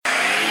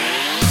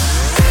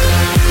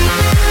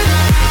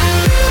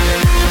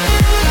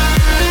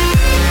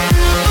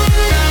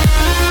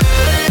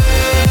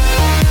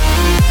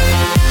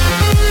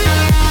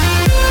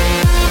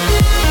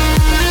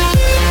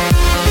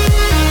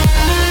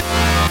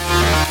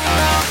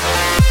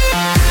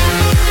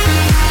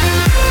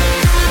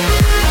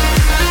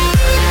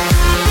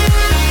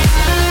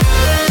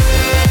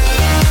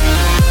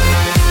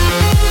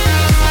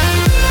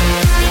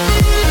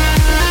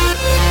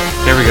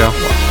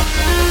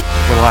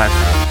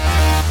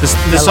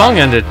The song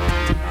ended.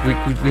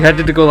 We had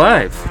to go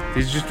live.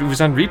 It was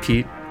on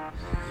repeat.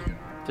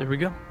 There we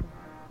go.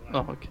 Oh,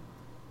 okay.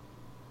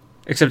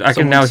 Except I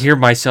can now hear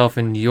myself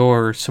in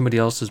somebody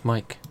else's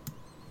mic.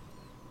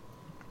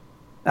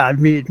 I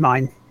muted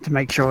mine to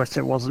make sure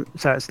it wasn't,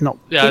 so it's not.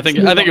 Yeah, I think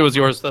it was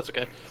yours. That's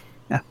okay.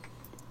 Yeah.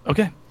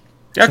 Okay.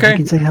 So Okay. you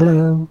can say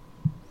hello.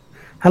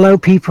 Hello,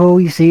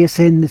 people. You see us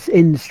in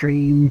the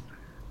stream.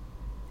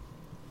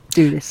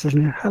 Do this.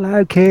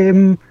 Hello,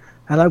 Kim.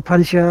 Hello,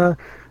 Punisher.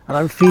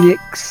 Hello,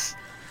 Phoenix.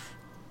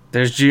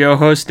 There's Geo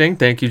hosting.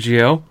 Thank you,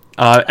 Geo.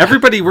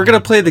 Everybody, we're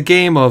gonna play the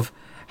game of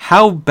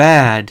how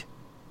bad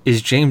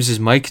is James's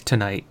mic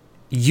tonight.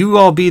 You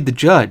all be the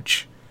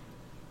judge.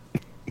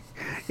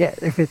 Yeah,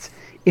 if it's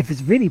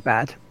really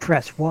bad,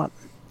 press 1.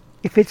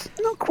 If it's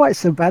not quite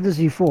so bad as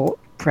you thought,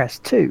 press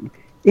 2.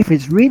 If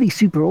it's really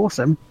super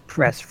awesome,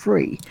 press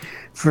 3.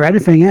 For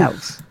anything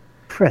else,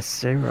 press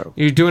 0.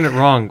 You're doing it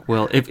wrong,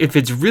 Will. If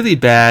it's really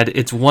bad,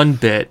 it's 1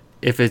 bit.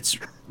 If it's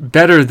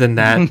better than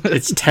that,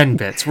 it's 10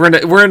 bits.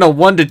 We're in a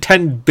 1 to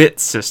 10 bit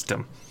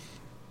system.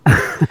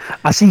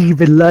 I see you've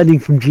been learning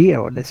from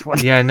Geo on this one.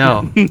 Yeah, I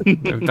know.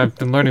 I've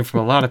been learning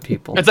from a lot of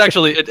people. It's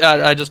actually.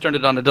 I just turned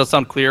it on. It does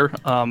sound clear.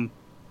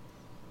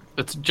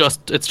 It's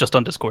just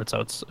on Discord,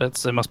 so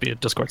it must be a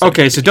Discord.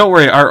 Okay, so don't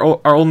worry.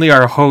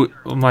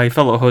 My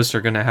fellow hosts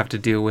are gonna have to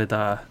deal with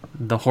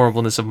the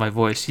horribleness of my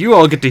voice. You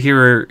all get to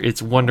hear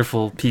its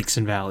wonderful peaks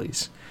and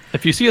valleys.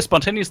 If you see us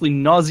spontaneously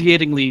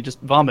nauseatingly just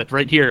vomit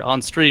right here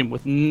on stream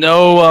with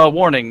no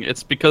warning,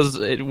 it's because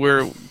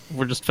we're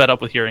just fed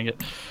up with hearing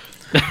it.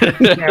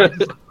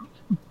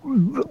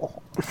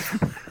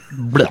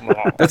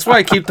 That's why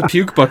I keep the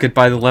puke bucket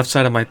by the left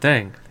side of my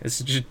thing.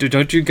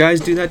 Don't you guys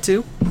do that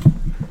too?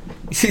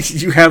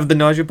 You have the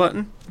nausea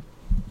bucket?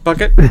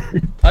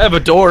 I have a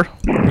door.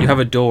 You have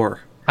a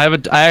door. I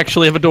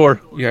actually have a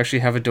door. You actually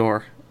have a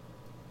door.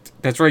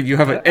 That's right. You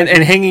have and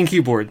hanging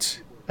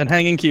keyboards. And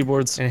hanging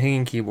keyboards.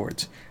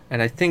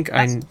 And I think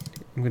I'm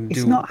going to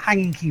do... It's not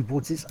hanging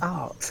keyboards, it's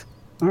art.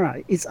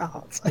 Alright, it's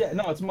art. Yeah,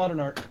 no, it's modern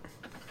art.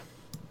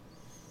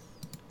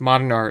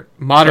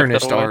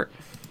 Modernist art.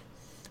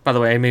 By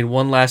the way, I made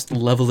one last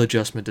level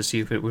adjustment to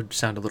see if it would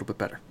sound a little bit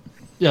better.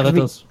 Yeah, that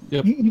does.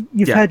 Yep.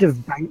 You've heard of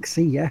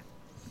Banksy, yeah?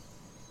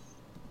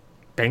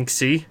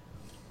 Banksy?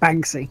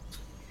 Banksy.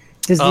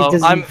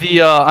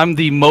 I'm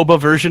the MOBA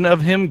version of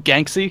him,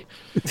 Ganksy.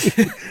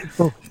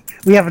 Well,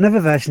 we have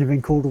another version of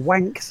him called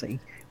Wanksy,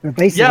 where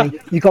basically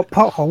you've got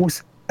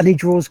potholes and he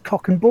draws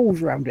cock and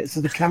balls around it,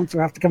 so the council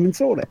have to come and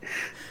sort it.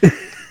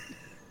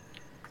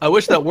 I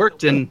wish that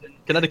worked in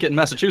Connecticut and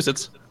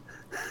Massachusetts.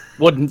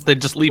 Wouldn't they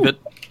just leave it?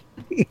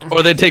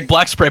 Or they'd take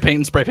black spray paint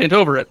and spray paint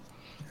over it.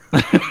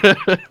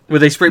 Would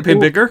they spray paint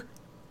bigger?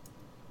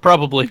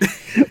 Probably.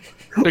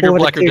 Bigger,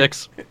 blacker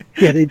dicks.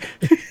 Yeah,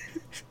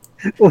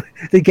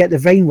 they get the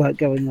vein work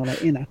going on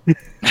it, you know.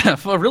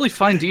 For a really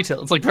fine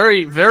detail. It's like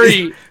very,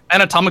 very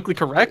anatomically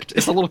correct.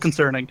 It's a little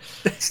concerning.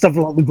 Stuff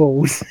like the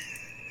balls.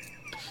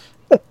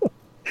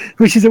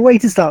 Which is a way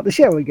to start the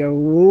show. We go,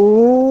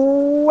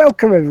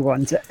 welcome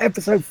everyone to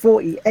episode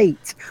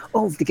 48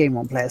 of the Game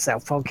On Player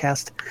Self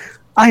podcast.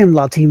 I am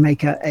La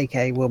Teammaker,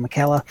 aka Will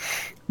McKellar.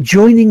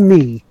 Joining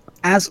me,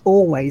 as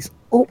always,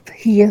 up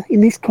here in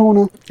this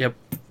corner,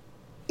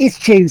 it's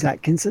James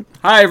Atkinson.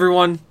 Hi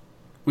everyone.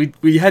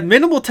 We had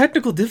minimal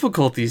technical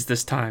difficulties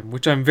this time,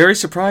 which I'm very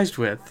surprised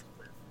with.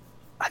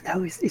 I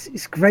know,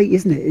 it's great,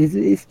 isn't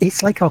it?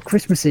 It's like our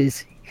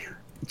Christmases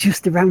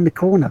just around the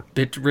corner.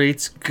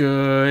 Bitrate's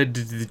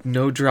good,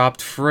 no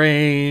dropped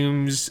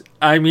frames.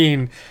 I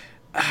mean,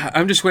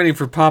 I'm just waiting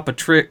for Papa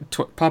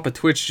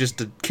Twitch just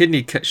to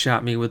kidney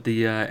shot me with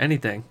the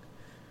anything.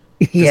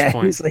 Yeah,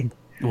 it's like...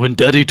 When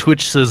Daddy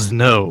Twitch says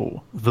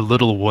no, the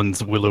little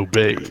ones will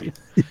obey.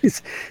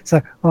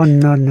 So, oh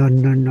no,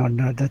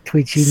 the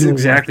Twitchy. This is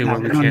exactly why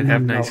we can't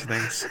have nice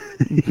things.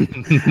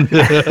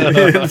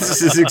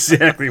 This is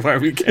exactly why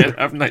we can't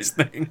have nice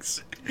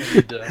things.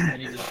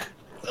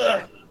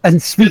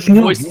 And speaking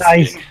of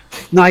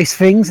nice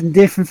things and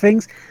different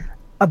things,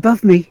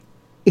 above me,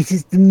 it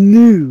is the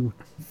new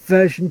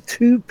version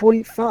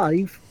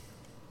 2.5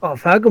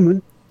 of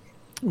Hagelman.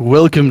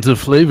 Welcome to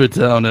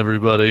Flavortown,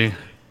 everybody.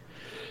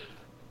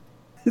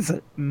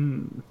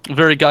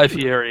 Very Guy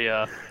Fieri.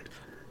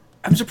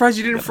 I'm surprised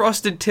you didn't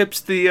frosted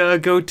tips the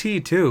goatee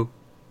too.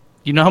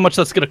 You know how much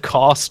that's gonna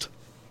cost?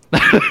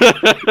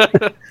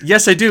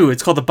 Yes, I do.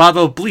 It's called a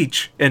bottle of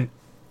bleach, and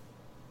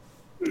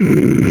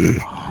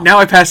now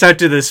I pass out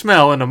to the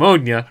smell and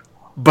ammonia,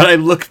 but I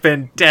look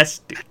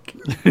fantastic.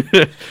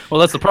 Well,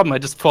 that's the problem. I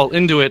just fall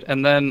into it,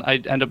 and then I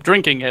end up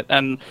drinking it,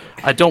 and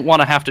I don't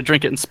want to have to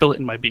drink it and spill it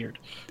in my beard.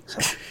 So.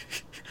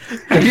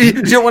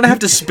 You don't want to have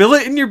to spill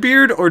it in your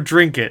beard or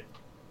drink it?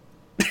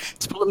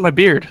 Spill it in my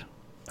beard.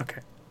 Okay.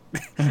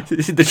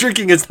 The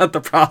drinking is not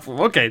the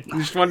problem. Okay, I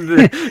just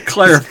wanted to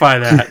clarify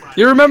that.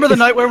 You remember the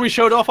night where we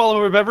showed off all of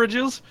our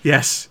beverages?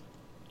 Yes.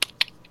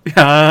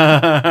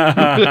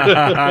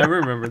 I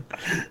remember.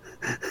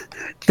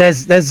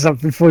 There's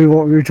something for you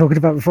what we were talking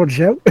about before the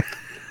show.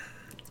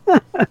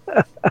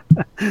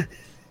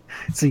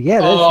 So yeah,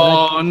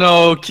 Oh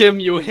no, Kim,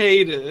 you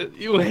hate it.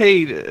 You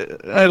hate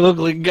it. I look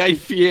like Guy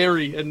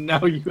Fieri, and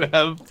now you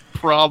have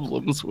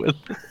problems with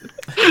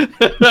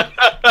it.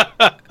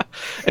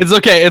 It's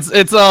okay.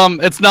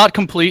 It's not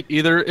complete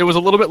either. It was a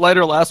little bit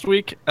lighter last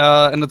week,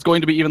 and it's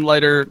going to be even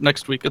lighter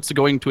next week. It's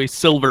going to a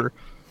silver.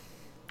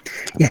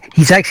 yeah,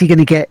 he's actually going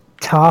to get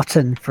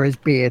tartan for his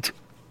beard.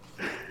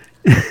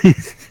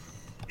 It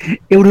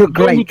would look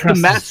great. trust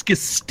us.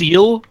 Damascus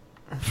steel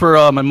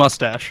for my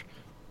mustache,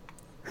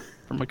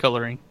 for my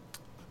coloring.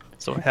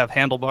 So I have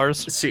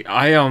handlebars. See,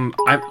 I'm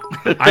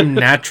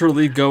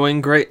naturally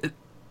going great.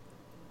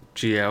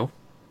 Geo.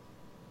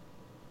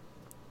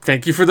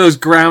 Thank you for those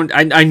ground.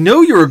 I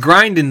know you were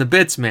grinding the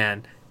bits,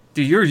 man.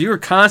 Dude, you're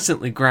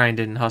constantly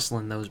grinding and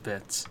hustling those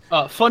bits.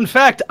 Fun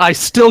fact: I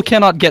still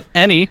cannot get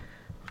any.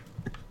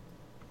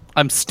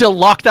 I'm still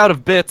locked out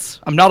of bits.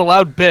 I'm not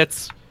allowed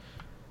bits.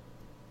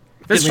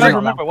 That's Get me fine.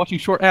 remember by watching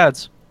short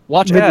ads.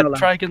 Watch Midnight ad. Alarm.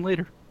 Try again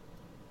later.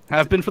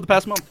 Have been for the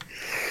past month.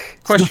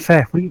 It's not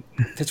fair.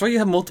 That's why you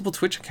have multiple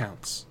Twitch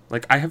accounts.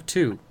 Like, I have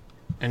 2.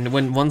 And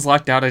when one's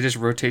locked out, I just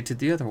rotate to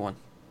the other one.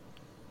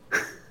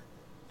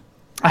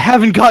 I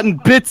haven't gotten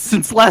bits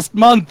since last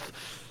month.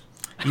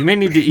 You may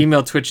need to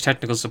email Twitch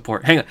technical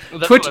support. Hang on.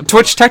 That's what I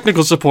Twitch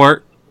technical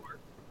support.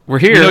 We're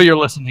here. You know you're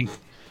listening.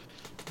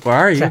 Where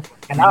are you?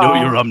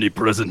 Hello.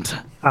 omnipresent.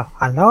 Oh,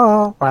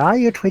 hello. Where are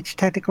you, Twitch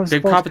technical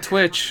Big support? Papa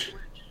Twitch.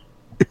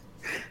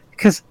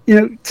 Because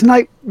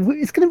tonight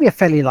it's going to be a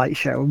fairly light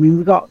show. I mean,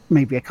 we've got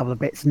maybe a couple of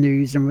bits of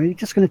news, and we're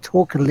just going to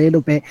talk a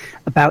little bit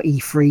about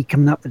E3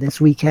 coming up for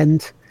this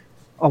weekend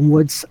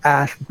onwards.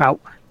 About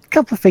a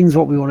couple of things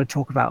what we want to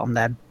talk about on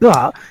there.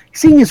 But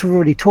seeing as we're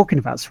already talking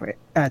about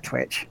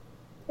Twitch,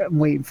 I'm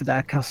waiting for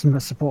their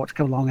customer support to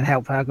come along and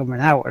help our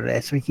government out with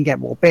this so we can get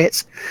more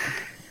bits.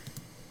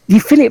 The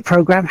affiliate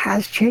program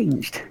has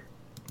changed.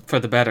 For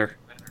the better.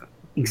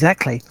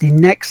 Exactly. The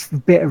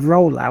next bit of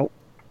rollout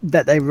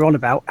that they were on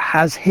about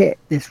has hit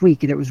this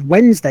week, and it was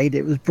Wednesday that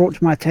it was brought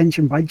to my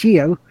attention by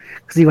Geo,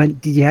 because he went,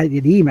 "Did you have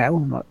an email?"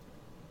 I'm like,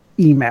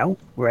 "Email,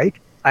 right?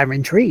 I'm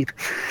intrigued."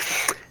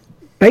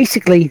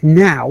 Basically,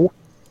 now,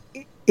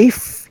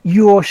 if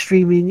you're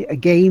streaming a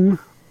game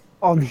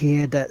on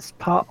here that's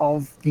part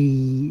of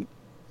the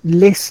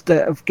list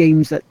of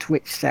games that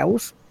Twitch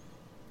sells,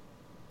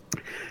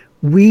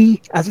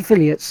 we as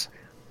affiliates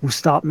will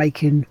start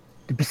making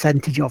the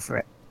percentage off for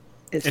it.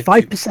 It's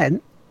 5%,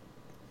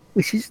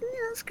 which is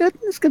that's good.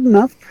 That's good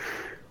enough.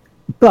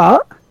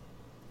 But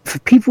for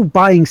people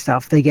buying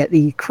stuff, they get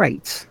the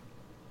crates,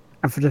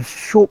 and for the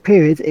short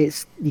period,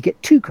 you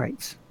get 2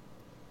 crates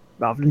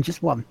rather than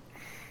just 1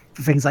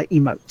 for things like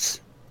emotes.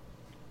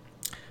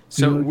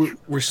 So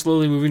we're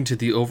slowly moving to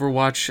the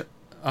Overwatch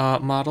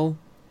model.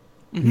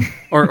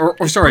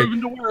 or sorry,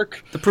 Proven to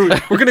work.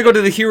 we're gonna go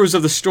to the Heroes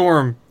of the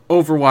Storm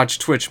Overwatch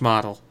Twitch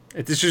model.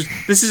 This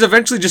is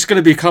eventually just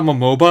gonna become a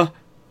MOBA.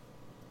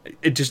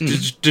 It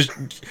it's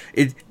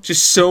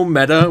just so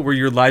meta where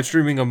you're live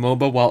streaming a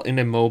MOBA while in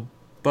a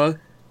MOBA.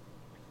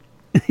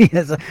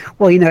 Yes,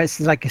 well, it's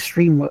like a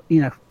stream.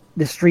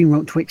 The stream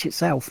won't Twitch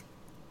itself,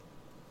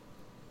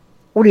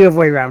 or the other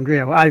way around.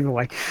 Either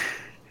way.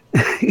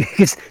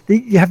 Because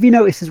have you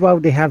noticed as well?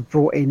 They have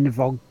brought in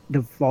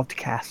the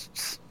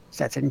vodcasts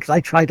setting, because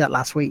I tried that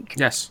last week.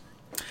 Yes.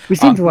 We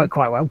seem to work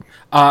quite well.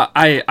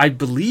 I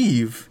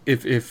believe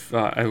if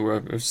I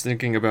was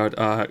thinking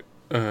about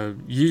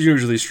you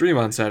usually stream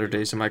on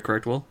Saturdays, am I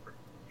correct, Will?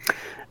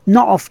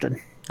 Not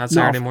often. Not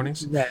Saturday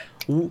mornings? Yeah.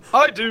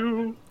 I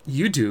do.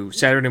 You do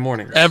Saturday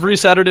mornings. Every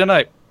Saturday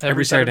night.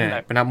 Every Saturday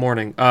night, but not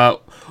morning.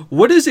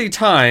 What is a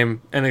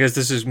time, and I guess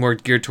this is more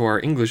geared to our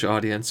English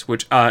audience,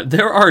 which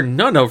there are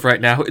none of right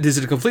now. It is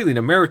a completely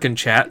American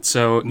chat,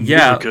 so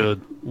yeah.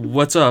 Good.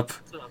 What's up?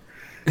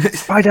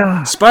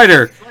 Spider.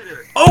 Spider!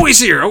 Always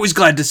here! Always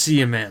glad to see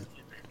you, man.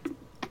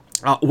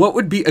 What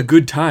would be a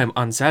good time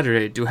on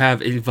Saturday to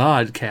have a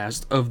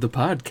vodcast of the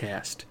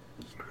podcast?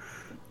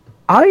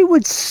 I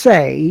would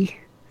say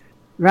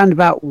around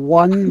about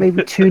 1,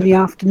 maybe 2 in the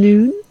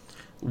afternoon.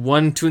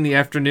 1, 2 in the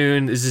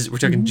afternoon. We're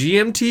talking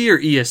GMT or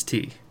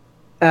EST?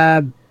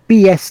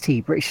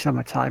 BST, British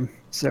Summer Time.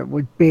 So it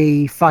would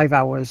be 5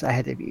 hours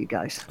ahead of you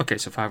guys. Okay,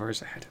 so 5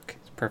 hours ahead. Okay,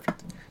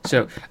 perfect.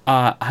 So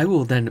I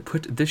will then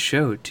put this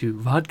show to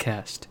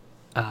vodcast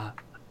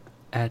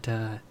at 8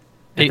 that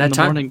in the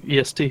time. morning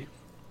EST.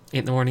 8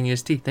 in the morning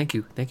EST. Thank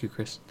you,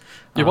 Chris.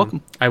 You're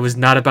welcome. I was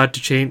not about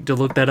to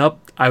look that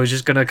up. I was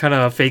just gonna kind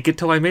of fake it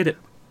till I made it,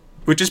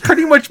 which is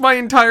pretty much my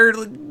entire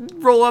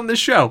role on this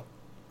show.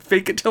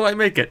 Fake it till I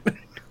make it.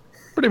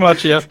 Pretty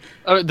much, yeah.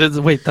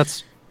 Wait,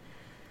 does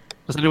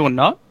anyone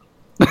not?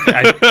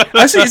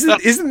 Actually,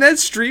 isn't that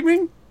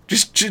streaming?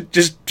 Just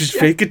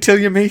fake it till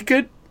you make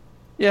it.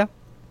 Yeah.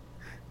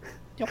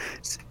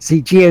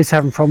 See, Geo's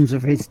having problems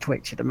with his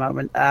Twitch at the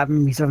moment.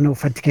 He's having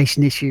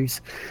authentication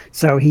issues,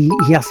 so he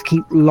has to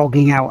keep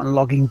logging out and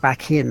logging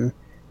back in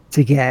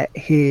to get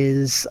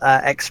his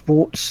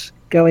exports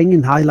going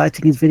and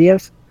highlighting his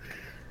videos,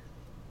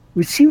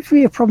 which seems to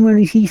be a problem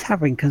he's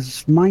having,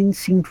 because mine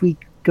seem to be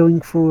going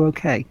through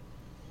okay.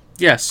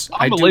 Yes,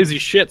 I'm a lazy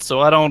shit, so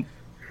I don't.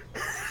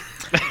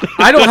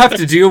 I don't have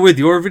to deal with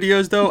your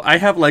videos though. I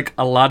have like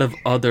a lot of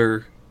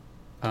other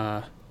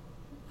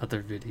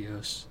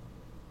videos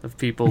of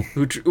people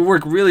who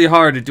work really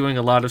hard at doing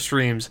a lot of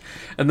streams,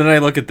 and then I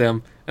look at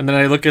them, and then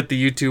I look at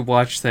the YouTube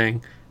watch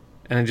thing,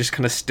 and I just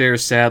kind of stare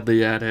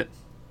sadly at it.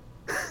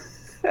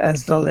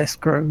 As the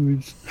list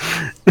grows,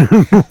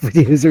 more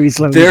videos are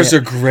slowly. There's a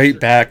great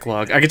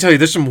backlog. I can tell you,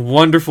 there's some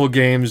wonderful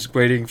games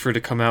waiting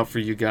to come out for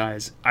you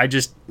guys. I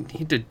just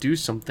need to do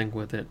something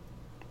with it.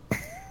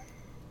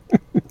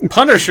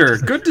 Punisher,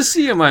 good to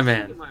see you, my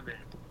man.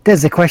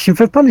 There's a question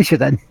for Punisher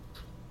then.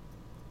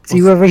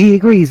 See whether he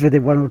agrees with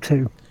it, 1 or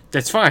 2.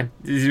 That's fine.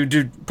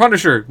 Dude,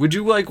 Punisher, would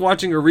you like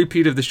watching a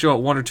repeat of the show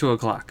at 1 or 2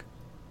 o'clock?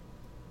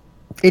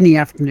 In the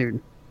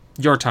afternoon.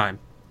 Your time.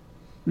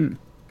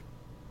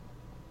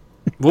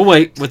 We'll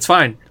wait. It's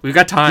fine. We've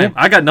got time.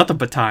 Yeah. I got nothing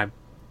but time.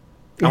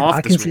 I'm Yeah,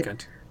 off this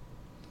weekend.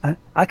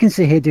 I can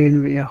sit here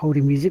doing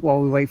holding music while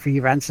we wait for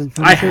your answer.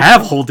 I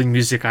have holding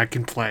music I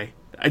can play.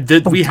 I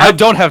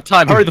don't have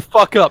time. Hurry the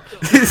fuck up.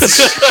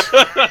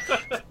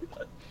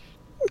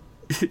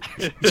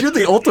 You're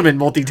the ultimate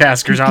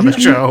multitaskers on the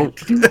show.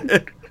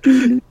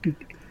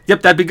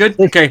 Yep, that'd be good.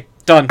 Okay,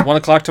 done. 1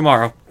 o'clock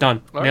tomorrow.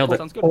 Done. All right, Nailed cool, it.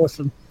 sounds good.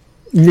 Awesome.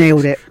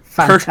 Nailed it.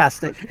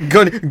 Fantastic.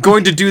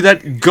 Going to do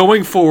that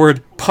going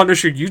forward.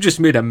 Punisher, you just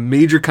made a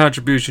major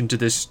contribution to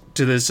this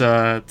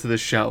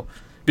show.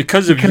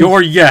 Because of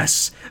your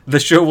yes, the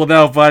show will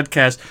now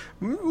podcast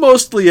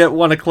mostly at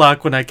 1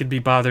 o'clock when I can be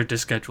bothered to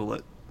schedule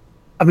it.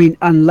 I mean,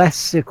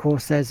 unless of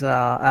course there's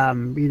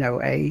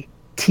a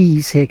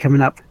tease here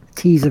coming up.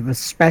 Tease of a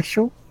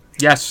special.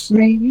 Yes.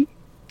 Maybe.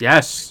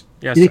 Yes.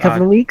 In a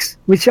couple of weeks,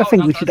 which I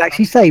think we should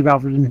actually say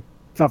rather than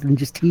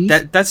just tease.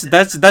 That's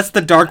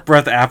the Dark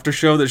Breath after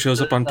show that shows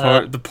up on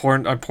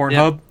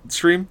Pornhub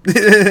stream.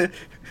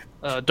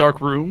 Dark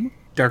Room.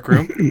 Dark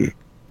Room.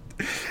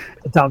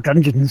 Dark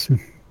Dungeons.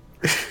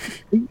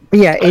 But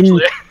yeah,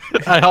 Actually,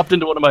 I hopped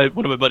into one of my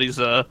buddies'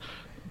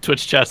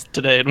 Twitch chats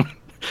today,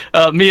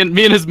 and me and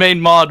his main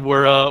mod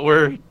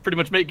were pretty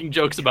much making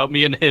jokes about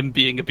me and him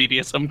being a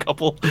BDSM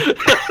couple.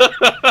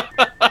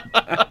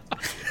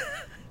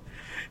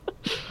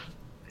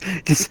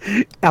 just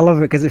I love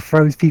it because it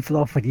throws people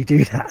off when you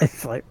do that.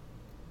 It's like,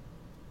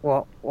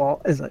 what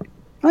is it?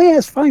 Oh yeah,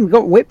 it's fine. We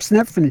got whips and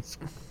everything.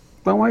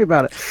 Don't worry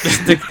about it.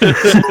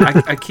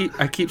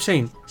 I keep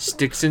saying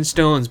sticks and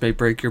stones may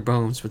break your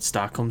bones, but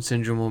Stockholm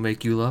syndrome will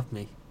make you love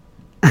me.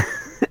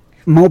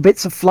 More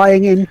bits are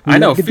flying in. I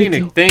know,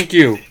 Phoenix. Thank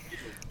you.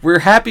 We're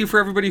happy for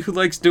everybody who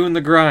likes doing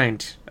the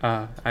grind.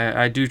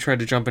 I do try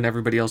to jump in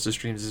everybody else's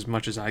streams as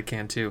much as I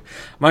can too.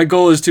 My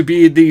goal is to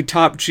be the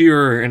top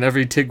cheerer in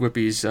every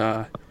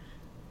Tigwhippies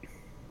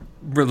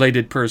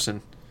related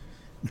person.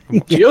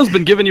 Gio's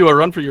been giving you a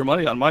run for your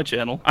money on my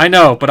channel. I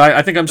know, but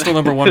I think I'm still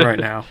number 1 right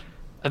now.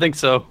 I think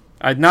so.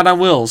 Not on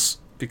Will's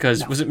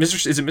because is it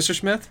Mr.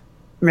 Smith?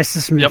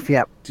 Mr. Smith,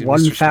 yep. Dude,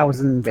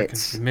 1,000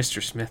 bits.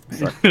 Mr. Smith,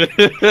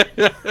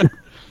 man.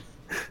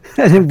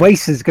 And then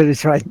Wace is going to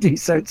try and do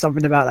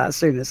something about that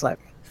soon. It's like,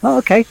 oh,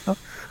 okay,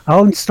 I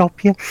won't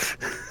stop you.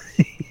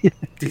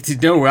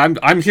 No,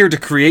 I'm here to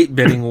create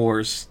bidding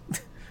wars.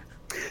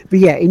 But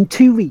yeah, in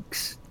 2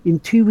 weeks,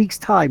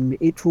 time,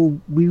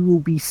 we will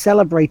be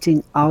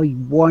celebrating our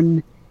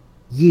 1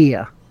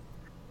 year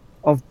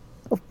of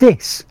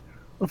this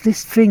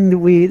thing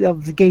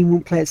of the game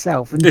won't play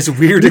itself. And this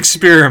weird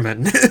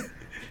experiment.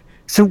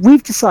 So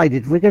we've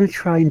decided we're going to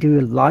try and do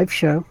a live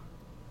show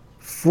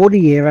for the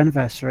year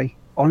anniversary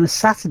on a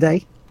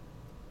Saturday,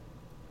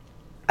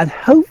 and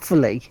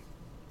hopefully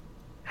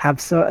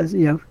have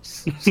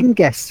some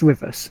guests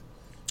with us.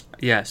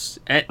 Yes,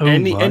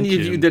 any of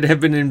you that have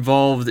been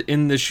involved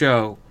in the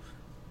show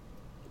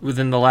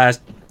within the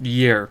last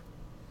year,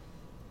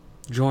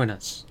 join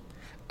us.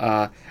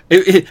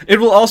 It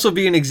will also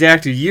be an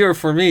exact year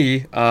for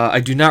me.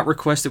 I do not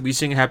request that we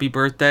sing Happy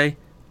Birthday.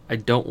 I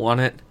don't want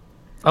it.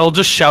 I'll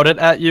just shout it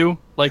at you,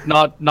 like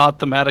not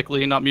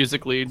thematically, not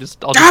musically. I'll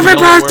just Happy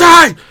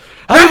Birthday!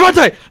 Happy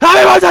Birthday!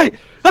 Happy Birthday!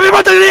 Happy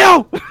Birthday,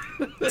 Leo!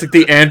 It's like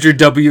the Andrew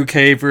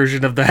WK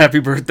version of the Happy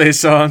Birthday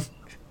song.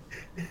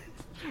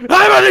 Happy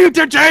Birthday, you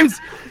dear James!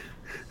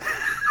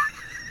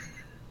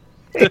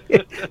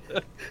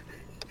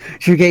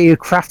 Should we get you a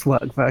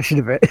Kraftwerk version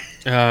of it?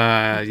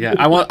 Yeah.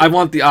 I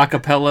want the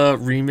acapella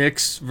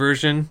remix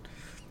version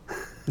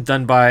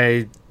done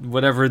by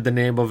whatever the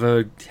name of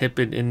a hip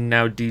and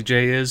now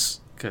DJ is,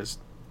 because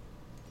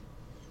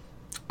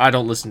I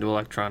don't listen to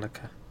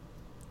electronica.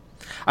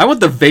 I want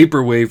the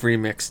Vaporwave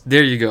remix.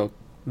 There you go.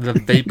 The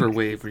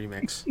Vaporwave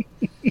remix.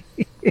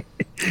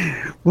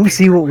 We'll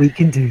see what we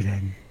can do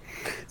then.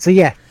 So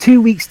yeah,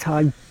 2 weeks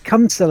time,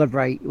 come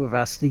celebrate with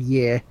us the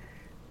year,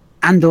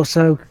 and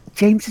also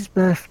James's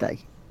birthday.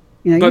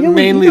 But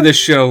mainly the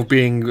show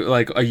being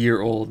like a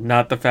year old,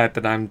 not the fact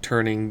that I'm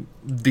turning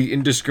the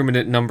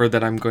indiscriminate number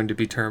that I'm going to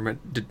be turning.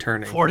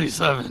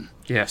 47.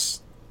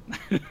 Yes.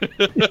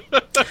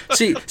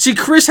 See,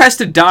 Chris has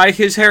to dye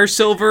his hair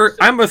silver.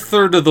 I'm a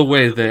third of the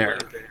way there,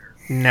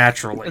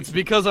 naturally. It's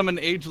because I'm an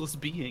ageless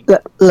being.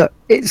 Look,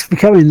 it's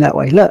becoming that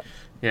way. Look.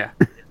 Yeah.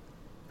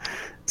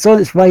 It's on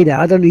its way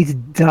now. I don't need to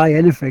die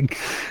anything.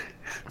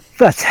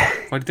 But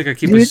Why do you think I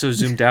keep it so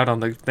zoomed out on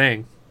the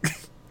thing?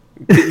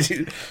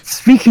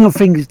 speaking of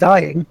things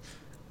dying,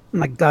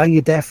 like dying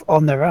a death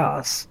on their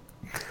ass,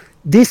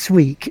 this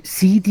week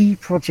CD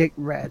Projekt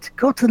Red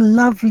got a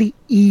lovely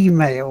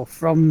email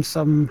from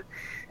some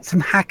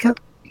hacker.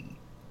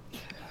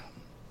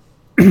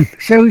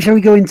 Shall we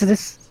go into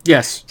this?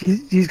 Yes. Do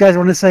you guys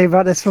want to say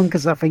about this one?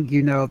 Because I think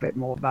you know a bit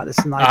more about this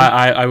than I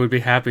do. I would be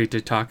happy to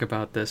talk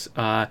about this.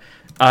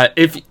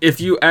 If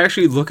you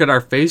actually look at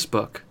our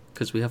Facebook,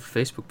 because we have a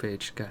Facebook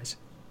page, guys,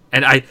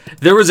 and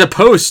there was a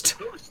post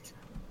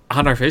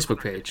on our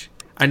Facebook page.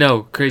 I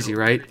know, crazy,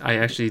 right? I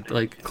actually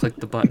clicked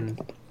the button,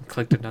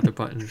 clicked another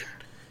button.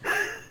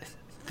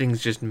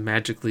 Things just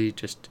magically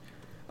just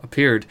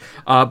appeared.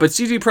 But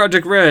CD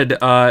Projekt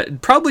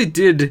Red probably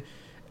did,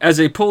 as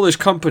a Polish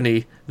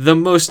company, the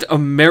most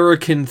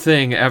American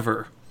thing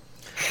ever.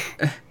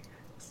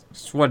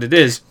 That's what it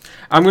is.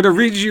 I'm going to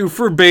read you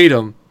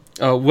verbatim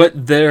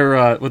what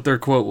their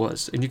quote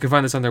was, and you can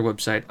find this on their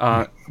website.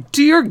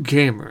 Dear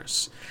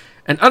gamers,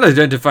 an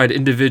unidentified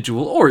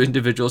individual or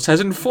individuals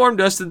has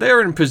informed us that they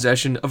are in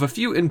possession of a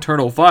few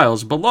internal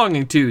files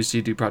belonging to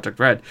CD Projekt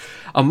Red.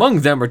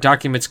 Among them are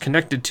documents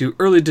connected to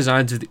early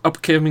designs of the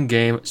upcoming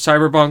game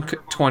Cyberpunk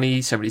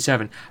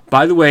 2077.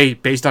 By the way,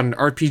 based on an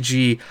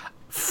RPG,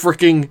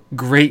 freaking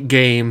great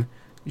game.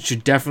 You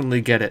should definitely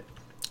get it.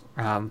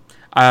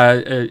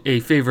 A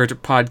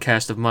favorite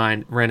podcast of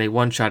mine ran a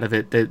one-shot of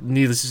it that,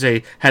 needless to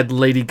say, had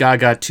Lady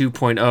Gaga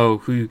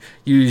 2.0, who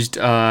used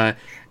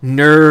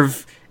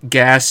nerve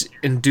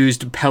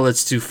gas-induced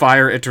pellets to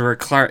fire into her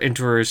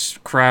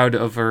crowd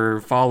of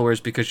her followers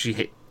because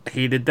she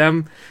hated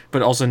them,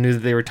 but also knew that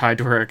they were tied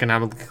to her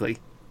economically.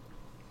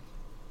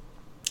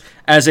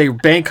 As a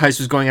bank heist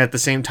was going at the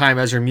same time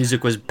as her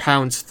music was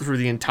pounced through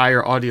the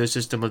entire audio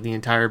system of the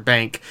entire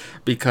bank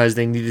because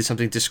they needed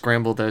something to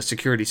scramble the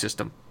security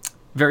system.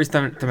 Very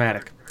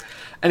thematic.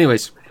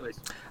 Anyways,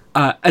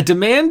 a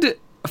demand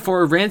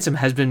for a ransom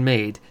has been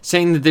made,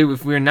 saying that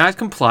if we are not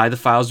comply, the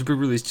files will be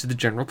released to the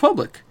general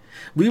public.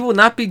 We will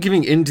not be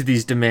giving in to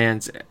these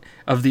demands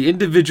of the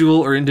individual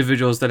or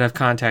individuals that have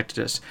contacted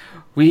us,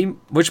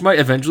 which might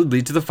eventually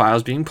lead to the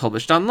files being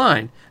published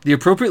online. The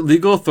appropriate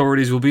legal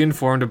authorities will be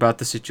informed about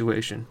the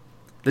situation.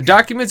 The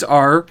documents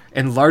are,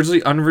 and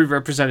largely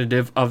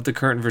unrepresentative of the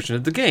current version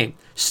of the game.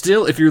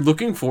 Still, if you're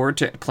looking forward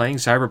to playing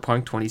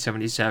Cyberpunk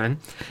 2077,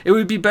 it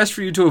would be best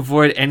for you to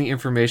avoid any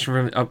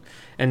information from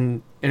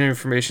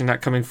information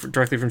not coming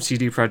directly from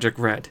CD Projekt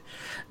Red.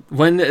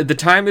 When the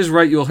time is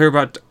right, you'll hear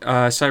about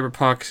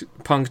Cyberpunk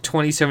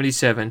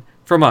 2077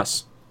 from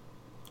us.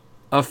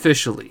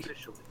 Officially.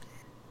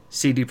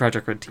 CD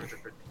Projekt Red team.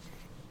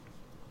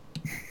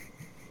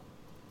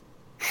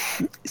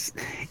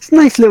 It's a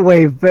nice little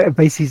way of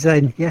basically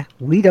saying, yeah,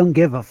 we don't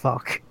give a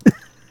fuck.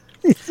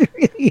 It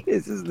really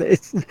is, isn't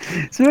it?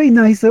 It's very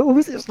nice.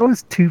 It's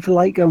almost too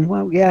polite going,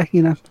 well, yeah,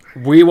 you know.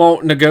 We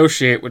won't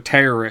negotiate with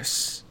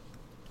terrorists.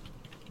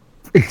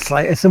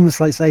 It's almost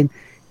like saying,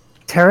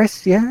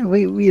 terrorists, yeah,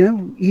 we you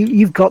know,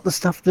 you've got the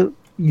stuff that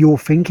you're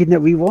thinking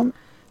that we want.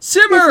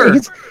 Simmer!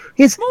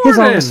 Here's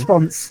our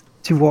response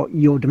to what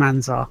your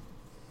demands are.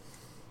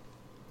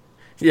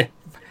 Yeah.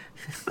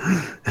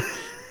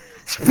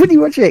 It's pretty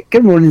much it.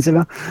 Good morning,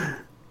 Simmer.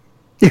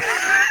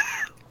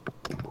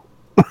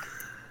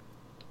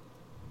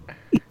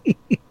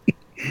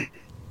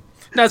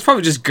 No, it's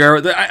probably just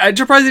Geralt. I'm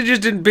surprised they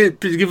just didn't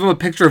give him a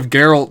picture of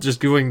Geralt just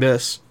doing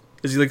this.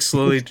 As he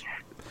slowly...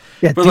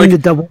 Yeah, but doing the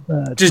double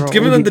bird. Just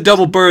giving them the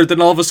double bird, then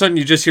all of a sudden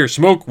you just hear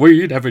smoke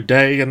weed every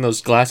day, and those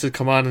glasses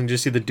come on, and you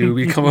just see the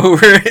doobie come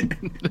over it.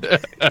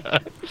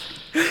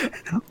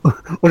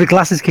 Well, the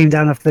glasses came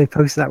down after they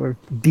posted that. With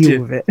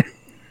deal with it.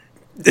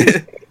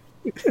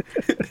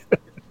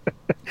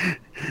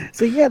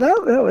 So yeah,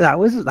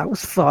 that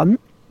was fun.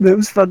 It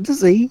was fun to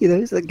see. You know,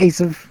 it's a case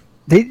of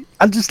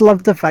I just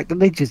love the fact that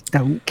they just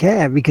don't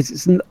care because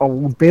it's an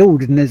old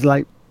build, and there's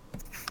like.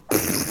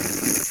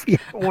 Yeah,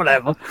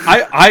 whatever.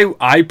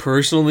 I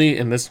personally,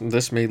 and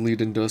this may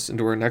lead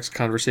into our next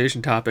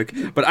conversation topic,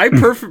 but I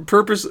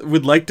purpose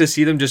would like to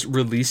see them just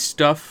release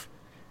stuff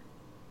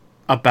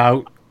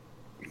about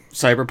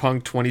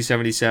Cyberpunk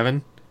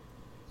 2077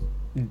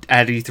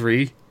 at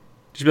E3.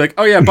 Just be like,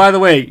 oh yeah, by the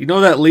way, you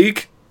know that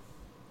leak?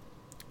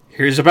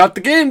 Here's about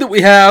the game that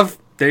we have.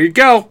 There you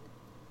go.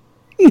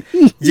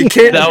 You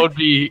can't. That would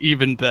be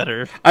even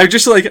better. I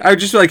just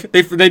be like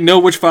they know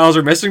which files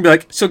are missing. Be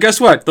like, so guess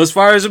what? Those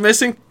files are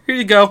missing. Here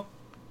you go.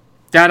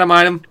 Data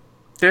mine them.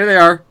 There they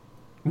are.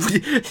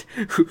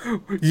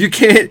 You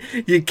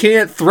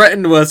can't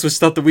threaten us with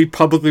stuff that we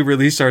publicly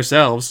release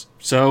ourselves.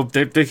 So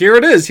here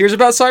it is. Here's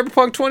about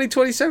Cyberpunk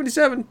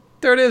 2077.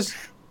 There it is.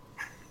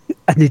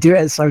 And they do it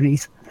at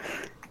Sony's.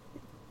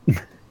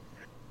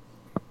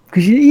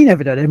 Because you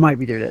never know. They might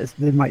be doing it.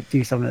 They might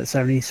do something at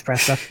Sony's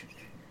presser.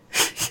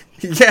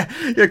 Yeah,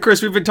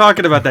 Chris, we've been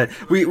talking about that.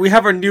 We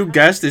have our new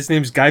guest. His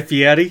name's Guy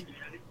Fieri.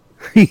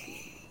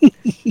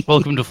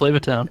 Welcome to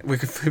Flavortown.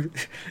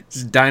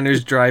 It's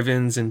diners,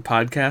 drive-ins, and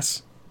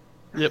podcasts.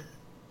 Yep.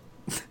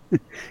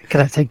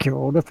 Can I take your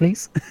order,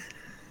 please?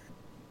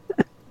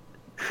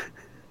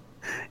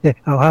 Yeah,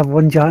 I'll have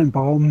one giant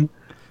bomb,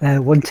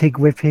 one Tig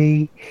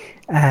Whippy,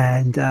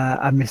 and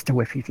a Mr.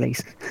 Whippy,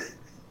 please.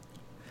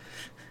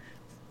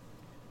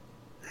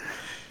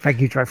 Thank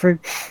you, drive-through.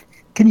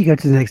 Can you go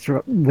to the next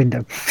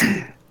window?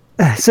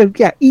 So,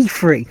 yeah,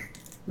 E3.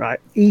 Right,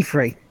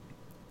 E3.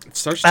 It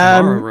starts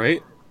tomorrow,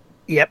 right?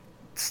 Yep.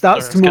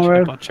 Starts Sorry, I was catching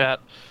tomorrow. up on chat.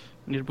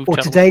 I need to move Or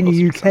chat a today in little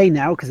the closer. UK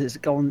now, because it's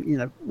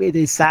gone, it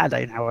is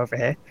Saturday now over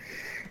here.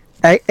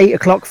 8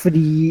 o'clock for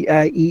the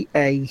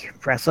EA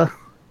presser.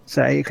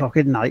 So 8 o'clock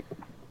at night.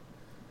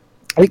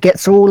 It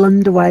gets all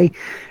underway.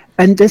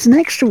 And there's an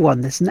extra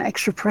one. There's an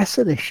extra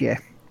presser this year.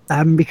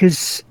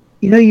 Because,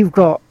 you've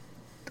got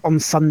on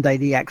Sunday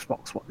the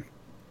Xbox one.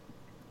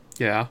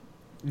 Yeah.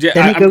 Yeah,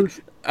 Then it goes...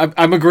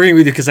 I'm agreeing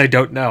with you because I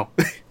don't know.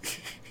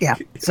 Yeah.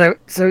 So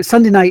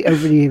Sunday night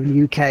over here in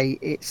the UK,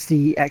 it's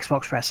the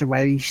Xbox presser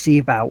where you see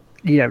about,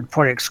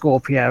 Project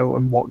Scorpio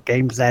and what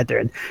games they're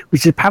doing,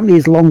 which apparently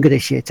is longer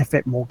this year to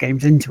fit more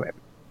games into it.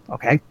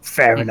 Okay,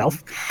 fair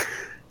enough.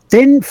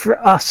 Then for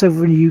us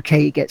over in the UK,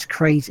 it gets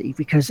crazy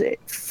because at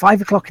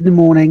 5 o'clock in the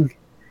morning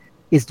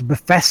is the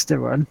Bethesda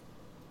run.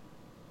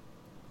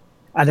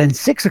 And then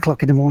 6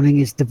 o'clock in the morning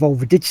is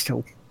Devolver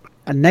Digital.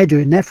 And they're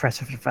doing their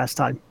presser for the first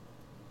time.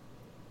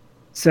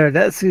 So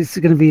it's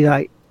going to be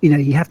like,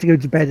 you have to go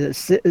to bed at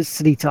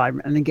city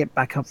time and then get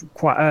back up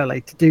quite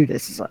early to do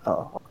this. It's like,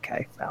 oh,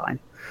 okay, fine.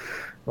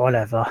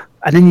 Whatever.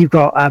 And then you've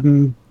got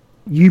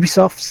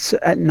Ubisoft's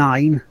at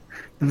 9.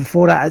 And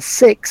before that, at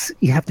 6,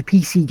 you have the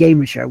PC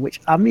Gamer Show, which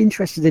I'm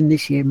interested in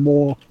this year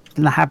more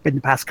than I have been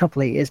the past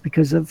couple of years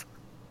because of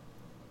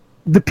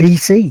the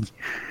PC.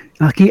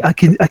 I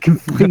can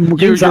find more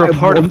games You're out a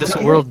part of one this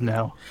day. world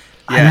now.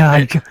 Yeah,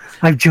 I know,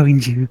 I've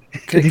joined you.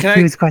 It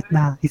feels quite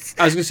nice.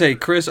 I was going to say,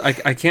 Chris,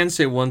 I can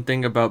say one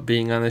thing about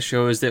being on the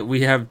show is that we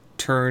have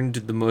turned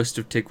the most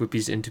of Tick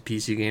Whippies into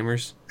PC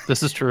gamers.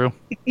 This is true.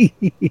 We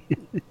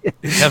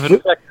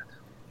haven't.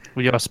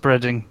 We are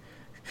spreading.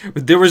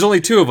 There was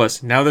only 2 of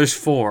us. Now there's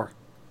 4.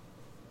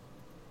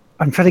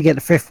 I'm trying to get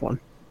the 5th one.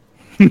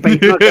 But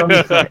he's not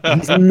going for it.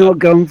 He's not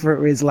going for it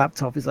with his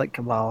laptop. He's like,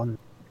 come on,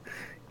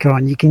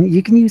 you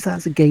can use that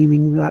as a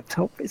gaming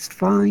laptop. It's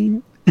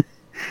fine.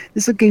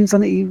 There's some games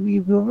on it.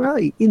 You're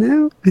right,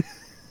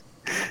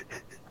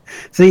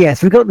 So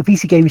yes, we've got the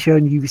PC Game Show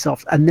and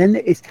Ubisoft, and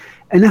then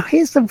and now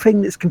here's the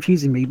thing that's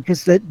confusing me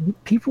because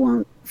people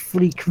aren't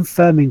fully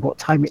confirming what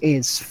time it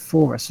is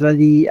for us. So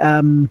the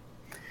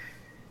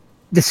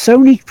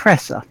Sony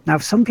presser. Now,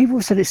 some people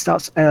have said it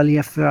starts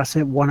earlier for us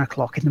at 1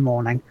 o'clock in the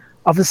morning.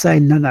 Others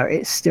saying no,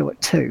 it's still at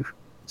 2.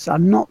 So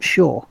I'm not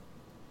sure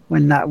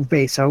when that will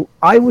be. So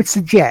I would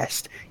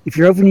suggest if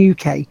you're over in the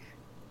UK,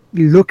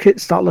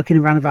 start looking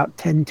around about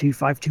 10 to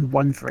 5 to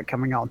 1 for it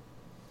coming on.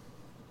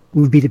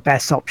 Would be the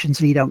best option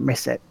so you don't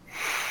miss it.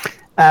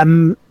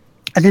 And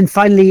then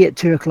finally at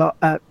 5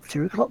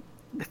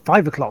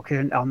 o'clock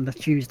on the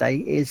Tuesday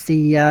is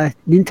the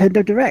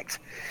Nintendo Direct.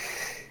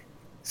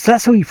 So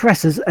that's all your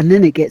presses, and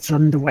then it gets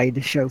underway,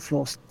 the show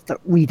floor that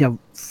we don't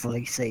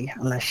fully see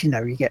unless,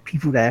 you get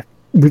people there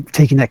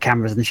taking their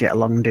cameras and shit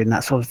along and doing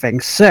that sort of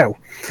thing. So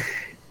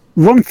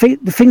the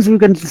things we're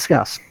going to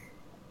discuss.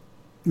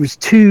 There's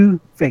 2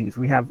 things.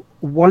 We have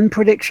one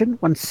prediction,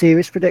 one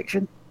serious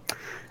prediction,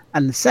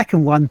 and the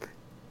second one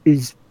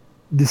is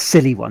the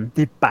silly one,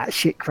 the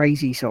batshit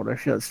crazy sort of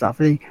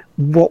stuff.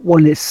 What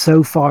one is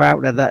so far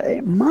out there that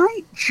it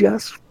might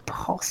just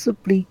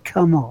possibly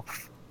come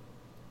off.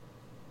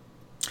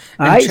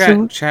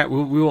 And chat,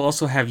 we will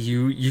also have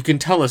you. You can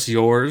tell us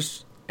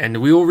yours,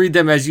 and we will read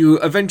them as you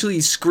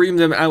eventually scream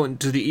them out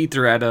into the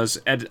ether at us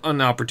at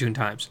inopportune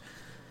times.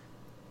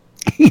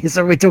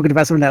 So we're talking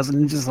about someone else,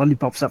 and it just suddenly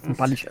pops up from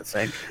Punisher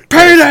saying,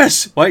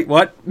 "Penis!" Wait,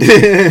 what?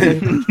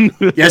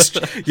 yes,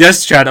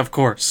 Chad, of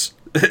course.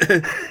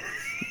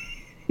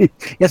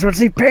 Yes, I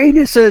see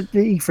penis at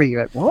the E3.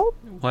 You're like, what?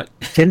 What?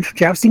 Genital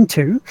jousting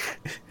 2?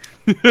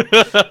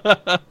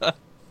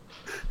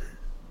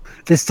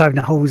 This time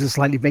the holes are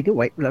slightly bigger.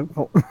 Wait,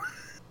 no.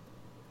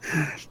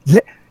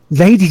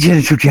 Lady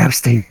genital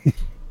jousting.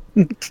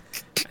 I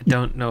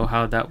don't know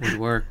how that would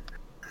work.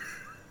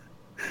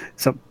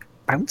 So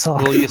bounce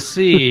off. Well, you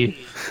see,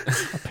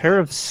 a pair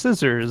of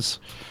scissors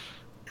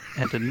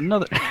and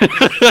another.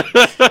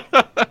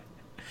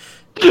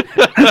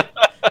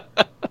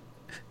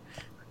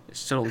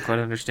 Still don't quite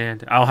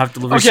understand. I'll have to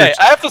research. Okay,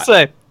 I have to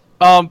say,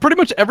 pretty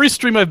much every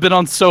stream I've been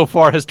on so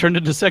far has turned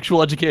into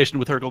sexual education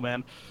with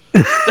Hergelman.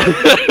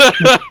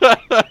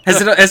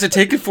 Has it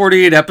taken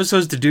 48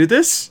 episodes to do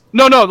this?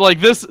 No,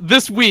 like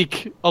this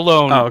week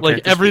alone, Oh, okay,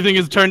 like everything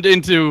is turned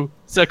into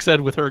sex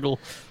ed with Hergel. I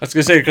was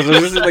gonna say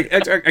because like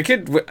I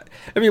can't.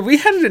 I mean, we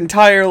had an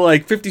entire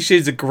 50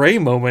 Shades of Grey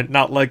moment.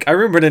 Not like I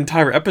remember an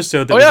entire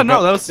episode. That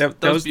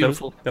was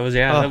beautiful. That was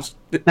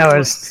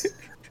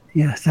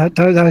Yeah,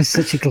 that was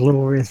such a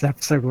glorious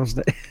episode,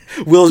 wasn't it?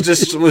 Will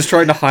just was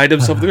trying to hide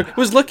himself.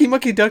 Was Lucky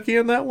Mucky Ducky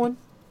on that one?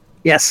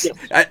 Yes.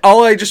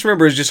 All I just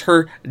remember is just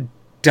her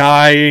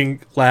dying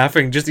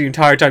laughing just the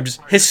entire time,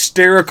 just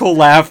hysterical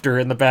laughter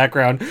in the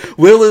background.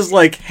 Will is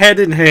like head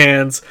in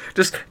hands,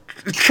 just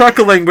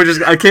chuckling, but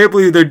just I can't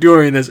believe they're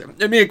doing this.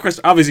 And me and Chris,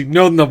 obviously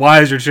none the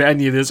wiser to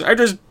any of this. I'm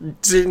just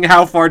seeing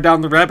how far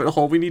down the rabbit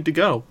hole we need to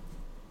go.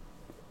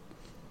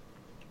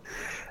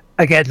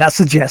 Again, that's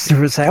a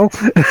gesture as hell.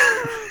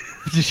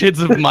 The shades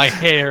of my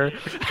hair.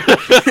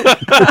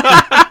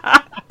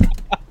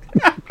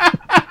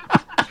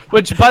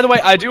 Which, by the way,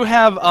 I do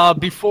have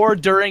before,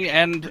 during,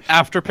 and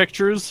after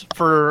pictures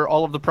for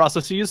all of the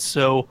processes.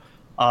 So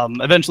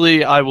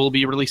eventually, I will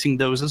be releasing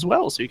those as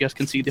well, so you guys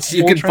can see the. So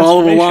you can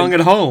follow along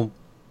at home.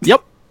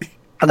 Yep.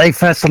 Are they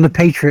first on the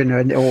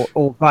Patreon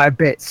or via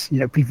bits? You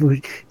know,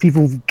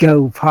 people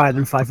go higher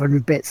than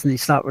 500 bits and they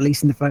start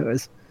releasing the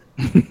photos.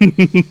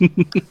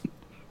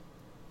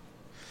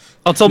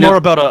 I'll tell more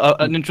about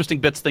an interesting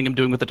bits thing I'm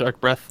doing with the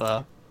Dark Breath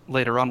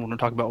later on when we're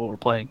talking about what we're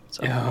playing.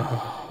 So.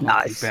 Oh,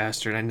 nice. You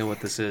bastard, I know what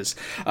this is.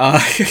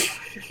 I'm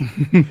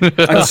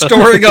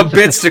storing up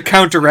bits to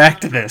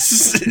counteract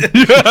this.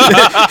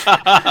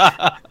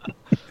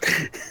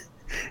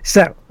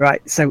 So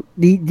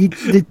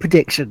the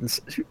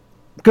predictions.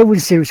 Go with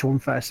the serious one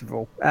first of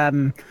all. I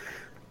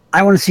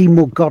want to see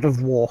more God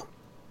of War.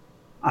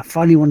 I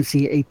finally want to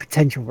see a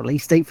potential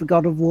release date for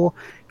God of War,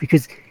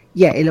 because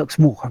it looks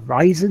more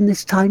Horizon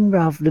this time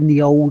rather than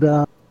the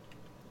older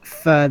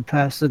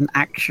third-person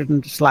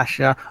action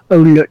slasher. Oh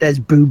look, there's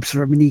boobs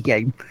for a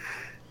minigame.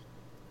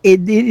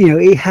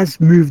 It has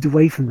moved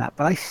away from that,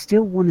 but I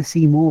still want to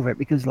see more of it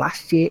because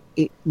last year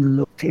it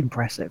looked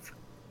impressive.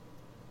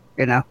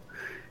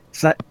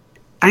 It's like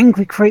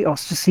angry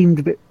Kratos just seemed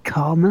a bit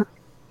calmer,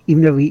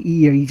 even though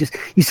you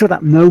saw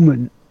that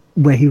moment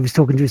where he was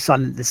talking to his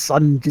son and the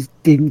son just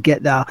didn't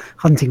get the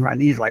hunting right,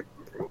 and he's like,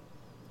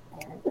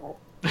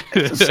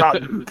 "It's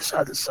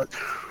the son.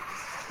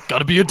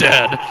 Gotta be a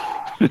dad."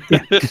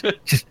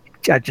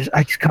 I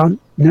just can't.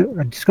 No,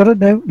 I just gotta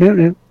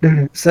no.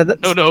 So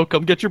that's... No,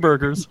 come get your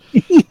burgers.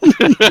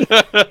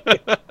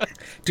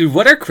 Dude,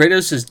 what are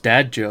Kratos'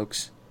 dad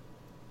jokes?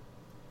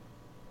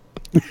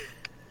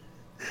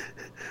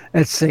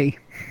 Let's see.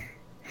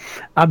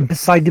 I'm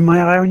deciding my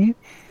eye on you.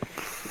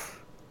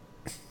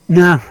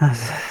 No,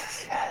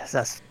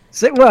 that's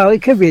well.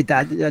 It could be a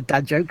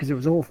dad joke because it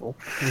was awful.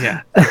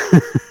 Yeah.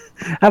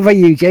 How about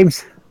you,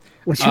 James?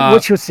 What's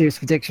your serious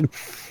prediction?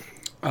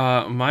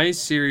 My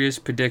serious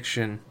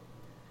prediction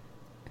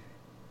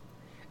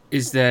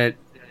is that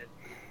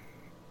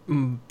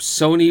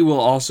Sony will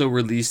also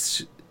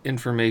release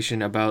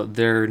information about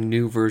their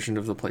new version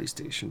of the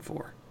PlayStation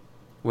 4,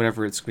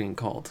 whatever it's being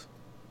called.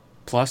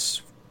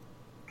 Plus?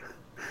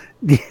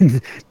 The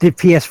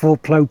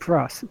PS4 Pro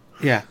Plus.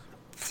 Yeah.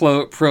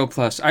 Pro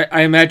Plus.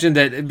 I imagine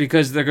that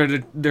because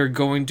they're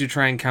going to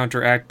try and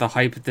counteract the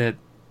hype that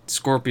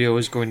Scorpio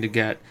is going to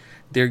get,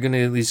 they're going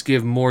to at least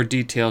give more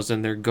details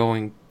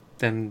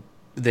than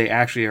they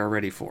actually are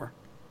ready for.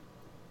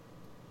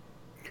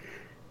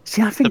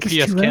 See, I think it's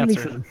too early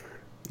for them.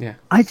 Yeah.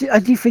 I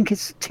do think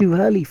it's too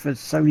early for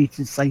Sony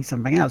to say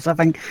something else. I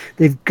think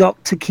they've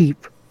got to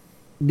keep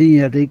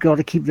their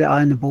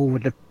eye on the ball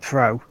with the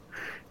Pro,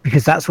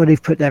 because that's where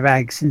they've put their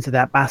eggs into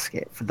that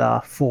basket for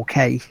the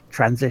 4K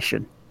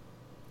transition.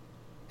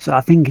 So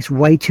I think it's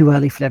way too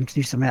early for them to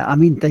do something else. I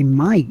mean, they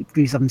might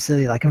do something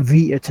silly like a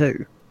Vita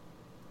 2.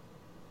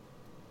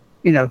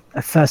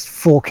 A first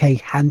 4K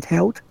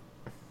handheld.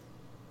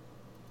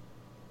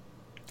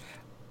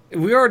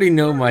 We already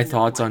know my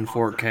thoughts on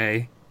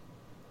 4K.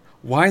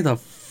 Why the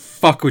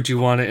fuck would you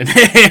want it in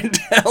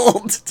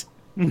handheld?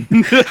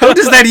 How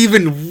does that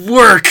even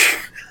work?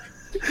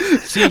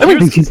 See,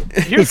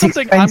 here's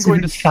something I'm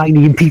going to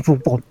shiny and people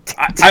want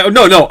it.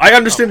 No, I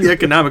understand the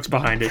economics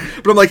behind it,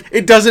 but I'm like,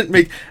 it doesn't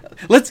make.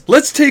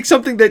 Let's take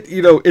something that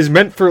is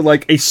meant for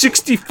like a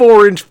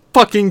 64-inch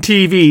fucking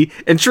TV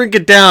and shrink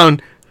it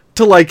down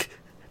to like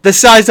the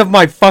size of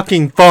my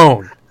fucking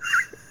phone.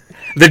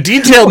 The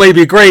detail may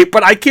be great,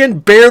 but I can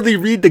barely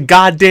read the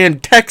goddamn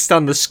text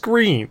on the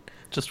screen.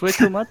 Just wait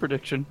for my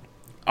prediction.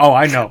 Oh,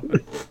 I know.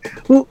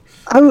 Well,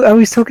 I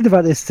was talking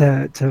about this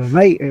to a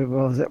mate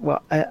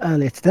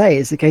earlier today.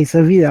 It's the case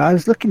of, I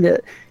was looking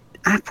at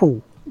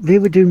Apple. They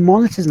were doing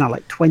monitors now,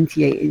 like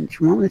 28-inch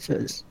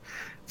monitors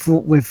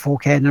with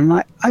 4K. And I'm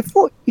like, I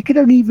thought you could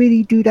only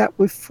really do that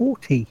with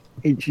 40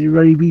 inches. It would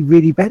only be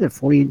really better,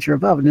 40 inch or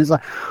above. And it's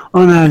like,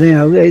 oh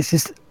no, it's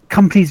just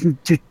companies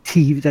that do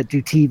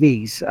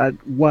TVs.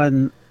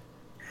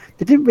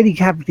 They didn't really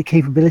have the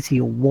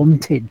capability or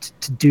wanted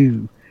to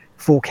do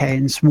 4K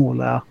and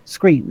smaller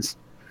screens.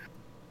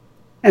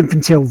 And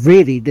until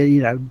really,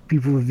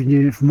 people have been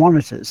doing it for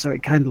monitors, so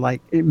it kind of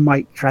like it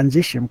might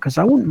transition. Because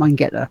I wouldn't mind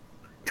getting a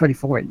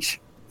 24-inch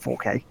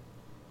 4K.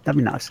 That'd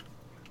be nice.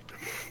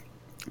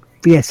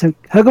 But yeah, so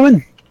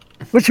Hergelman,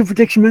 what's your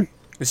prediction, man?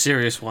 A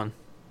serious one.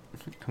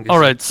 All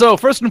right. So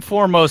first and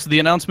foremost, the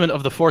announcement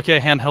of the 4K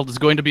handheld is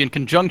going to be in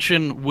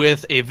conjunction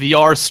with a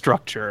VR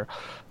structure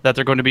that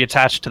they're going to be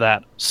attached to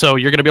that. So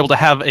you're going to be able to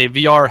have a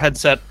VR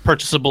headset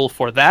purchasable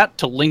for that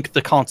to link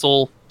the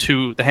console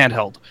to the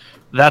handheld.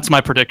 That's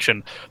my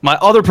prediction. My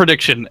other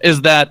prediction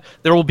is that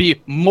there will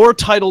be more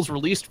titles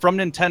released from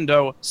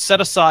Nintendo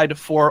set aside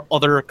for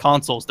other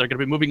consoles. They're going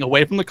to be moving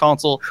away from the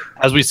console,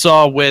 as we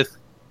saw with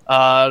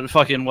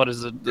what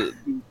is it?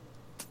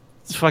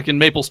 Fucking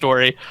Maple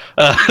Story.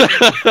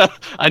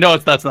 I know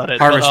that's not it.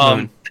 Harvest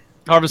Moon.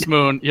 Harvest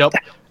Moon, yep.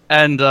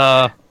 And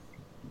there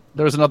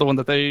was another one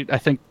that they, I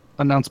think,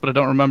 announced, but I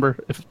don't remember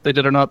if they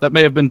did or not. That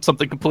may have been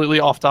something completely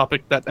off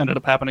topic that ended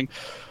up happening.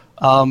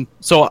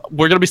 So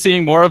we're going to be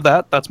seeing more of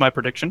that. That's my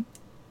prediction.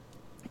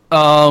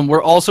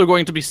 We're also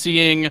going to be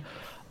seeing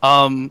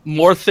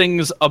more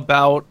things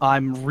about,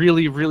 I'm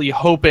really, really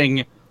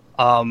hoping,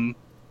 I'm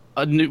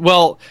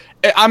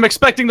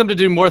expecting them to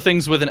do more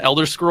things with an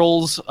Elder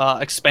Scrolls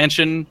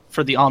expansion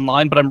for the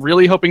online, but I'm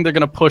really hoping they're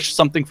going to push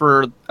something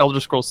for Elder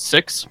Scrolls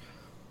 6.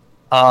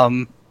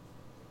 One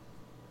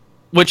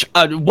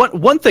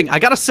thing I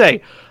gotta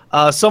say,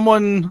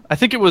 someone, I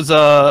think it was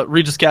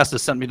Regis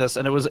Castus sent me this,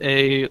 and it was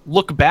a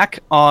look back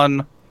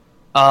on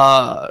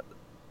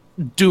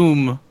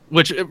Doom,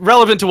 which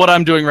relevant to what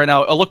I'm doing right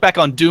now. A look back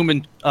on Doom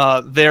and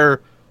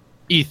their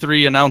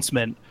E3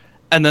 announcement,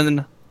 and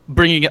then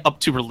bringing it up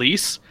to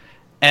release,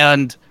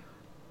 and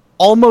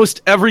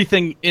almost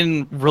everything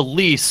in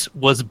release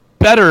was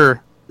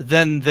better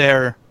than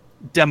their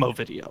demo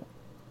video.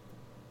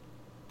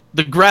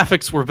 The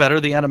graphics were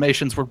better, the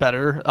animations were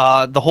better,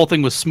 the whole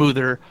thing was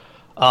smoother.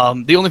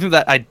 The only thing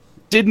that I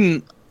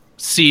didn't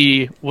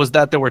see was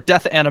that there were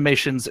death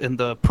animations in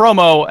the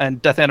promo,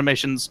 and death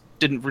animations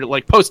didn't really,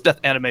 like post-death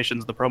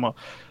animations in the promo.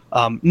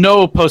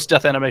 No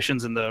post-death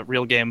animations in the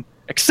real game,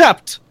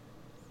 except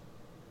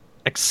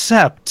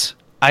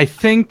I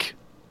think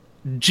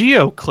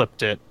Geo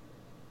clipped it.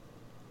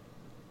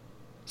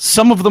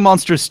 Some of the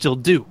monsters still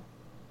do.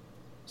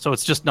 So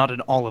it's just not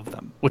in all of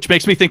them, which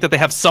makes me think that they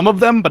have some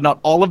of them, but not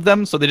all of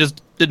them. So they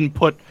just didn't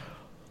put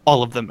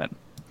all of them in.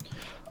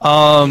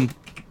 I'm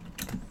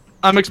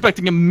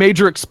expecting a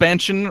major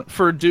expansion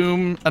for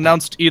Doom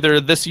announced either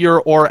this year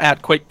or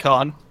at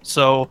QuakeCon.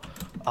 So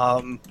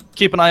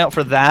keep an eye out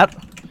for that.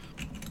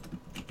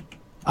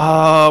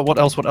 What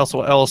else?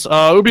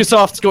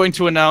 Ubisoft's going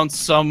to announce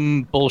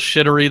some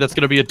bullshittery that's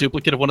going to be a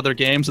duplicate of one of their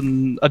games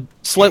and a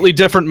slightly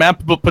different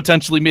map, but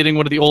potentially meeting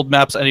one of the old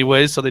maps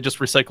anyways, so they just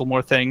recycle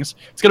more things.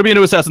 It's going to be a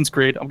new Assassin's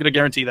Creed. I'm going to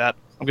guarantee that.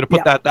 I'm going to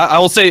put that. I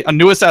will say a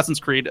new Assassin's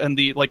Creed and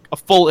a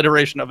full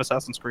iteration of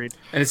Assassin's Creed.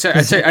 And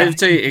I'd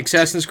say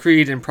Assassin's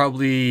Creed and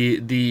probably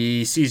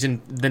the season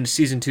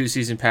 2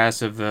 season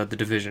pass of the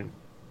Division.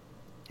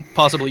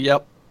 Possibly,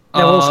 yep.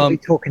 They'll also be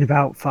talking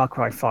about Far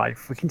Cry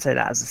 5. We can say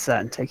that as a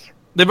certainty.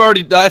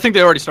 I think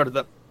they already started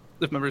that,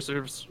 if memory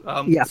serves.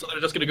 So they're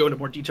just going to go into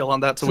more detail on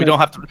that, so we don't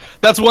have to.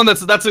 That's one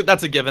that's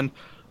a given.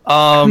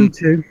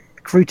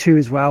 Crew 2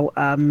 as well.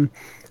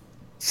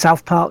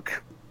 South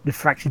Park, The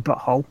Fractured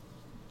Butthole.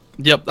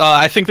 Yep,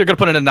 I think they're going to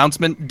put an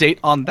announcement date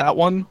on that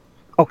one.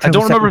 October I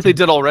don't remember 17th. if they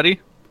did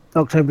already.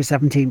 October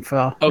 17th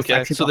for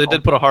okay, so they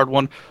did put a hard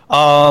one.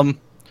 I'm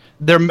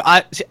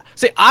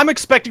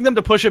expecting them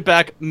to push it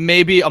back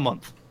maybe a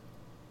month.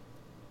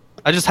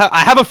 I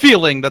have a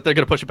feeling that they're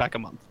going to push it back a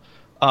month.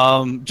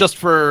 Just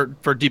for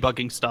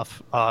debugging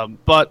stuff.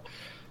 But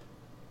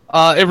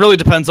it really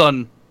depends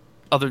on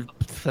other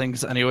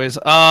things anyways.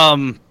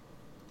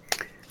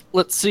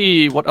 Let's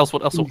see, what else?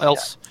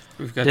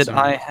 We've got Did some...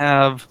 I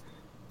have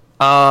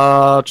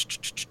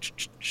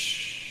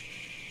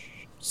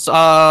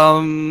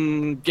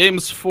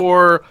games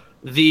for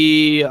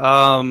the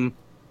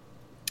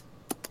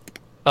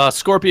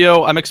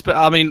Scorpio?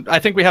 I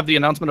think we have the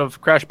announcement of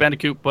Crash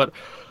Bandicoot, but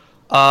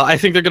I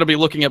think they're going to be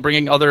looking at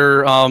bringing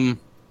other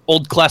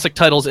old classic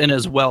titles in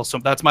as well. So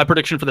that's my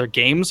prediction for their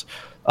games.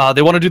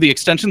 They want to do the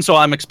extension, so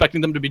I'm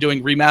expecting them to be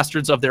doing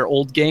remasters of their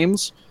old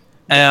games.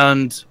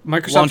 And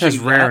Microsoft has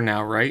Rare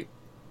now, right?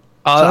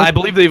 I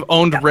believe they've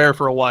owned Rare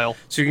for a while.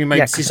 So you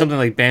might see something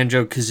like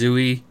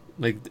Banjo-Kazooie,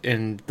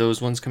 and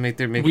those ones can make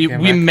their we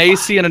may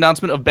see an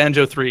announcement of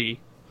Banjo 3.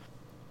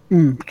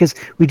 Because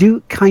we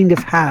do kind of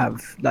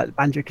have like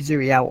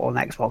Banjo-Kazooie out on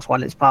Xbox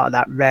One. It's part of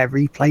that Rare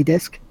replay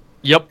disc.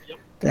 Yep.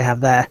 They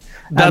have there.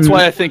 That's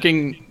why I'm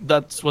thinking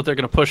that's what they're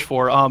going to push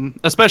for.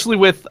 Especially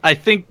with, I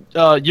think,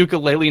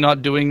 Yooka-Laylee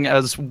not doing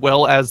as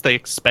well as they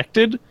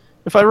expected,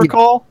 if I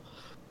recall.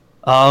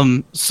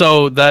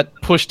 So that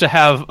push to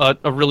have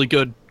a really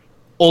good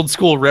old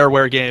school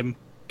Rareware game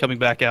coming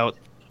back out.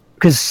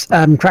 Because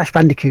Crash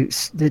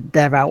Bandicoots,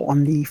 they're out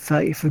on the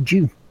 30th of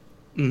June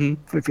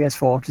for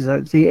PS4. So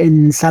it's the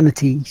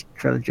Insanity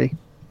trilogy.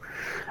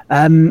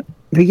 But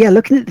yeah,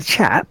 looking at the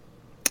chat,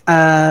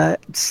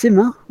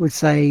 Simmer would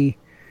say,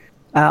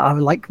 I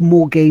would like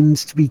more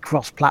games to be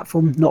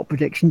cross-platform, not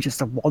prediction, just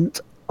a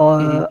want.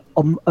 Oh,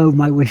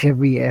 my wish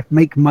every year.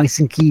 Make mice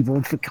and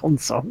keyboard for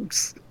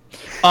consoles.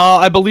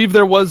 I believe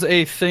there was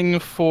a thing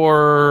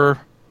for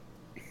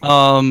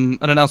an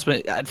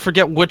announcement. I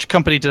forget which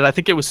company did. I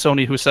think it was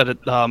Sony who said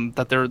it.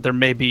 That there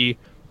may be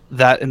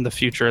that in the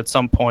future at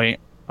some point.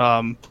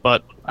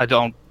 But I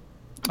don't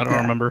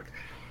remember.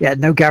 Yeah,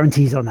 no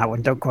guarantees on that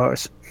one. Don't quote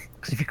us.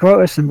 Because if you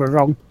quote us and we're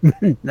wrong,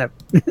 no,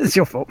 it's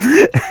your fault.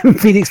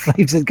 Phoenix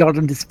Flames has got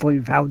them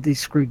disappointed with how they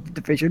screwed the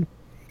division.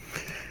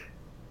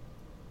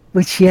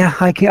 Which, yeah,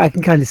 I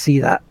can kind of see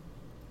that.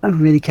 I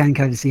really can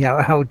kind of see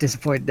how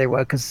disappointed they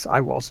were, because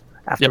I was.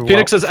 After a while.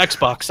 Phoenix is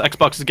Xbox.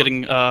 Xbox is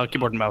getting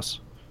keyboard and mouse.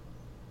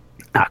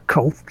 Ah,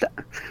 cool.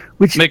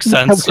 Which makes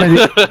sense.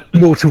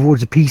 More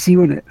towards a PC,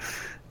 wouldn't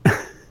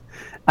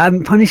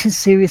it? Punisher's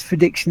serious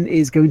prediction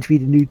is going to be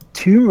the new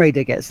Tomb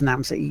Raider gets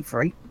announced at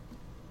E3.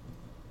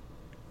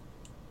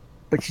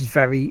 Which is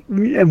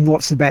and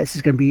what's the best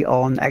is going to be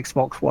on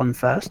Xbox One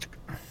first.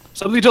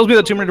 Somebody tells me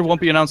that Tomb Raider won't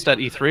be announced at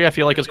E3. I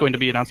feel like it's going to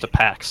be announced at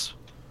PAX.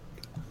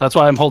 That's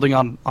why I'm holding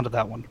onto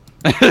that one.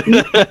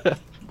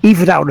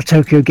 Either out of the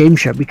Tokyo Game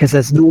Show, because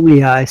there's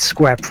normally a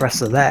Square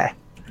presser there.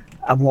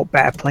 And what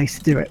better place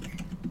to do it?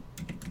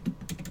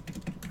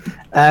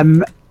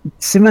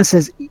 Simmer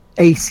says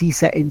AC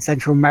set in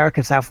Central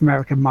America, South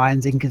America,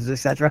 Mayans, Incas,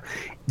 etc.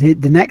 The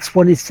next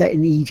one is set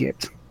in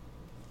Egypt.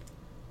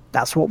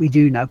 That's what we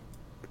do know.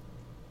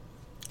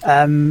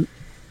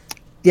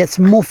 Yeah,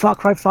 some more Far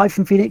Cry 5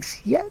 from Phoenix.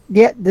 Yeah,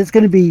 there's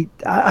going to be...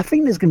 I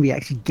think there's going to be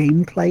actually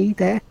gameplay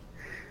there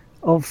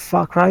of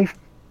Far Cry,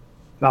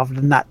 rather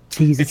than that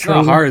teaser It's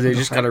trailer. not hard, they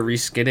just got to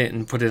reskin it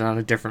and put it on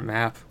a different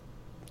map.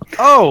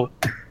 I'm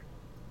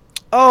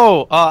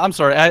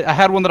sorry. I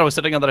had one that I was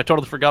sitting on that I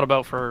totally forgot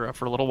about for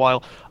a little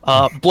while.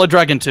 Blood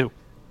Dragon 2.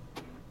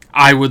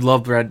 I would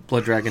love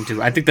Blood Dragon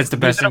 2. I think that's the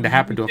best thing to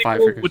happen to a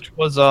 5-figure. Which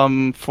was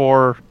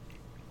for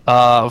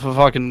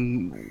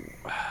fucking...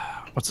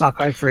 What's Far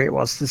Cry 3 it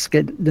was. This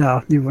good.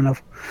 No, new one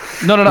of.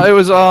 No. It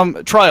was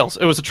Trials.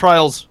 It was a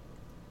Trials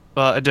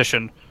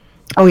edition.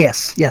 Oh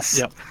yes.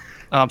 Yep.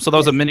 So that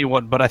was a mini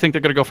one, but I think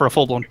they're gonna go for a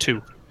full blown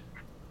 2.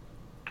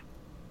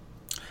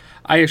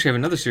 I actually have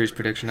another serious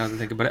prediction now that I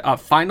think about it.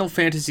 Final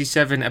Fantasy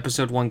VII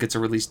Episode 1 gets a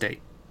release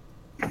date.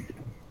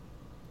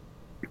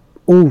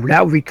 Oh,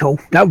 that would be cool.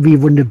 That would be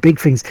one of the big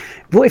things.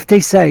 What if they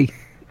say,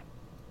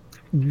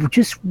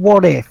 just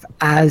what if,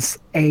 as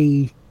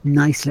a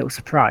nice little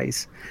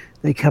surprise,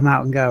 they come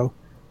out and go,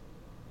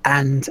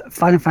 and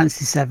Final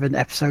Fantasy VII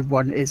Episode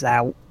 1 is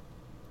out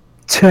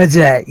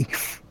today.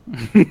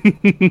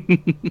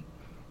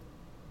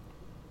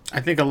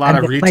 I think a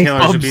lot of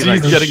retailers would be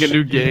like, getting a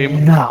new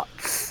game.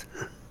 Nuts.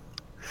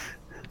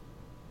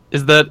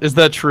 Is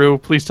that true?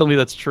 Please tell me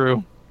that's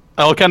true.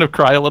 I'll kind of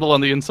cry a little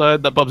on the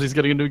inside that Bubsy's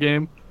getting a new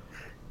game.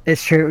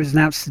 It's true, it was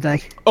announced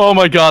today. Oh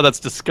my god,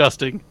 that's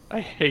disgusting. I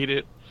hate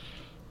it.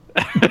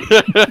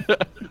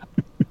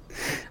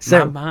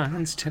 So, my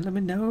mind's telling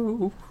me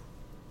no,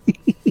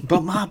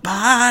 but my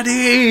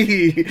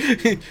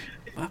body's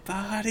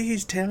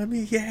telling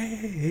me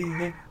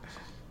yeah.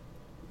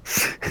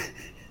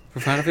 For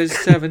Final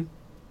Fantasy VII.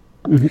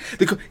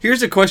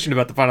 Here's a question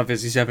about the Final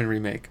Fantasy VII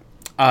remake.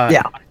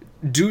 yeah.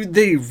 Do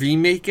they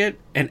remake it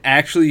and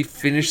actually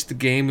finish the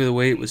game the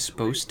way it was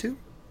supposed to?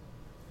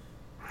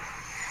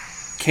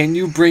 Can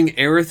you bring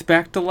Aerith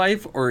back to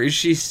life, or is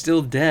she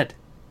still dead?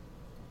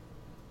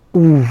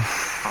 Ooh.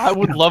 I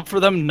would love for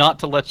them not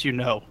to let you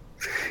know.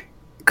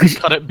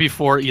 Cut it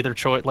before either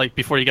choice, like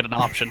before you get an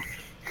option.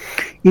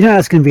 You know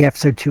that's going to be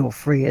episode 2 or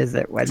 3, is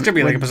it? When, It's gonna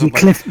be like when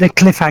episode the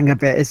cliffhanger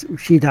bit is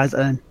she does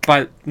earn.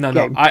 But no.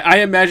 Game. I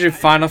imagine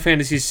Final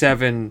Fantasy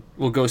VII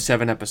will go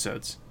 7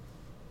 episodes.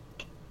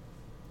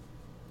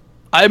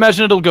 I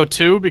imagine it'll go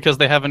 2 because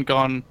they haven't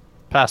gone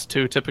past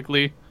 2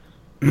 typically.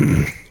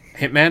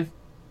 Hitman?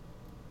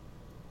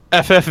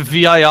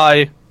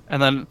 FFVII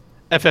and then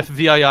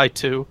FFVII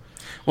 2.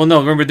 Well, no,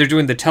 remember they're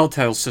doing the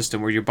Telltale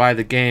system where you buy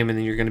the game and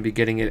then you're going to be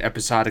getting it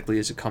episodically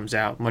as it comes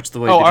out, much the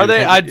way. Oh, are do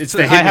they? It's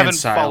the Hitman I haven't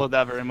style. followed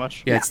that very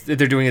much. Yeah,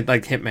 they're doing it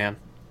like Hitman.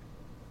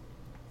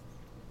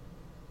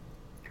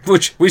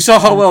 Which we saw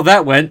how well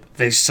that went.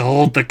 They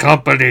sold the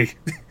company.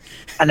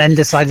 And then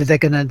decided they're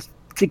going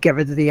to get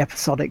rid of the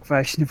episodic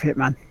version of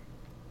Hitman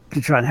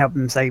to try and help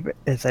them save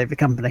the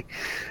company.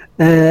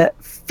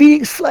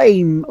 Phoenix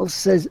Flame also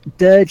says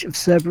Dirge of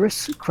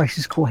Cerberus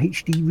Crisis Core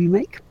HD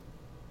remake.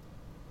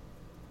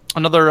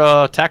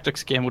 Another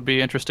tactics game would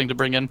be interesting to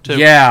bring in too.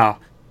 Yeah,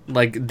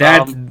 like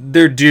that.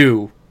 They're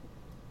due.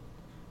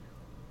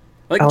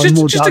 Like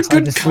just a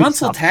good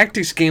console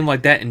tactics game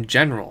like that in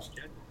general.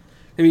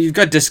 I mean, you've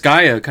got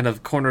Disgaea kind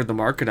of cornered the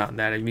market on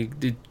that. I mean,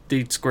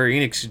 the Square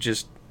Enix is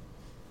just,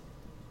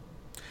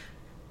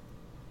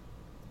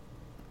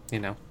 you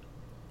know.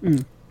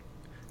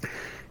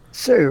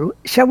 So,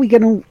 shall we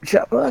get on?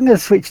 I'm going to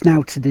switch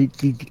now to the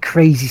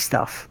crazy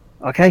stuff.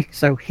 Okay,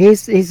 so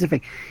here's the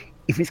thing.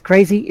 If it's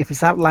crazy, if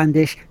it's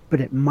outlandish,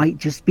 but it might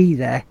just be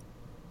there,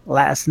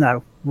 let us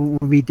know. We'll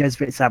read those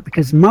bits out.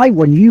 Because my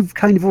one, you've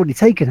kind of already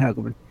taken,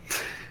 Hergelman.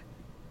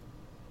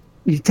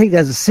 You take that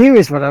as a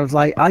serious one.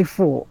 I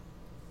thought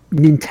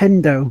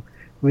Nintendo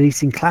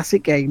releasing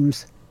classic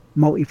games,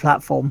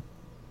 multi-platform,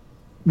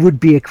 would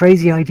be a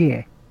crazy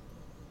idea.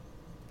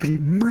 But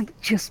it might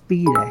just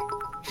be there.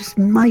 Just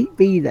might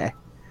be there.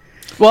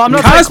 Well, I'm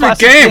not Cosmic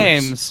playing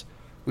Games.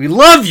 We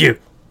love you.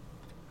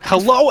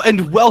 Hello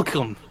and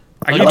welcome.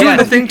 Are you doing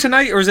the thing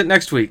tonight, or is it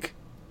next week?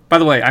 By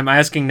the way, I'm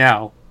asking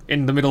now.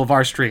 in the middle of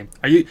our stream.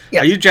 Are you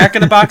Yeah. are you Jack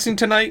in the Boxing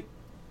tonight,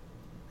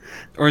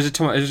 or is it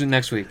tomorrow? Is it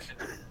next week?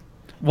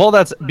 While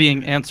that's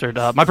being answered,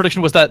 my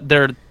prediction was that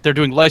they're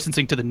doing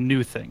licensing to the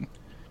new thing.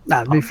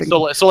 Nah,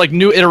 So like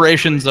new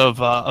iterations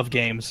of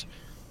games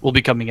will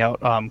be coming out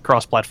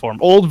cross-platform.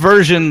 Old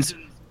versions,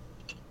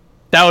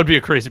 that would be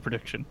a crazy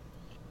prediction.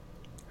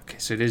 Okay,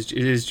 so it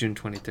is June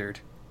 23rd.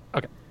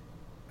 Okay.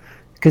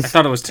 I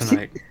thought it was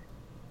tonight.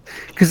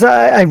 Because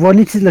I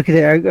wanted to look at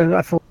it.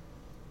 I thought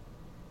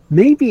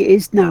maybe it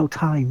is now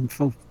time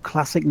for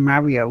classic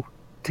Mario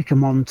to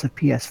come on to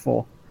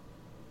PS4.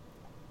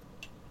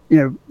 You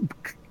know,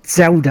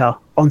 Zelda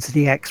onto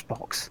the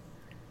Xbox.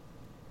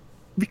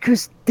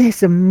 Because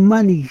there's a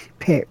money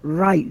pit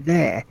right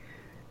there.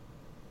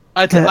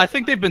 I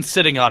think they've been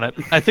sitting on it.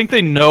 I think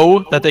they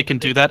know that they can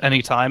do that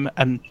anytime,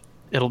 and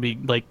it'll be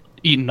like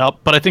eaten up.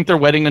 But I think they're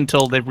waiting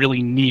until they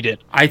really need it.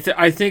 I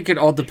think it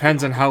all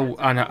depends on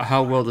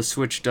how well the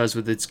Switch does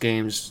with its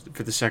games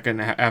for the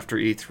second after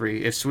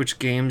E3. If Switch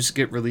games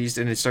get released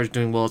and it starts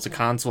doing well as a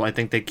console, I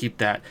think they keep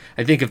that.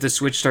 I think if the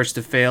Switch starts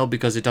to fail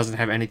because it doesn't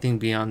have anything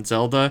beyond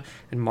Zelda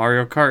and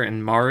Mario Kart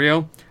and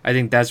Mario, I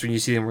think that's when you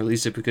see them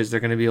release it because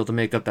they're going to be able to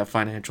make up that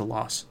financial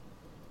loss.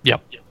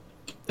 Yep.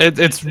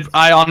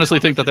 I honestly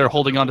think that they're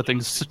holding on to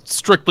things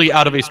strictly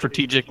out of a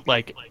strategic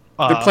like.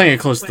 They're playing it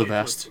close to the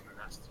vest.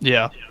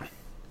 Yeah.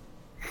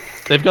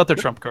 They've got their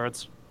trump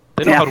cards.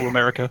 They know how to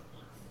America.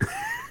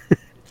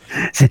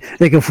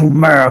 They go for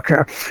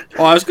America.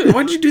 Oh, I was good.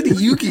 Why did you do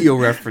the Yu-Gi-Oh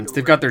reference?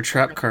 They've got their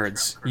trap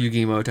cards,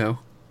 Yugi Moto.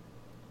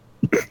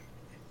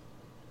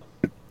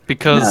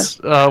 Because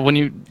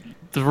the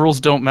rules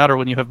don't matter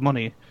when you have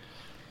money.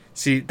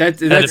 See,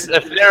 that's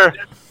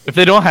if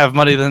they don't have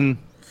money, then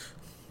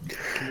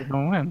you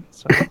don't win.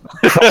 So.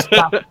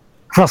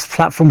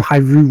 Cross-platform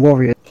Hyrule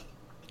Warrior.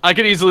 I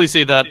could easily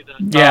see that.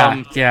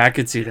 Yeah, I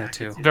could see that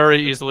too.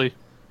 Very easily.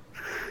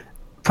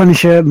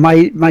 Punisher,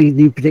 my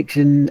new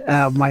prediction,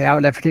 my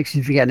outlet prediction,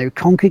 if you get a new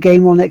Conquer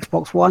game on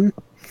Xbox One.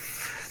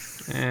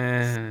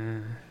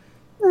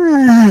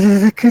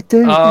 Could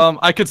do.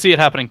 I could see it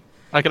happening.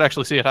 I could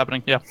actually see it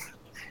happening, yeah.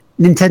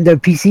 Nintendo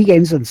PC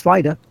games on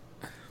Spider.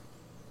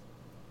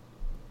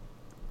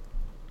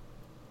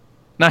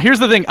 Now here's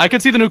the thing, I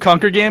could see the new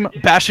Conquer game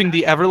bashing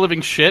the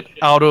ever-living shit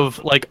out of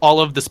like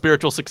all of the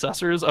spiritual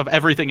successors of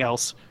everything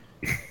else.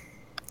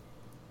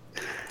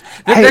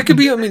 That could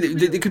be. I mean,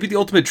 it could be the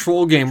ultimate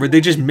troll game where they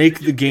just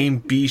make the game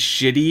be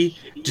shitty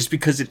just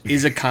because it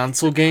is a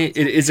console game.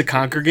 It is a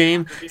Conquer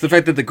game. So the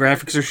fact that the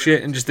graphics are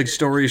shit and just the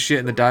story is shit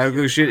and the dialogue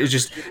is shit, it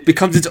just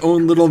becomes its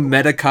own little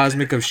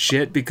metacosmic of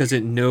shit because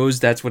it knows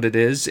that's what it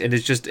is, and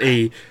it's just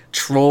a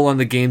troll on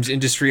the games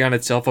industry on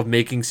itself of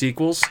making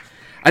sequels.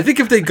 I think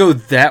if they go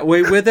that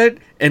way with it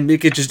and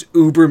make it just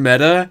uber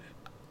meta,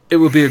 it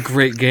would be a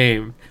great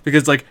game.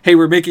 Because, like, hey,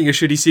 we're making a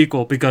shitty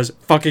sequel because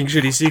fucking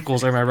shitty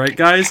sequels, am I right,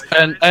 guys?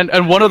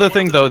 And one other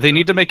thing, though, they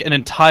need to make an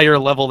entire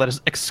level that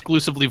is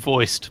exclusively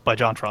voiced by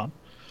JonTron.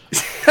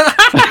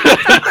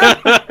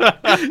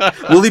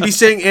 Will he be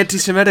saying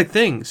anti-Semitic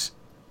things?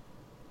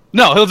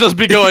 No, he'll just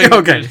be going...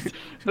 Okay.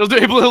 He'll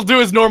do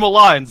his normal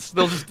lines.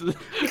 They'll just...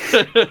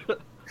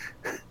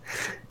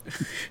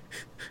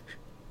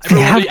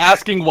 Everyone will be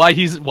asking why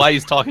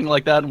he's talking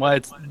like that and why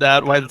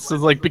it's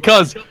like,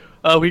 because...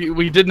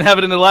 we didn't have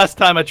it in the last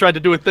time I tried to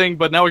do a thing,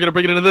 but now we're gonna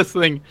bring it into this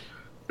thing.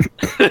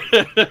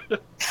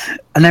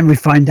 And then we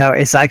find out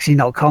it's actually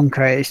not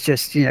Conquer, it's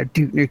just, you know,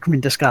 Duke Nukem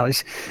in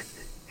disguise.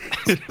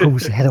 Just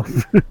pulls the head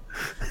off.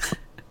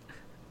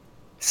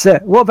 So,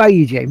 what about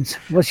you, James?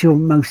 What's your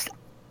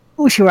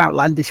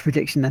outlandish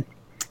prediction then?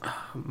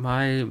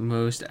 My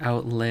most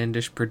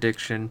outlandish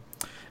prediction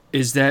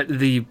is that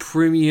the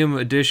premium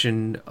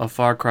edition of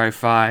Far Cry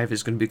 5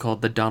 is going to be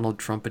called the Donald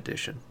Trump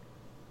edition.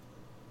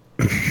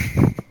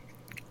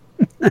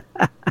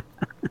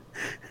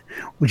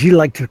 Would you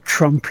like to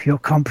trump your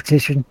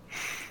competition?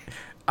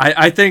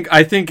 I think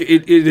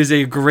it is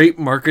a great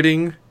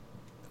marketing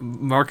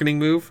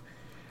move.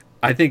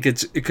 I think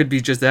it could be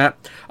just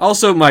that.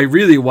 Also, my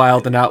really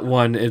wild and out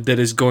one that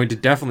is going to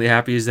definitely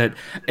happen is that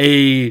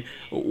a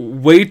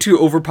way too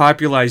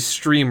overpopularized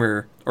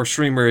streamer or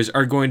streamers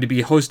are going to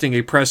be hosting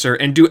a presser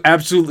and do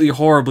absolutely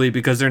horribly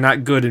because they're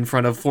not good in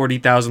front of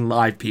 40,000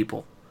 live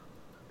people.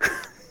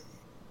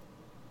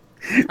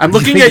 I'm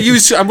looking at you.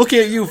 I'm looking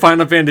at you.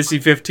 Final Fantasy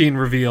 15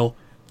 reveal.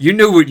 You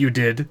knew what you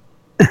did.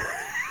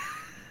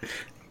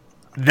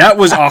 That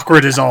was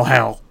awkward as all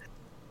hell.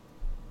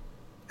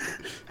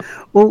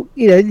 Well,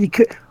 you know,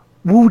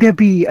 will there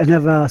be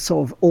another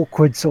sort of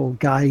awkward sort of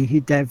guy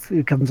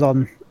who comes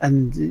on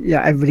and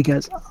everybody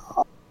goes,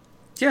 oh.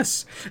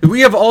 Yes,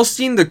 we have all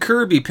seen the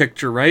Kirby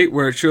picture, right?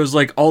 Where it shows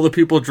like all the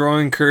people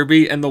drawing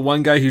Kirby and the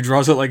one guy who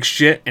draws it like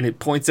shit, and it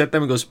points at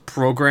them and goes,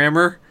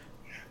 "Programmer."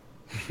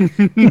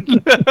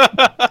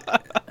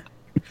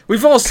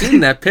 We've all seen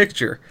that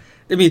picture.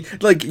 I mean,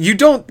 like,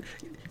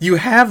 you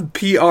have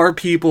PR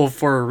people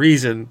for a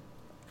reason,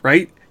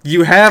 right?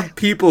 You have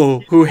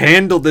people who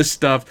handle this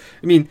stuff.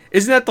 I mean,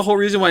 isn't that the whole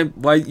reason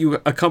why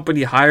a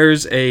company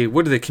hires a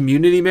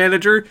community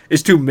manager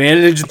is to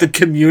manage the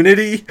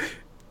community?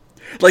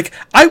 Like,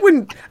 I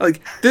wouldn't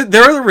like.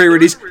 There are the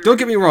rarities. Don't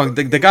get me wrong.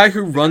 The guy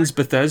who runs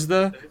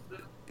Bethesda,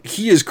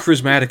 he is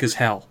charismatic as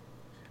hell.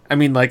 I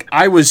mean, like,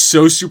 I was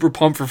so super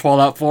pumped for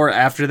Fallout 4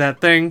 after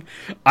that thing.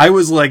 I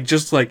was like,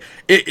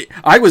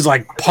 I was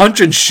like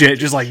punching shit,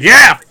 just like,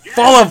 yeah,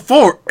 Fallout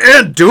 4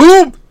 and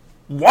Doom.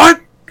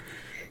 What?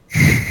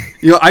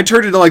 You know, I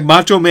turned into like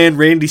Macho Man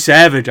Randy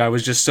Savage. I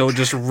was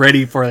just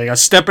ready for like I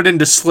was stepping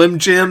into Slim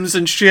Jims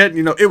and shit.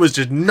 You know, it was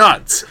just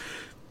nuts.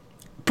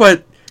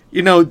 But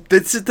you know,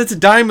 that's a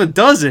dime a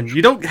dozen.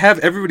 You don't have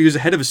everybody who's the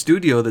head of a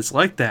studio that's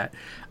like that.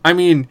 I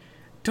mean,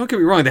 don't get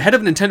me wrong. The head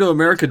of Nintendo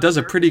America does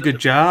a pretty good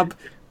job,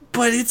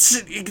 but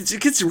it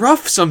gets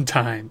rough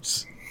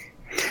sometimes.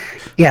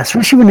 Yeah,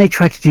 especially when they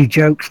try to do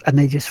jokes and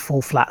they just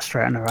fall flat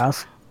straight on their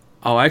ass.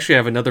 Oh, I actually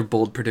have another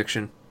bold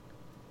prediction.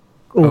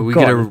 Oh, we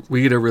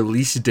get a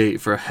release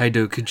date for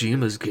Hideo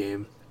Kojima's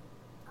game.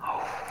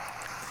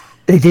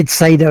 They did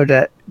say though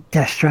that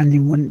Death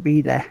Stranding wouldn't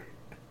be there.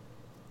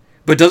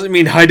 But doesn't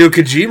mean Hideo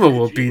Kojima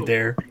will be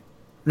there.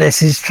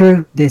 This is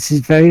true. This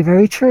is very,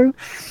 very true.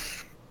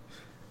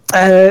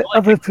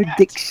 Other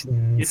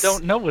predictions. You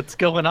don't know what's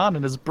going on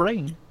in his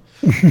brain.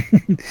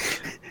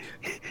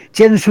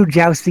 Genital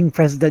jousting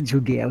presidential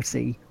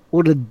DLC.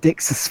 All the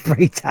dicks are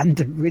spray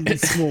tanned and really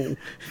small.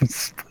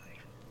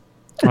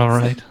 All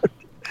right.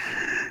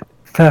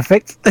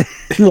 Perfect.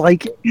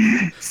 Like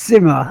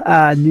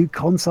Simmer, new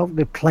console,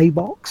 the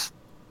Playbox.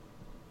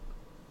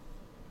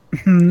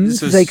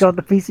 They got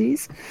the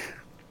PCs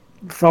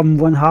from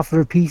one half of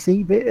a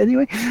PC, but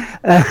anyway.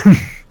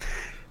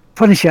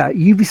 Punisher,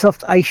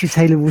 Ubisoft Aisha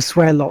Taylor will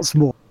swear lots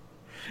more.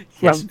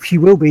 Yes. Well, she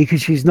will be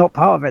because she's not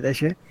part of it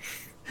this year.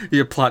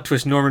 Your plot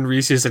twist: Norman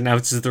Reedus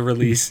announces the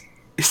release.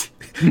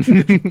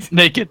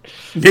 Naked.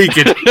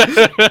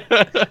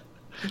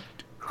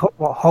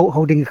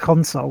 Holding a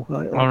console.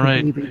 All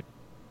right.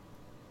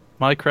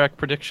 My crack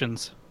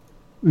predictions.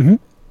 Mm-hmm.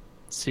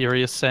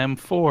 Serious Sam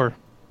 4.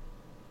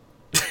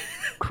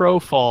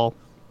 Crowfall.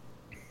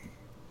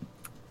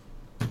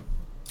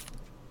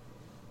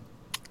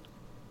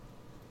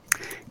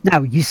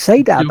 Now, you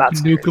say that about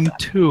Duke Nukem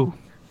 2.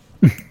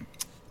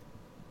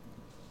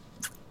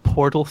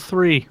 Portal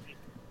 3.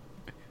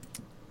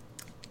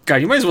 God,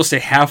 you might as well say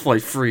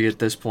Half-Life 3 at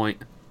this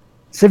point.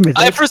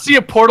 I foresee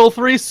a Portal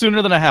 3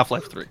 sooner than a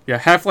Half-Life 3. Yeah,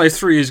 Half-Life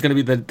 3 is going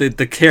to be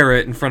the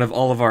carrot in front of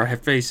all of our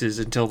faces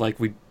until like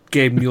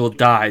Gabe Newell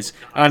dies.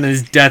 On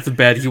his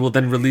deathbed, he will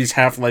then release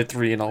Half-Life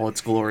 3 in all its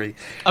glory.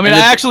 I mean, I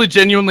actually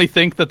genuinely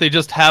think that they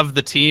just have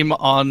the team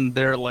on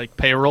their like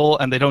payroll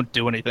and they don't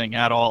do anything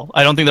at all.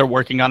 I don't think they're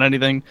working on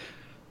anything.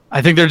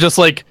 I think they're just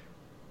like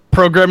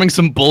programming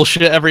some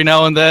bullshit every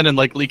now and then and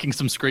like leaking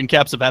some screen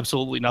caps of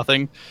absolutely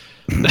nothing.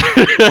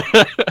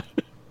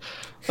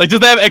 Like, do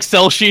they have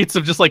Excel sheets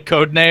of just like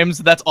code names?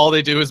 That's all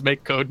they do is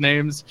make code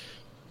names.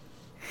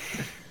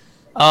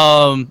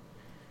 Oh,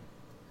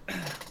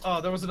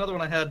 there was another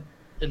one I had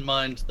in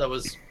mind that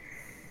was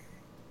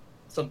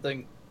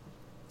something.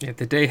 Yeah,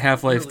 the day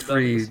Half-Life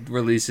 3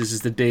 releases is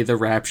the day the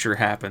Rapture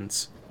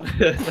happens.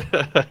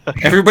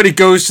 Everybody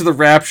goes to the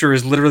Rapture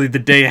is literally the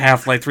day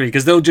Half-Life 3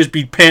 because there'll just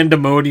be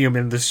pandemonium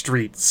in the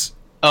streets.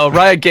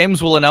 Riot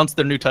Games will announce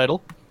their new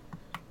title.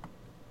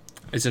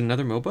 Is it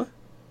another MOBA?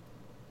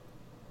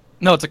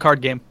 No, it's a card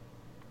game.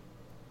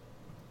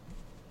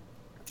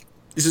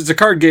 It's a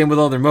card game with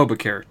all their MOBA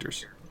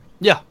characters.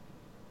 Yeah.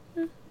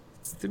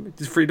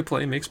 It's free to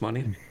play, makes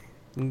money.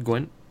 And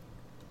Gwent.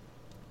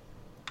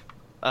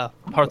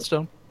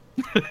 Hearthstone.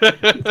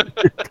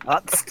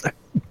 Hearthstone.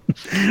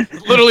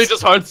 Literally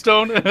just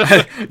Hearthstone.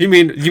 You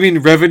mean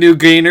revenue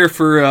gainer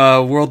for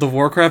World of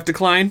Warcraft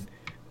decline?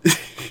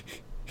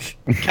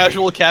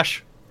 Casual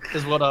cash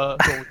is what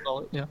we call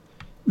it. Yeah.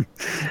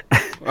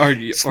 Or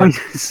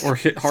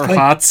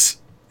HOTS.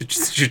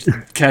 Just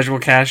casual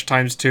cash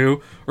times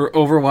 2, or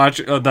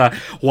Overwatch.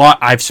 What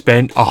I've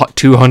spent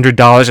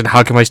 $200 and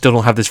how come I still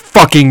don't have this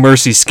fucking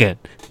Mercy skin?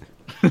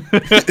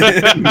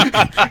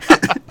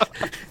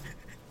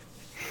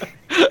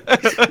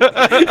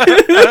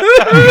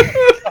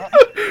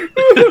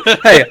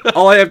 Hey,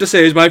 all I have to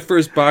say is my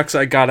first box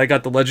I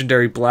got the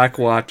legendary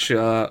Blackwatch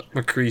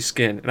McCree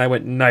skin, and I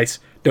went nice.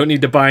 Don't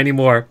need to buy any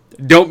more.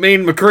 Don't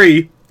mean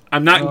McCree.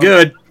 I'm not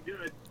good.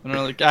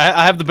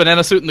 I have the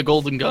banana suit and the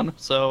golden gun,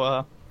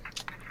 so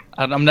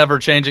I'm never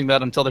changing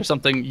that until there's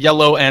something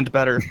yellow and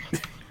better.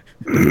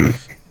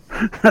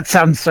 That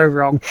sounds so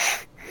wrong.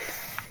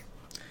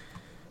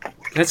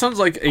 That sounds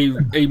like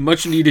a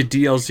much needed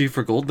DLC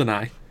for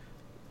GoldenEye.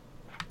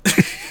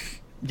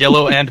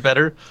 Yellow and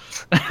better.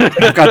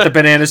 I've got the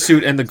banana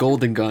suit and the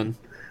golden gun.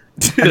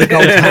 The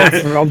gold hat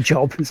for wrong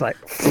job. It's like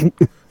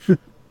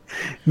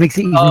makes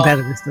it even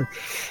better this time.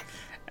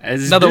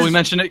 Now that we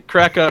mentioned it,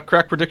 crack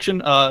prediction.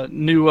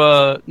 New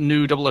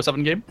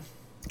 007 game.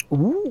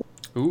 Ooh.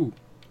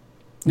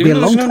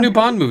 There's no new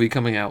Bond movie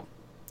coming out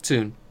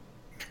soon.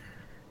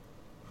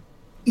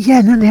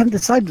 Yeah, no, they haven't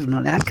decided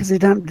on that because they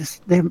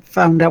haven't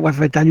found out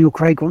whether Daniel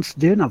Craig wants to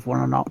do another one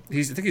or not.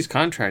 I think he's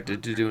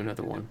contracted to do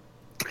another one.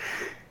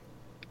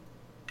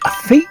 I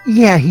think,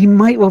 yeah, he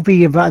might well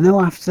be. But I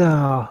know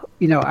after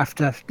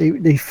after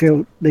they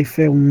filmed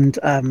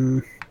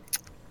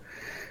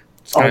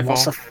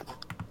Skyfall.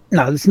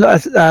 no, it's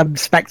not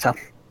Spectre.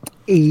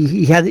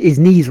 He had his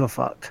knees were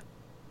fucked,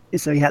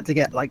 so he had to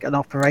get like an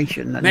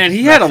operation. And Man,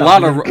 he had a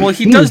lot of. Well,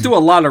 he does do a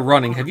lot of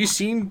running. Have you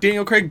seen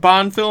Daniel Craig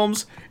Bond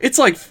films? It's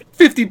like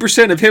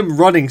 50% of him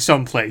running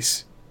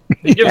someplace.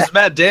 He gives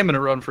Matt Damon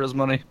a run for his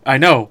money. I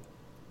know.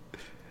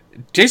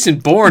 Jason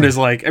Bourne is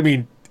like. I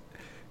mean,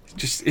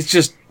 it's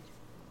just.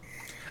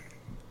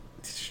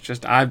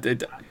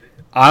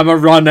 I'm a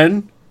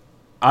running.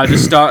 I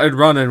just started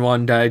running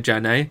one day,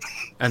 Jenny,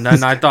 and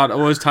then I thought it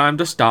was time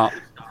to stop.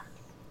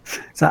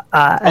 So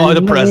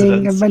the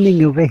president. I'm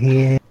running over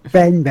here.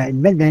 Ben.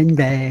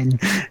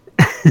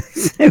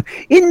 So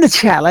in the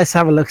chat, let's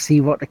have a look,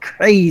 see what the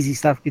crazy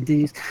stuff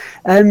continues.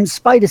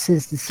 Spider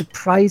says the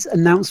surprise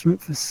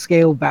announcement for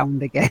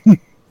Scalebound again.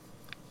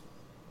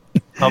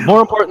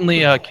 More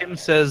importantly, Kim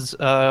says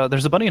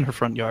there's a bunny in her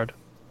front yard.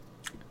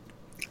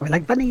 We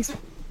like bunnies.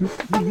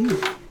 Bunny.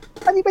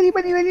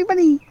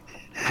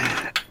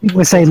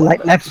 We're saying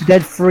like Left 4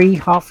 Dead 3,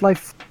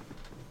 Half-Life.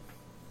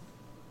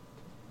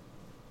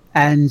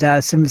 And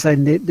some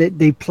saying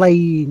they're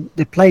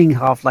playing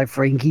Half-Life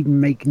 3 and keep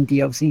making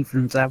DLC for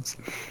themselves.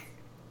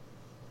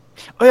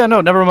 Oh yeah,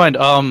 no, never mind.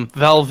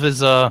 Valve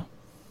is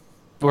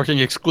working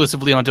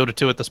exclusively on Dota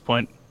 2 at this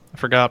point. I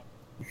forgot.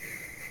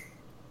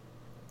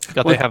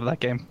 They have that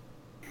game.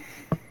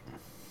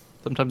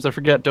 Sometimes I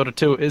forget Dota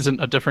 2 isn't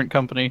a different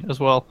company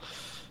as well.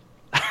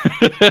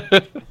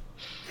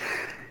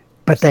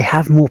 But they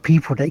have more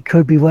people that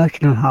could be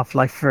working on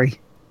Half-Life 3.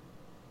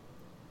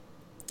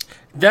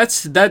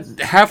 That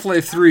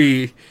Half-Life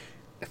 3.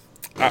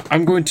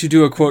 I'm going to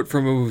do a quote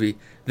from a movie.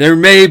 There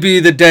may be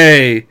the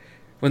day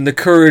when the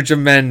courage of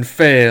men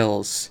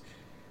fails,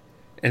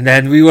 and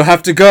then we will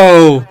have to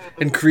go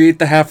and create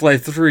the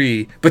Half-Life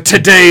 3. But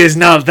today is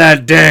not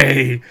that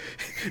day.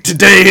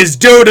 Today is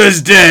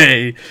Dota's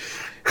day.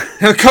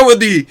 Now come with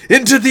me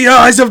into the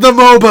eyes of the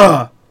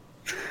MOBA.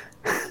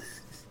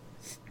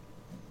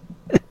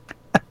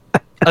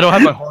 I don't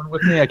have my horn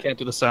with me. I can't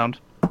do the sound.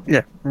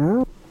 Yeah.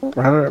 I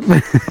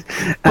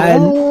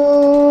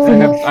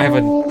have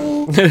a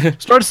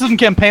Star Citizen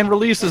campaign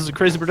release is a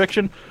crazy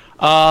prediction.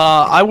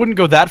 I wouldn't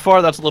go that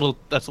far. That's a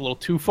little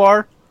too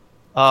far.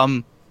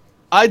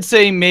 I'd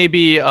say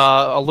maybe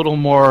a little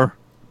more,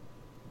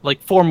 like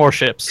 4 more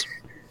ships.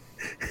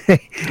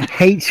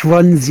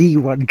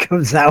 H1Z1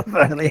 comes out for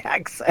early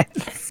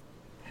access.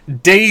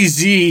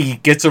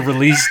 DayZ gets a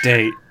release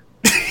date.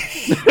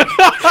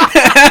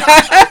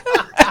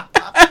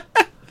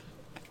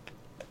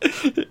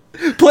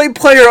 Play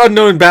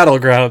PlayerUnknown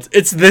Battlegrounds.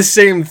 It's the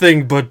same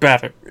thing but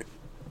better.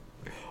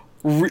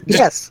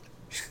 Yes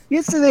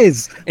it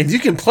is. And you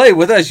can play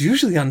with us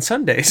usually on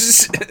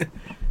Sundays.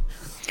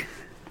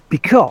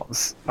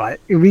 Because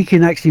we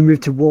can actually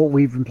move to what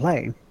we've been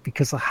playing,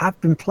 because I have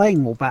been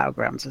playing more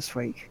Battlegrounds this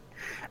week.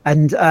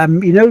 And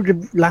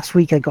last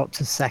week I got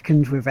to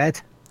 2nd with Ed.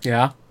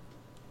 Yeah.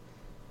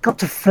 Got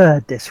to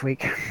 3rd this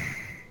week.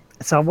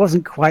 So I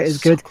wasn't quite as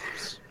good.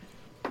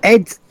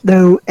 Ed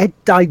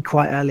died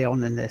quite early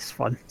on in this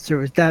one, so it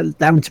was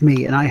down to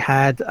me, and I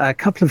had a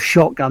couple of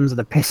shotguns and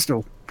a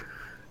pistol,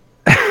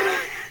 and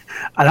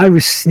I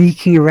was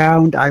sneaking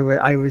around.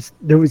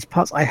 There was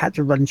parts I had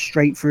to run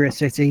straight through a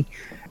city,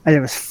 and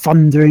there was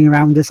thundering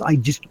around us. I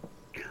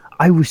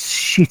was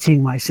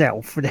shitting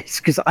myself for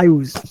this because I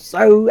was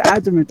so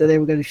adamant that they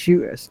were going to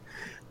shoot us.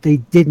 They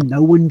didn't.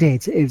 No one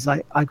did. It was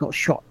like I got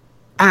shot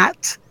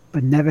at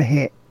but never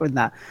hit with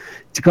that.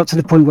 It got to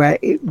the point where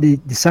the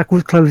circle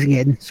was closing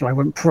in, so I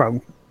went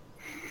prone.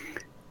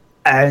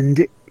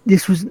 And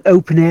this was an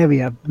open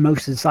area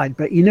most of the side,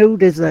 but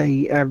there's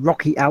a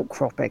rocky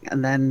outcropping,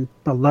 and then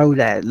below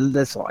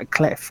there's like a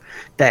cliff.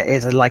 There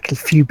is a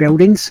few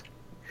buildings.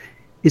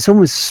 It's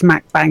almost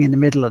smack bang in the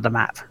middle of the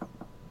map.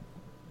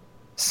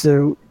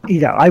 So,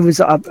 I was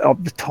up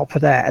the top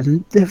of there,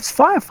 and there was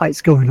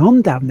firefights going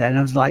on down there, and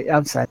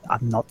I said,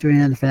 I'm not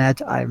doing anything,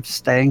 Ed. I'm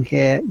staying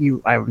here.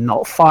 I am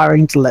not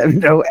firing to let them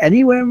know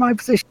anywhere in my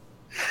position.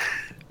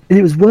 And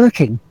it was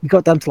working. We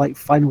got down to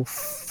final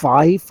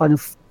 5, and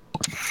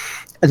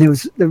there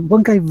was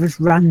one guy just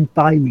ran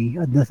by me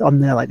on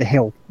the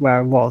hill where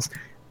I was,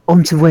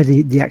 onto where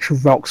the actual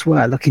rocks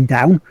were, looking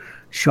down,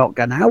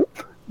 shotgun out,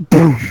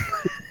 boom,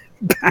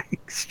 bang,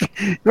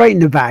 right in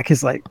the back.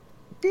 It's like,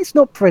 it's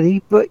not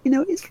pretty, but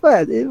it's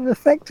fair. It was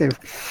effective.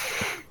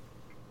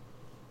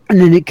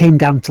 And then it came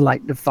down to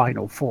the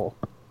final 4,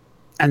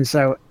 and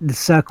so the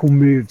circle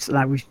moved, and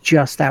I was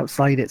just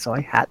outside it, so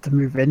I had to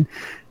move in,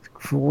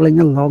 crawling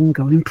along,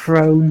 going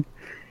prone.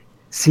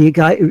 See a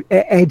guy.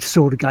 Ed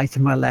saw the guy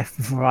to my left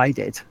before I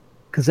did,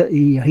 because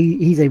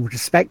he's able to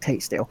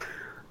spectate still.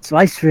 So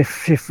I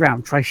shift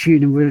round, try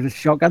shooting him with a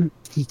shotgun.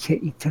 He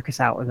took us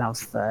out, and I was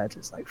 3rd.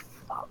 It's like,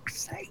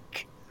 fuck's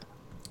sake.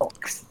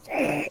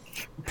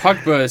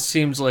 Pugba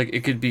seems like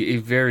it could be a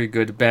very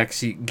good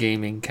backseat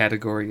gaming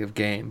category of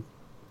game.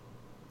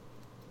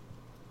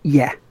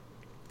 Yeah.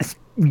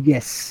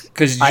 Yes.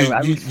 Because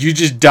you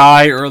just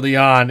die early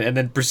on and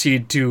then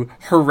proceed to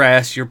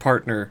harass your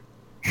partner.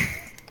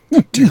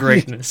 to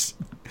greatness.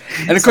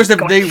 And of course, if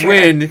they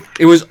win,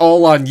 it was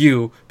all on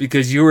you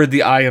because you were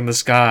the eye in the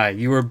sky.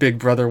 You were Big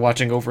Brother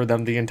watching over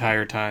them the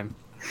entire time.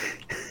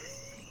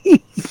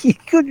 You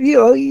could,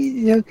 you're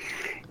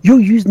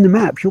using the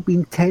map. You're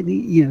being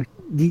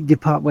the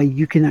part where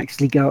you can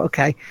actually go,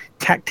 okay,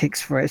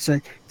 tactics for it. So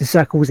the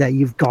circle's there.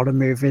 You've got to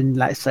move in,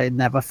 let's say,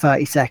 another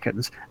 30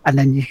 seconds, and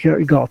then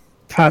you got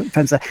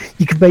fence.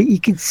 You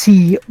can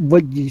see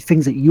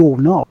things that you're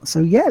not. So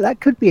yeah, that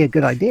could be a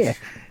good idea.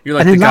 You're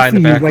like the guy in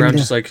the background,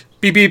 just like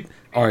beep beep.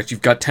 All right,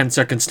 you've got 10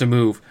 seconds to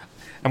move.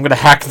 I'm gonna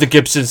hack the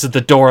Gibsons so the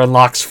door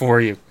unlocks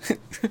for you.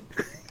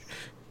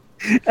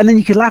 And then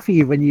you can laugh at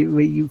you when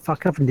you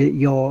fuck up and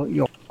your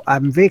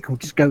vehicle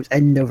just goes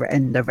end over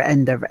end over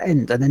end over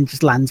end, and then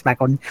just lands back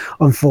on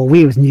four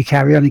wheels, and you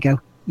carry on and go,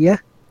 yeah,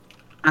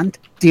 and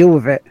deal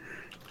with it.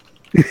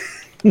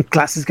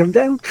 Glasses come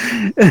down.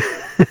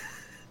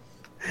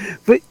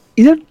 But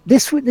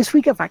this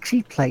week I've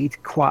actually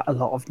played quite a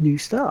lot of new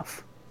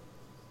stuff,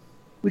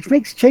 which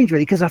makes a change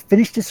really because I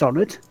finished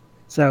Dishonored,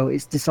 so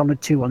it's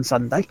Dishonored 2 on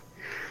Sunday.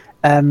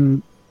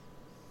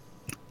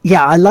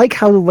 Yeah, I like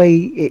how the way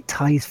it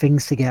ties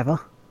things together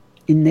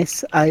in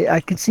this. I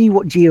can see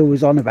what Gio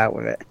was on about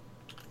with it.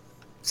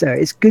 So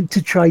it's good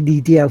to try the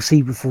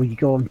DLC before you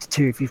go on to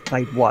 2 if you've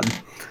played 1.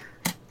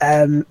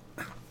 I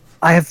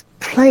have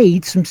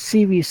played some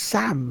Serious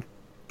Sam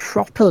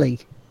properly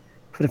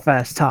for the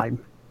first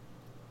time.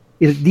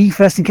 The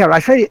first encounter, I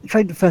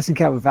tried the first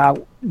encounter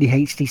without the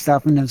HD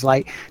stuff, and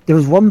there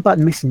was one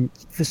button missing.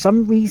 For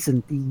some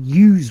reason, the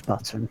use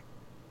button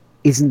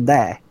isn't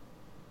there.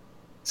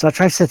 So I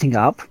tried setting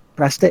up,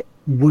 pressed it,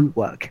 wouldn't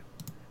work.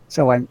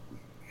 So I went,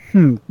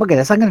 look at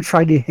this, I'm going to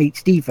try the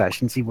HD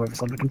version, see whether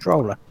it's on the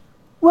controller.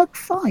 Worked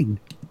fine.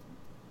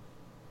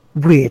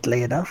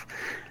 Weirdly enough.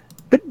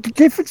 But the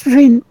difference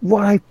between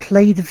what I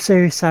played of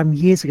Serious Sam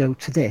years ago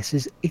to this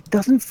is it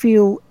doesn't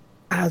feel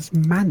as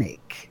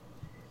manic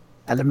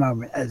at the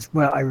moment as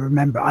well. I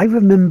remember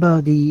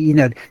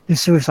the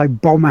suicide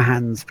bomber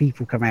hands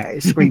people come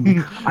out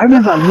screaming. I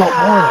remember a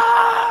lot more of it.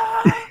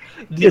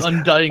 The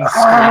undying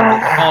scream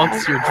that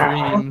haunts your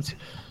dreams.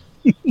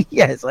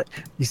 Yeah, it's like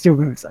you still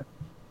remember so.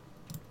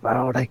 Where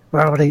are they?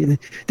 And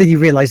then you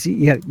realise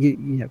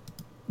you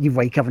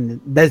wake up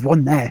and there's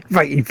one there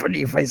right in front of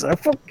your face. Like,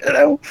 fuck,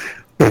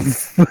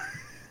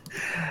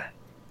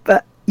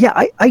 But yeah,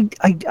 I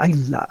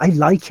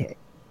like it.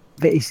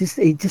 But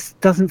it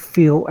just doesn't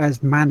feel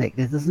as manic.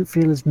 There doesn't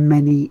feel as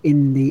many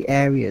in the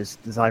areas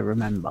as I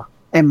remember.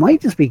 It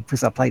might just be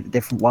because I played a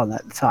different one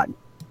at the time.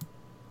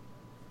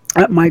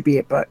 That might be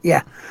it, but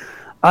yeah,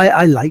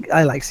 I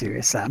like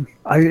Serious Sam.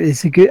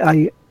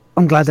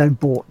 I'm glad I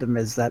bought them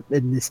as that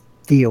in this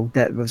deal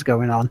that was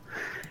going on.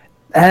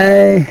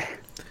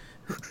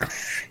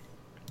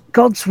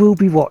 Gods will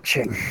be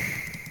watching.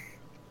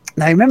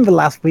 Now, remember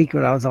last week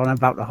when I was on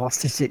about the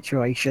hostage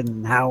situation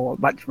and how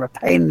much of a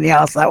pain in the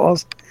ass that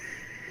was?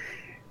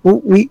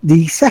 Well,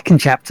 the second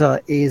chapter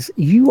is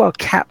you are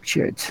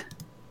captured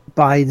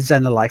by the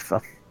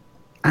Xenolifer,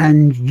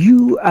 and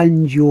you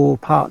and your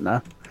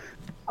partner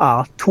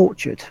are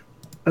tortured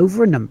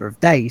over a number of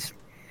days.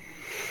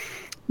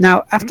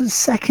 Now, after the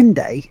second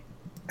day,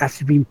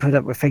 after being put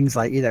up with things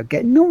like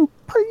getting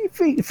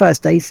the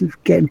first day,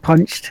 getting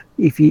punched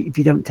if you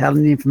don't tell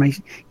any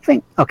information, you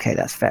think, okay,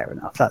 that's fair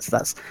enough.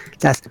 That's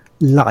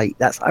light.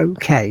 That's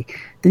okay.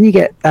 Then you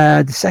get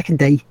the second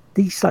day,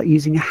 you start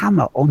using a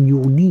hammer on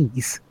your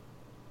knees,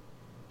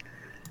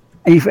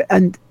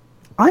 and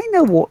I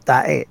know what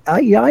that is.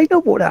 I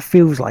know what that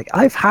feels like.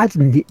 I've had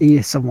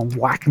someone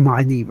whack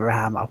my knee with a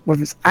hammer,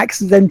 whether it's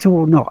accidental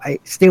or not.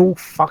 It still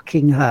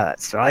fucking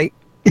hurts, right?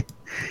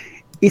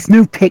 It's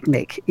no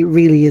picnic. It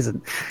really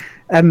isn't.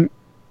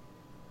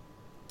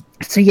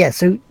 So you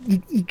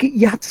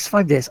have to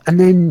survive this, and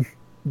then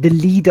the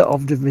leader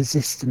of the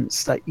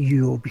resistance that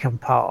you'll become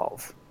part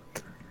of,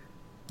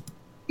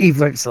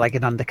 either it's like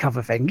an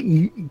undercover thing,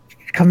 he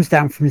comes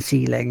down from the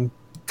ceiling,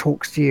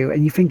 talks to you,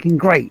 and you're thinking,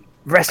 great,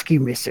 rescue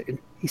mission.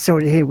 He's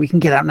already here. We can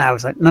get out now.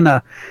 It's like,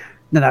 no.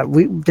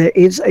 There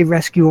is a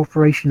rescue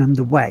operation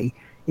underway.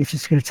 It's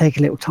just going to take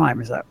a little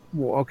time. It's like,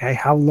 well, okay,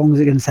 how long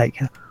is it going to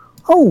take?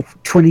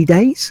 20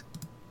 days.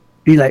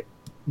 You're like,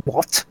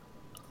 what?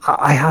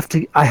 I have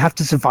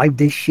to survive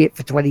this shit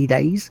for 20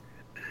 days?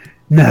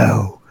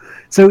 No.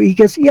 So he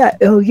goes, yeah,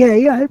 but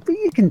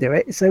you can do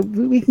it. So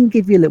we can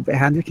give you a little bit of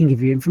hand. We can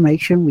give you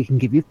information. We can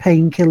give you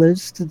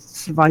painkillers to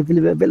survive a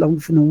little bit longer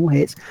for normal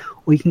hits,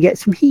 or you can get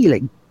some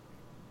healing.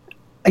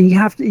 And you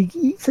have to,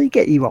 so you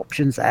get your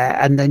options there,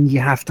 and then you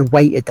have to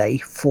wait a day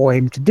for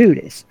him to do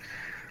this.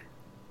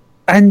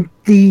 And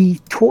the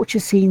torture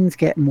scenes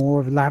get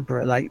more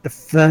elaborate. Like the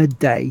third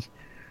day,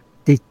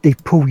 they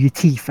pull your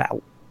teeth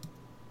out.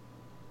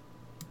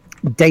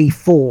 Day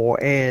 4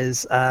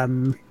 is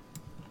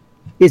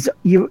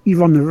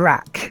you're on the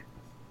rack.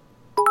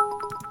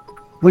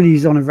 When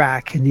he's on a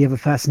rack and the other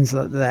person's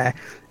there,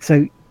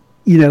 so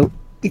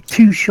it's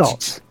 2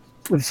 shots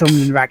with someone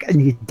in the rack and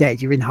you're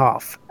dead. You're in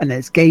half, and then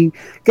it's game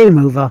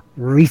over.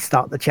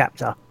 Restart the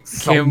chapter.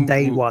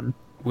 Day 1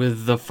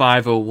 with the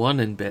 501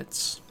 in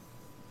bits.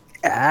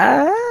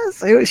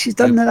 See what she's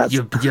done there. That's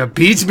You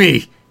beat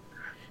me.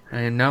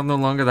 I am now no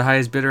longer the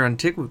highest bidder on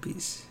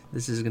Tigwabies.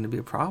 This is going to be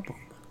a problem.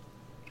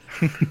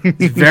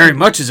 It very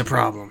much is a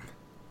problem.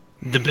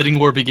 The bidding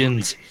war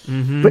begins.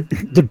 Mm-hmm. but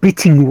the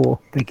bidding war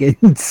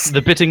begins.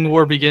 The bidding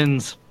war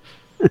begins.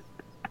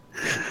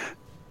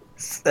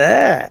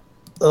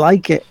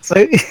 Like it.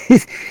 So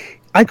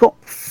I got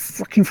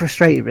fucking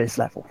frustrated with this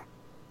level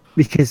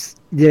because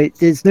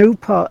there's no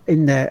part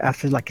in there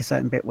after like a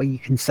certain bit where you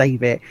can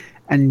save it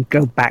and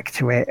go back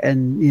to it.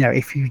 And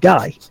if you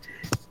die,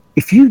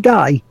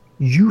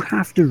 you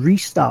have to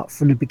restart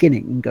from the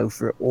beginning and go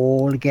through it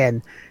all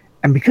again.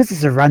 And because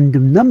it's a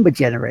random number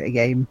generator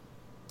game,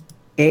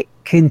 it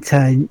can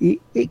turn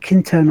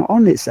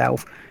on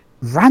itself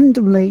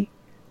randomly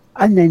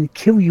and then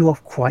kill you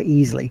off quite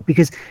easily.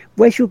 Because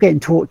where you're getting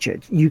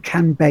tortured, you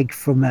can beg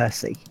for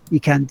mercy.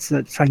 You can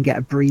try and get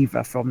a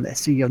breather from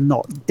this, so you're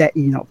not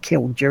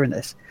killed during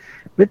this.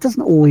 But it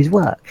doesn't always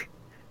work,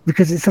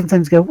 because it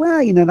sometimes go,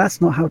 well,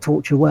 that's not how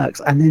torture works,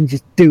 and then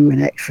just do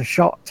an extra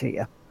shot to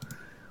you,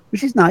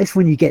 which is nice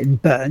when you're getting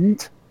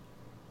burned.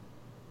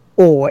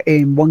 Or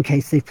in one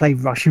case, they play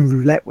Russian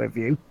roulette with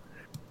you.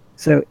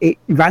 So it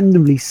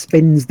randomly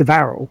spins the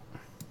barrel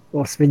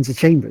or spins the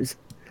chambers.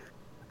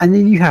 And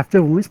then you have to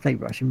almost play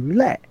Russian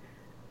roulette.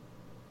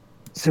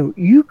 So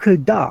you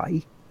could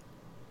die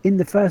in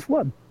the first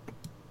one.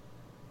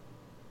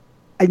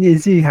 And then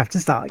so you have to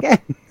start again.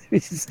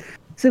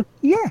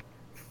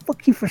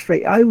 Fucking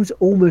frustrating. I was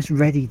almost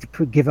ready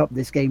to give up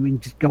this game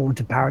and just go on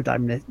to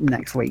Paradigm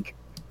next week.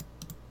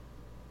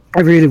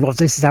 I really was.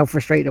 This is how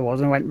frustrated I was.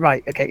 And I went,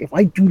 right, okay, if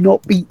I do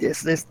not beat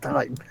this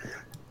time,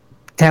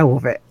 hell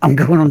with it. I'm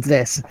going on to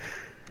this.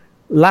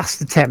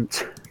 Last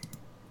attempt.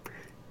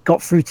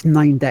 Got through to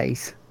 9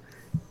 days.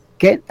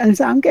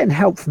 I'm getting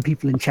help from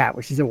people in chat,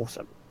 which is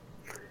awesome.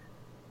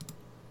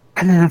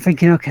 And then I'm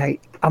thinking, okay,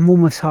 I'm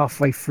almost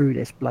halfway through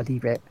this bloody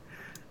bit.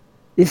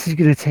 This is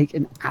going to take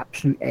an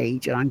absolute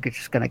age, and I'm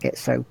just going to get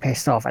so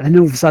pissed off. And then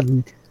all of a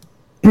sudden,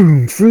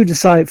 boom, through the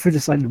side of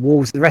the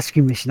walls, the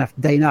rescue mission after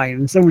day 9,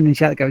 and someone in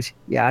chat goes,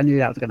 yeah, I knew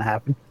that was going to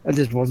happen. I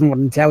just wasn't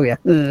wanting to tell you.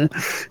 You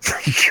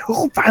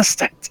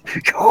bastard,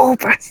 you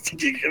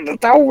should have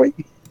told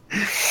me.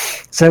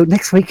 So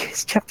next week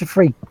is chapter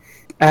 3,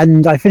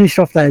 and I finished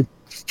off there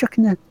just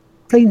chucking the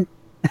plane.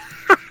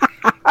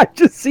 I've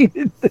just seen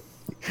it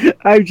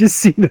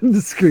on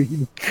the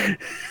screen.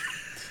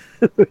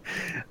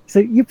 So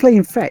you're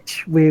playing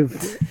fetch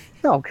with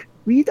dog.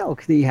 With your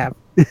dog that you have.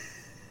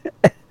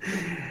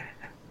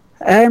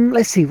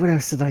 Let's see, what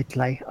else did I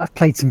play? I've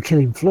played some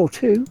Killing Floor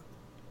 2,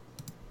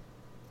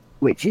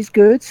 which is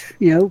good,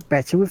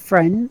 better with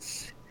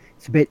friends.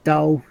 It's a bit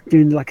dull,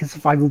 doing like a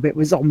survival bit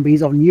with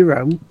zombies on your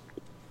own.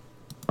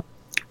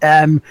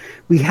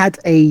 We had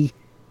a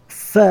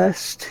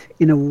first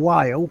in a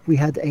while, we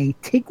had a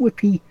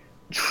Tigwhippy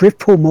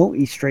triple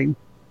multi-stream.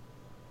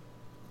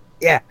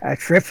 Yeah, a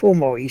triple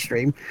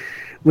multi-stream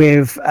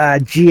with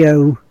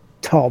Geo,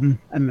 Tom,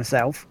 and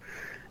myself.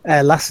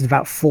 Lasted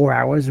about 4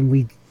 hours,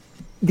 and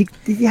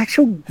the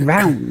actual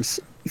rounds,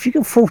 if you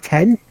go full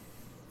 10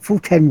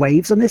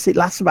 waves on this, it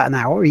lasts about an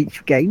hour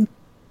each game.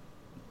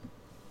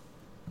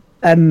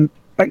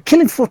 But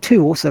Killing Floor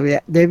 2 also, yeah,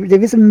 there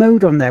is a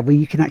mode on there where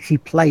you can actually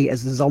play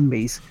as the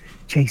zombies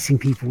chasing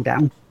people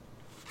down.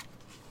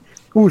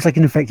 Almost like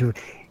an effective.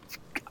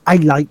 I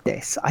like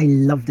this. I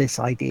love this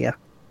idea.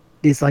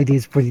 This idea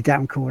is pretty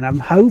damn cool, and I'm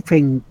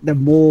hoping the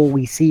more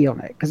we see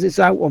on it, because it's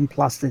out on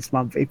Plus this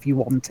month. If you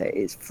want it,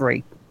 it's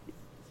free.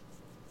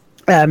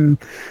 I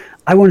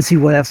want to see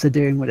what else they're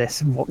doing with this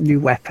and what new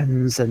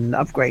weapons and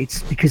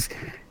upgrades, because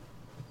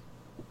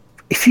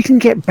if you can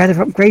get better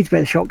upgrades,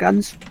 better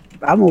shotguns,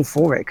 I'm all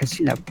for it,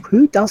 because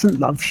who doesn't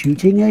love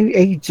shooting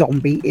a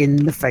zombie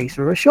in the face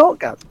with a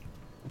shotgun?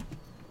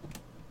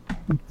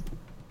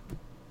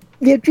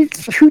 Yeah,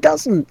 who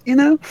doesn't?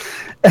 The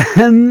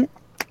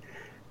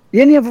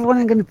only other one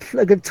I'm going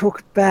to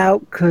talk about,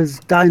 because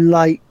Dying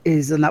Light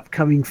is an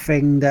upcoming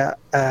thing that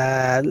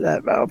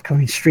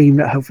upcoming stream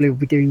that hopefully we'll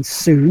be doing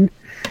soon,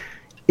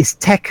 is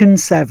Tekken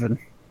 7.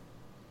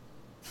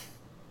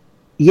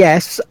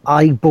 Yes,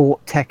 I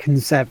bought Tekken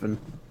 7.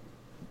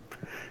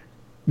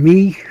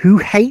 Me, who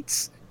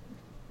hates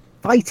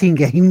fighting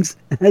games,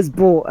 has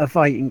bought a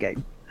fighting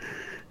game.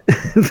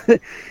 but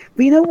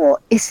you know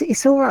what?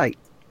 It's all right.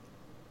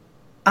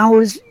 I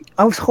was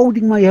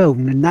holding my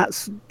own, and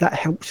that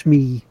helps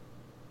me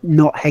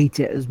not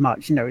hate it as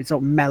much. It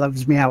sort of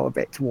mellows me out a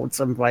bit towards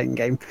some fighting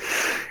game.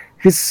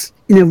 Because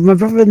my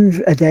brother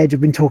and Aded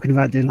have been talking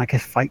about doing like a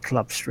Fight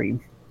Club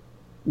stream,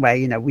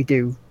 where we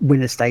do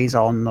winner stays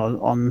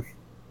on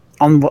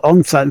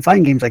certain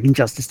fighting games like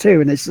Injustice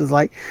 2, and it's just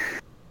like,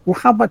 well,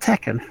 how about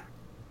Tekken?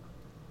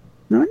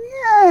 And I went,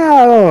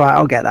 yeah, all right,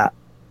 I'll get that.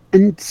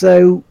 And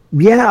so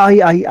yeah,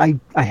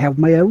 I held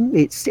my own.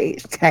 It's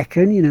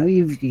Tekken,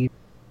 you've your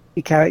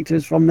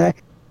characters from there.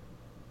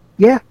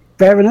 Yeah,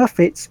 fair enough.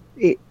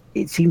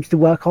 It seems to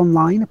work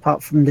online,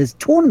 apart from there's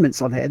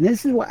tournaments on here, and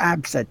this is what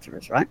Ab said to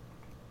us, right?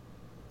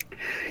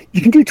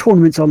 You can do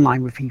tournaments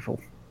online with people.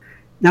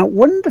 Now,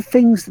 one of the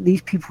things that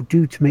these people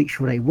do to make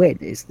sure they win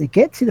is they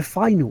get to the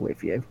final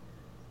with you.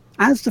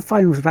 As the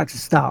final is about to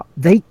start,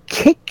 they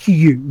kick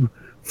you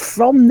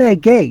from their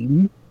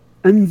game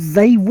and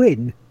they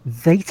win.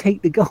 They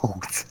take the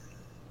gold.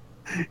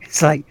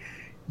 It's like,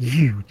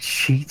 you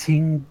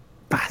cheating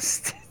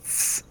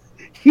bastards.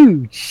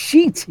 You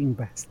cheating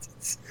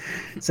bastards.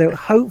 So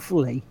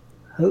hopefully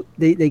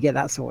they get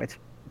that sorted.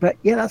 But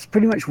yeah, that's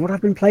pretty much what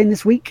I've been playing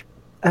this week.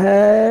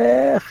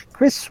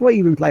 Chris, what have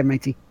you been playing,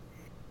 matey?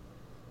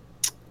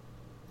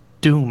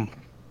 Doom.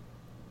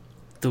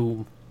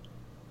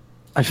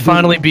 I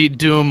finally beat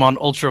Doom on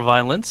Ultra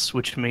Violence,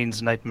 which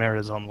means Nightmare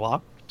is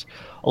unlocked.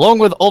 Along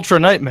with Ultra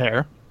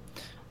Nightmare,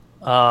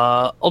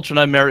 Ultra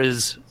Nightmare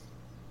is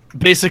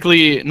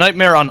basically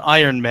Nightmare on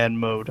Iron Man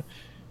mode.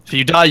 If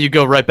you die, you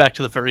go right back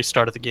to the very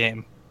start of the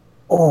game.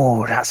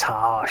 Oh, that's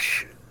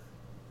harsh.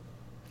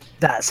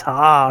 That's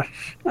harsh.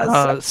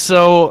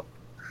 So,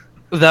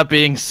 that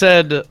being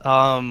said,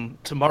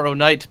 tomorrow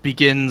night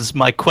begins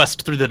my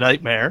quest through the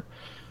Nightmare,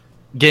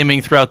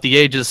 gaming throughout the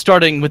ages,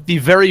 starting with the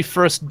very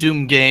first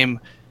Doom game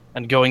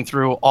and going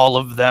through all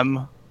of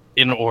them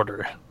in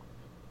order.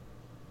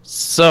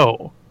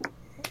 So,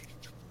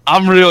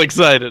 I'm real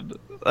excited.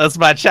 That's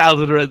my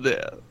childhood right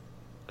there.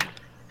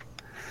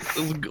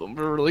 It's gonna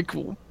be really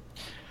cool.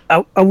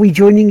 Are we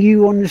joining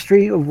you on the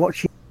stream of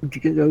watching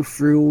you go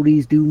through all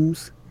these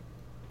Dooms?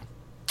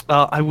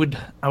 I would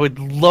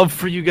love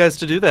for you guys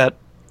to do that.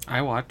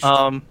 I watched.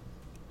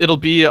 It'll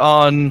be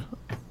on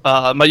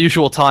my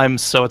usual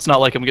times, so it's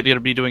not like I'm going to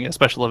be doing a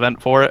special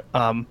event for it.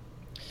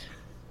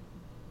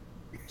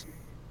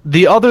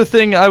 The other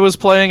thing I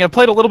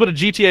played a little bit of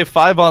GTA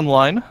 5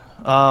 online.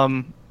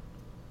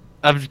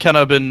 I've kind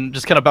of been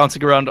just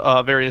bouncing around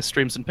various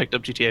streams and picked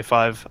up GTA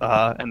 5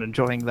 and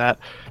enjoying that.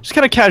 Just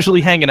kind of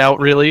casually hanging out,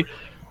 really.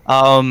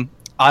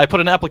 I put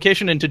an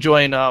application in to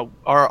join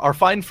our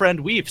fine friend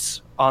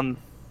Weefs on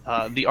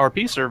the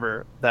RP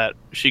server that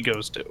she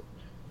goes to.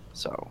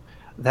 So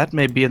that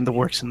may be in the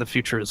works in the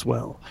future as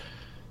well.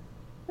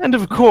 And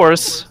of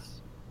course,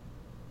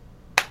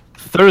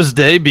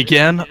 Thursday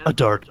began A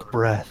Dark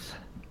Breath,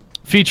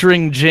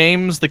 featuring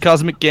James, the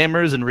Cosmic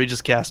Gamers, and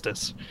Regis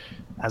Castus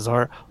as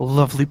our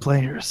lovely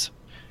players.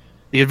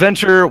 The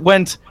adventure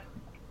went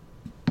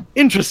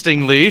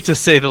interestingly, to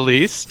say the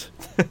least.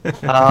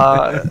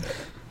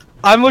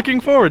 I'm looking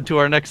forward to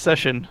our next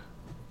session.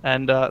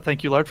 And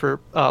thank you, Lard, for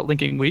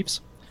linking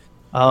Weeps.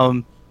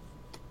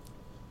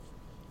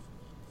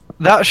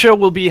 That show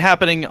will be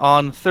happening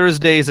on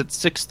Thursdays at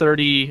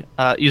 6:30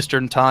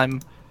 Eastern Time.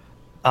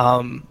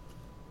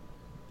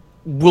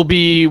 We'll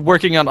be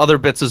working on other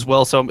bits as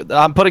well, so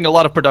I'm putting a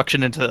lot of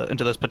production into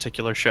this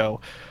particular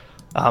show.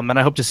 And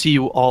I hope to see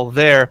you all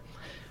there.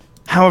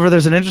 However,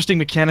 there's an interesting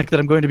mechanic that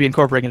I'm going to be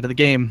incorporating into the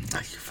game. Oh,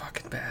 you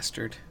fucking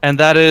bastard. And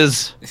that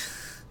is...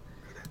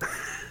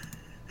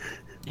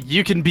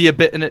 you can be a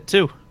bit in it,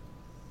 too.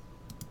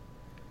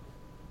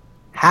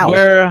 How?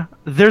 Where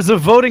there's a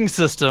voting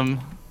system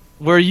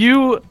where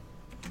you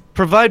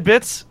provide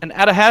bits and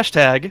add a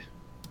hashtag,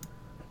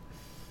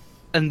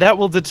 and that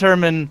will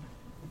determine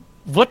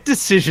what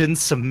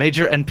decisions some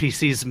major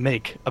NPCs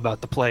make about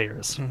the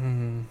players.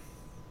 Mm-hmm.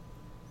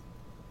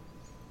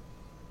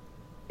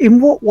 In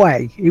what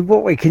way? In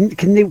what way can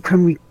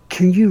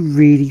you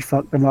really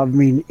fuck them up? I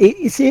mean,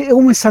 it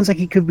almost sounds like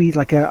it could be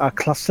like a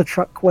cluster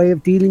truck way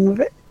of dealing with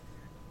it.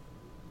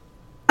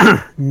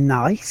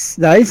 Nice.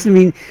 I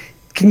mean,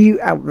 can you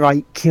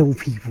outright kill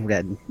people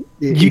then?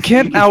 You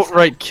can't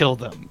outright kill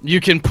them.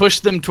 You can push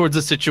them towards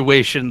a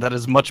situation that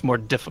is much more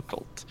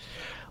difficult.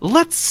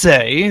 Let's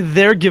say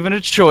they're given a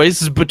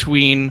choice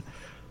between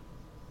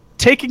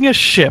taking a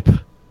ship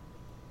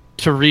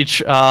to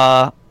reach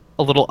a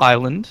little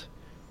island,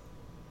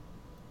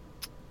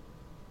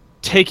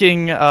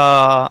 taking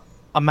a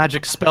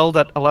magic spell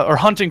or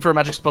hunting for a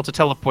magic spell to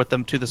teleport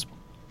them to this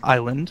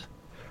island,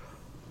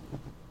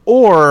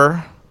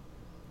 or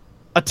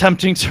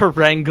attempting to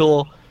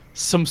wrangle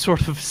some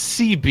sort of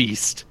sea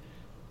beast.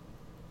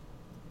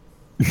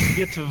 You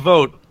get to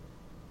vote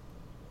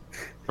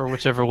for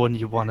whichever one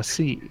you want to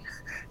see.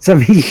 So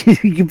you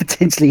can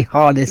potentially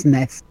harness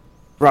Ness.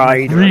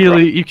 Right.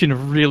 You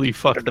can really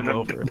fuck them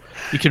over.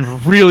 You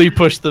can really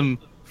push them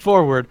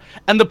forward.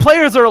 And the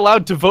players are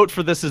allowed to vote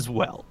for this as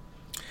well.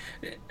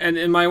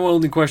 And my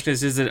only question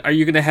is that are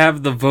you going to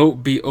have the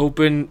vote be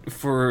open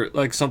for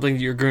like something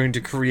you're going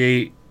to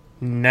create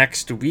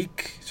next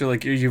week? So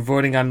like, are you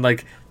voting on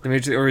like the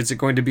major, or is it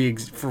going to be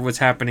for what's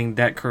happening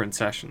that current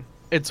session?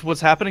 It's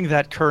what's happening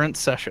that current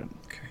session.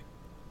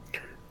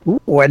 Okay.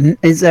 Ooh, and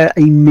is there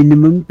a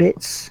minimum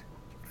bits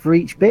for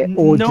each bit,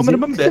 or no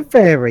minimum bit? Does it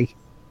vary?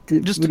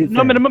 Just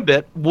no minimum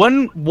bit.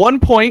 One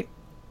point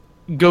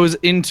goes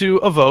into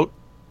a vote.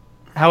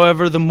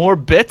 However, the more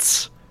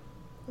bits,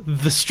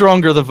 the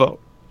stronger the vote.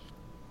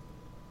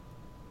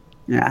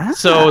 Yeah.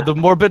 So the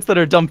more bits that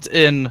are dumped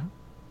in,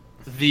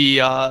 the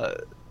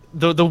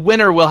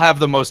winner will have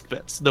the most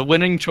bits. The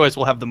winning choice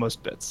will have the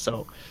most bits.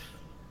 So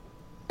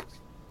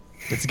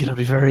it's gonna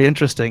be very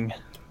interesting.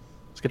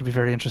 It's gonna be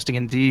very interesting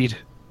indeed.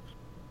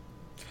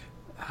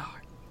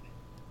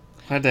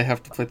 Why'd I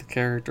have to play the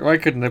character? Why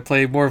couldn't I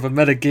play more of a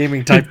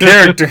metagaming type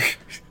character?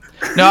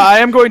 Now, I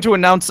am going to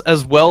announce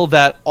as well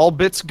that all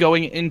bits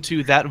going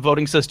into that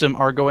voting system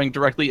are going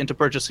directly into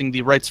purchasing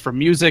the rights for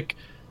music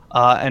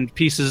and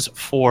pieces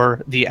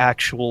for the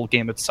actual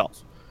game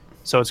itself.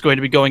 So it's going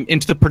to be going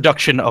into the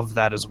production of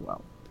that as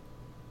well.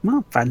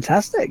 Well,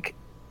 fantastic.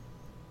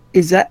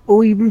 Is that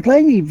all you've been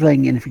playing? Are you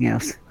playing anything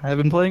else? I have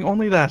been playing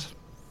only that.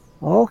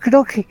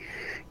 Okay.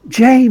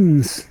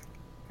 James,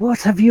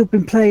 what have you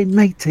been playing,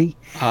 matey?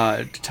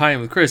 To tie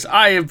in with Chris,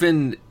 I have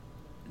been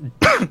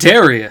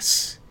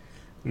Darius,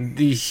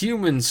 the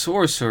human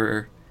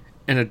sorcerer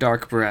in A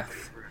Dark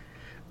Breath.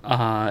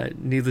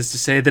 Needless to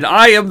say that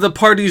I am the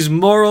party's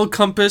moral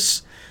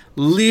compass,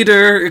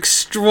 leader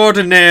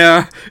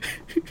extraordinaire,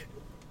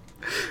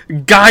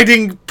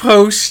 guiding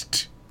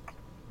post,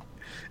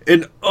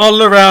 an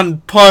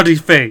all-around party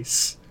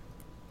face.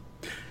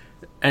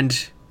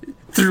 And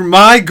through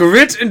my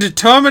grit and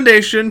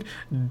determination,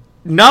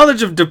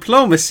 knowledge of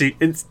diplomacy,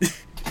 it's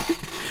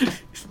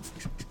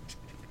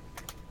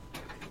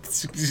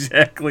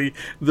exactly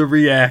the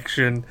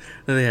reaction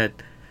that they had.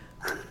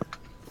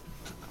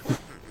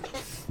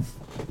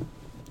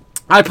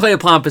 I play a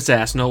pompous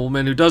ass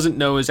nobleman who doesn't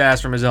know his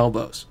ass from his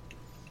elbows.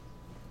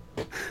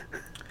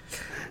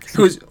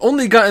 Who's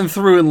only gotten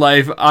through in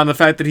life on the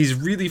fact that he's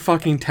really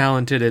fucking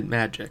talented at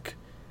magic,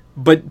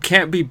 but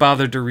can't be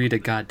bothered to read a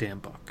goddamn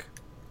book.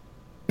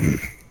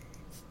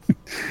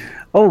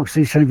 Oh, so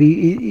he's trying to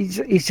be.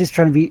 He's just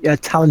trying to be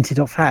talented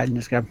offhand.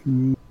 Just go.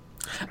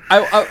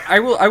 I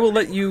will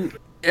let you.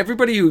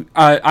 Everybody who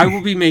I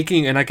will be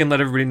making, and I can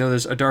let everybody know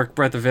this, A Dark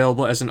Breath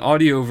available as an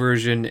audio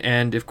version,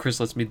 and if Chris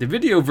lets me, the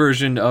video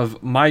version of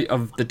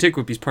the Tick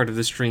Whippies part of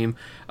the stream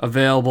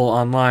available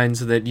online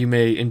so that you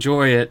may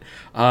enjoy it.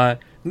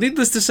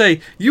 Needless to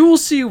say, you will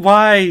see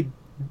why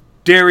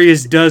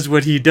Darius does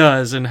what he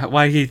does and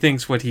why he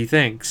thinks what he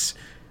thinks.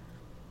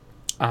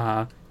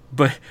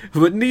 But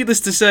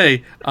needless to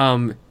say,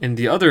 in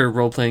the other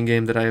role-playing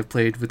game that I have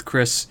played with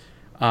Chris,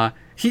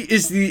 he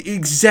is the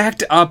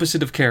exact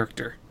opposite of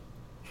character.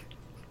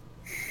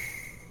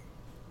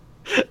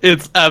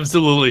 It's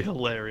absolutely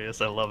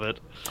hilarious. I love it.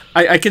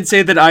 I can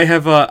say that I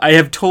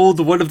have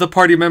told one of the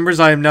party members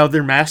I am now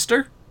their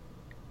master.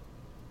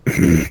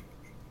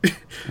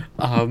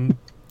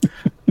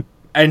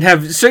 And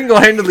have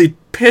single-handedly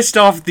pissed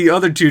off the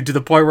other two to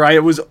the point where I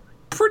was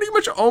pretty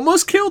much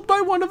almost killed by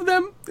one of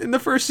them in the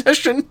first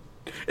session,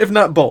 if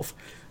not both.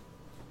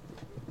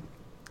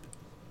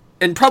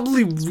 And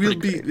probably will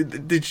be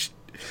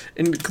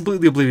and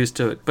completely oblivious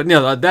to it. But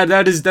no,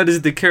 that is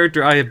the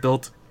character I have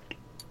built.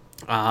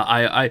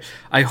 I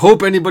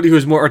hope anybody who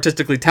is more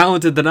artistically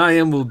talented than I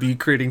am will be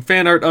creating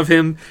fan art of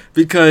him,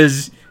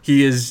 because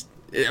he is,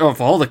 of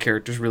all the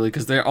characters really,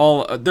 because they're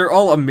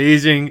all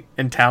amazing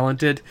and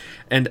talented,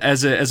 and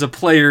as a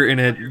player in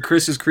it,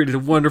 Chris has created a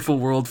wonderful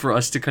world for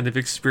us to kind of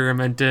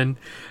experiment in,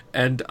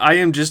 and I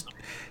am just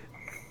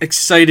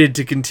excited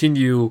to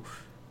continue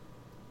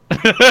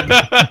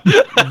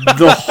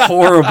the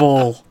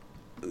horrible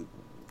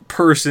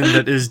person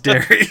that is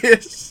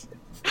Darius.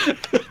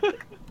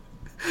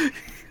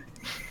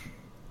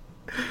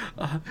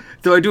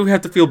 Though I do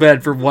have to feel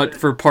bad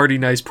for party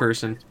nice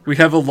person. We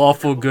have a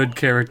lawful good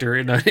character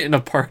in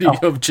a party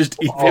of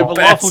just evil. We have a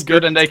lawful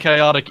good and a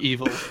chaotic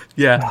evil.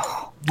 Yeah.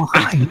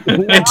 Why?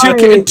 And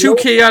two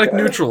chaotic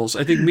neutrals.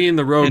 I think me and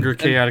the rogue are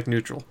chaotic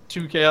neutral.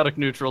 Two chaotic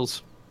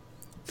neutrals.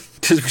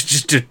 Because we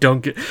just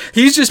don't get.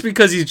 He's just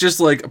because he's just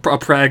like a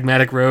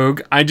pragmatic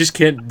rogue. I just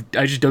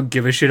don't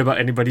give a shit about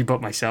anybody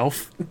but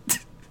myself.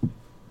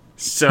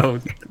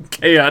 So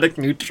chaotic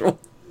neutral.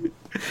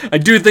 I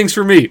do things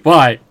for me.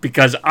 Why?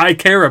 Because I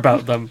care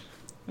about them.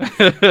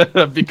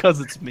 Because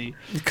it's me.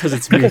 Because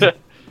it's me.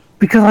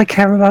 Because I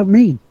care about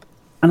me,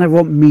 and I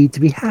want me to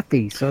be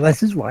happy. So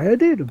this is why I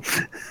do them.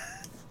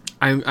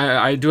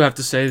 I do have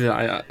to say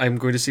that I'm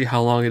going to see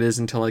how long it is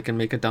until I can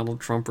make a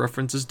Donald Trump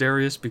reference as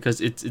Darius,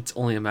 because it's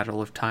only a matter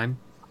of time.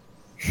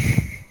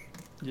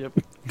 Yep.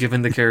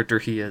 Given the character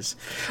he is.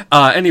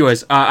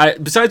 Anyways,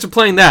 besides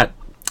playing that,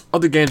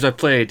 other games I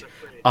played,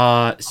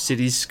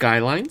 Cities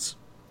Skylines.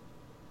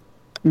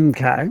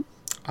 Okay.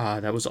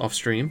 That was off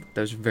stream.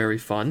 That was very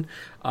fun.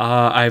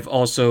 I've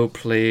also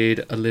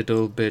played a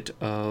little bit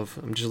of.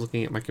 I'm just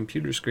looking at my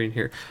computer screen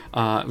here.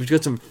 We've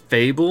got some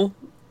Fable,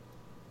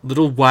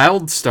 Little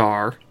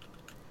Wildstar.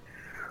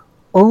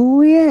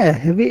 Oh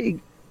yeah,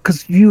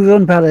 because you were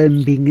on about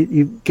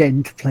you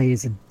getting to play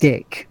as a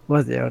dick,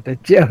 was it? Or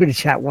the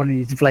chat wanted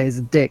you to play as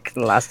a dick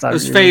the last time. It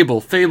was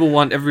Fable.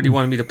 Everybody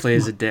wanted me to play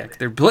as a dick.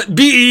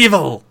 Be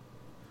evil.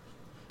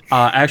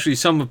 Actually,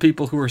 some of the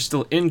people who are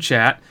still in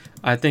chat,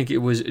 I think it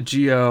was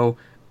Geo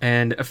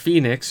and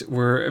Phoenix,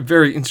 were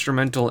very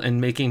instrumental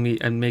in making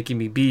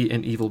me be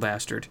an evil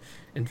bastard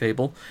in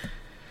Fable.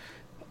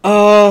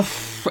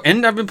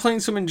 And I've been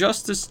playing some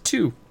Injustice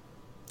 2.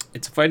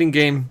 It's a fighting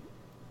game.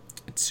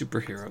 It's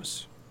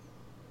superheroes.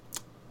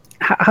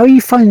 How are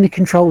you finding the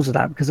controls of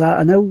that? Because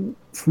I know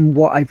from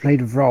what I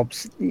played with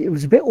Rob's, it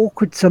was a bit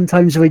awkward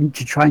sometimes when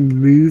to try and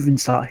move and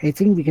start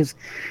hitting, because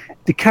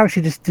the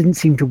character just didn't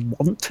seem to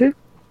want to.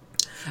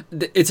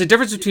 It's a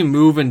difference between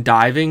move and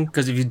diving,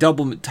 because if you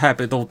double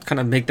tap it, they'll kind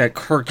of make that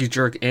herky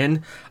jerk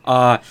in.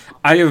 I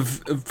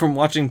have, from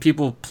watching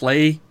people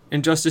play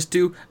Injustice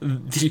 2,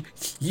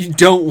 you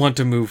don't want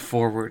to move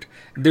forward.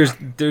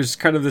 There's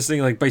kind of this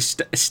thing, like, by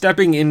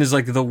stepping in is,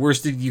 like, the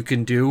worst thing you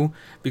can do,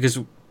 because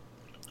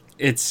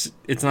it's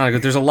not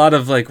good. There's a lot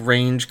of, like,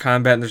 range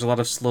combat, and there's a lot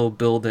of slow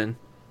build-in.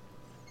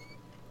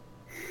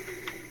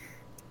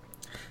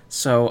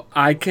 So,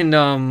 I can,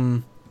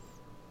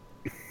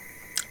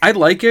 I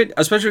like it,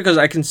 especially because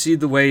I can see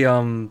the way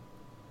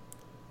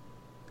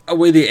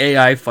the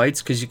AI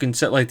fights, because you can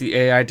set like the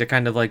AI to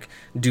kind of like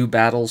do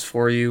battles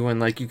for you, and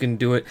like you can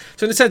do it.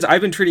 So in a sense,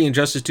 I've been treating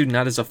Injustice 2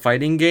 not as a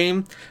fighting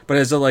game, but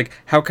as a like,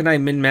 how can I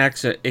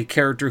min-max a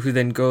character who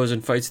then goes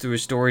and fights through a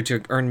story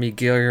to earn me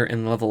gear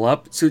and level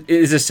up. So it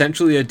is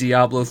essentially a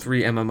Diablo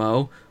 3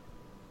 MMO.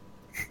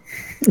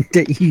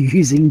 That you're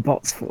using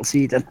bots for, so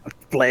you don't have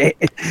to play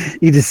it.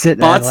 You just sit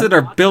there. Bots that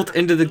are built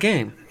into the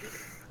game.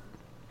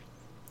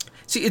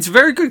 See, it's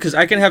very good because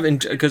I can have,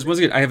 because once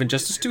again, I have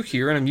Injustice 2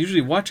 here, and I'm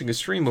usually watching a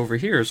stream over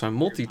here, so I'm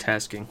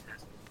multitasking.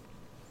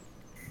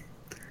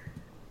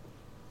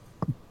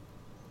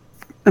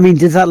 I mean,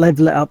 does that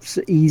level it up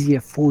easier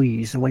for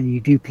you? So when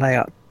you do play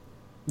up,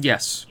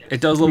 yes,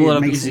 it does level it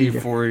up makes it easy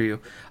easier. for you.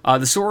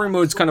 The story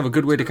mode's kind of a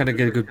good way to kind of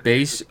get a good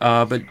base,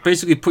 but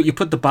basically you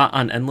put the bot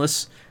on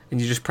endless, and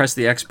you just press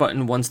the X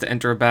button once to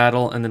enter a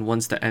battle, and then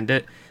once to end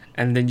it,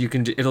 and then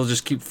it'll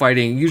just keep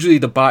fighting. Usually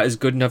the bot is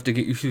good enough to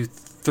get you through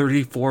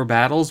 34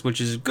 battles, which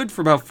is good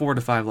for about 4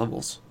 to 5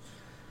 levels.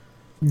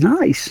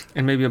 Nice.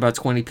 And maybe about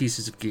 20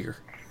 pieces of gear.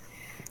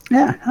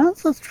 Yeah,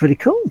 that's pretty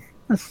cool.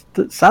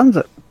 That sounds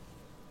it.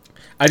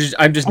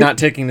 I'm just not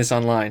taking this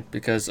online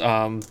because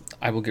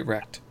I will get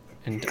wrecked,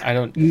 and I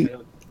don't need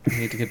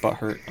to get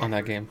butthurt on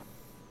that game.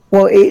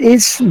 Well, it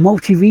is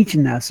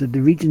multi-region now, so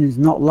the region is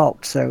not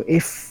locked. So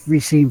if we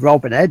see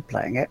Rob and Ed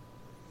playing it,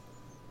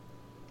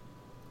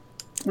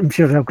 I'm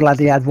sure they'll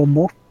gladly add one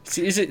more.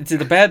 See,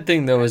 the bad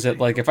thing though is that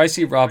like if I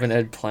see Rob and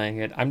Ed playing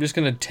it, I'm just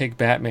gonna take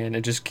Batman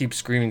and just keep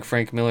screaming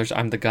Frank Miller's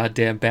 "I'm the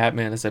goddamn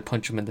Batman" as I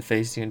punch him in the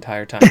face the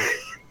entire time.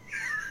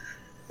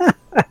 And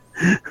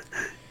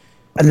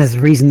there's a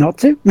reason not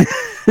to.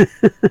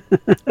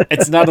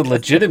 It's not a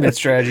legitimate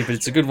strategy, but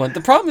it's a good one.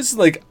 The problem is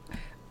like,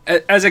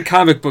 as a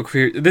comic book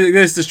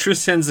this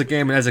transcends the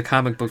game, and as a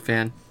comic book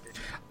fan,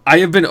 I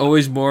have been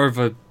always more of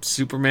a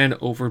Superman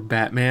over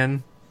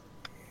Batman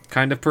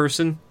kind of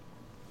person.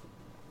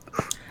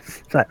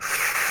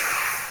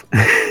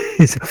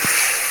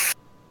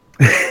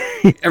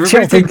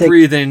 Everybody take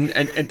breathe in,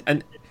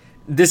 and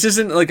this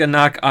isn't like a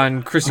knock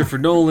on Christopher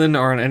Nolan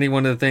or on any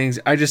one of the things.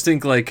 I just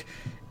think like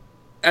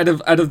out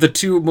of the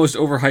two most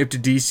overhyped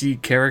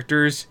DC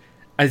characters,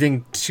 I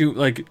think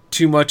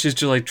too much is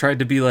to like try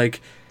to be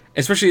like,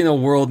 especially in a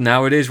world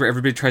nowadays where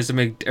everybody tries to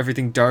make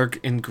everything dark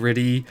and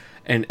gritty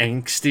and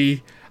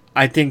angsty.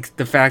 I think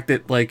the fact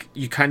that like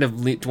you kind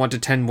of want to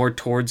tend more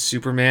towards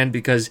Superman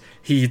because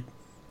he,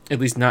 at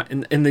least not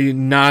in the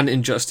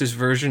non-Injustice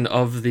version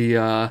of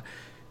the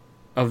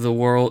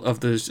world of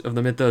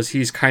the mythos,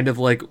 he's kind of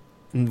like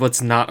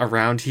what's not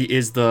around. He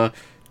is the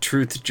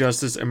truth,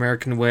 justice,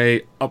 American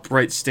way,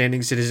 upright,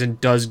 standing citizen,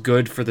 does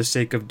good for the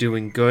sake of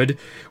doing good.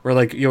 Where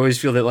like you always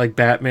feel that like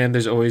Batman,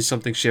 there's always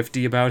something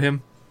shifty about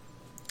him.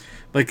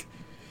 Like,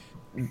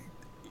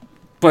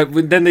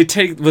 but then they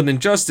take with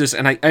Injustice,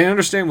 and I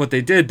understand what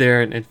they did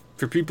there. And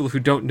for people who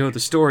don't know the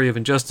story of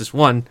Injustice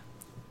 1,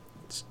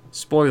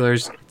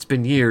 spoilers, it's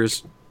been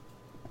years.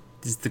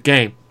 This is the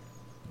game.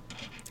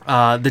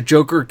 The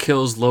Joker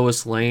kills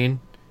Lois Lane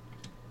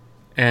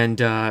and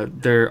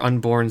their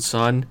unborn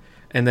son,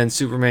 and then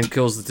Superman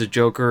kills the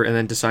Joker, and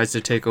then decides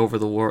to take over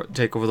the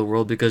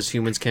world because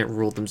humans can't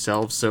rule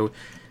themselves. So,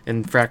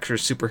 and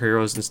fractures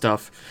superheroes and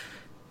stuff.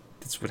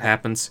 That's what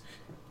happens.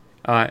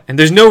 And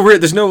there's no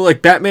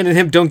like Batman and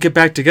him don't get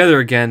back together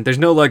again. There's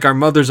no like our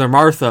mothers are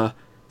Martha,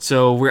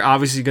 so we're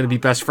obviously going to be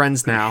best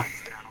friends now.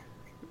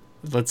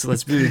 Let's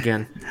meet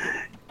again.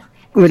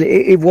 Well,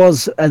 it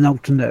was an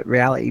alternate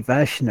reality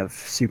version of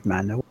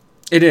Superman, though.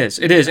 It is,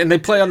 and they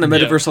play on the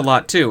metaverse a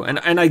lot too.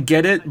 And I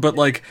get it, but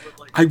like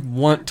I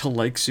want to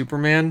like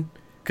Superman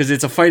because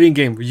it's a fighting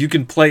game where you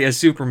can play as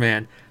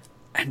Superman,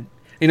 and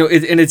you know,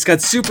 it's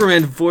got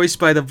Superman voiced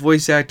by the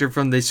voice actor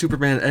from the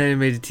Superman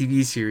animated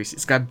TV series.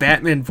 It's got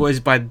Batman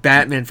voiced by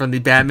Batman from the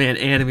Batman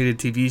animated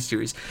TV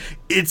series.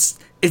 It's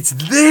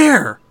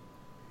there,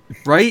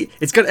 right?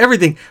 It's got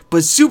everything,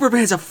 but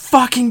Superman's a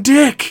fucking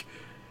dick.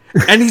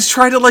 And he's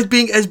trying to like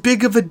being as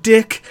big of a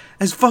dick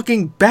as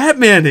fucking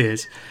Batman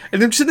is.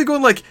 And I'm sitting there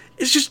going like,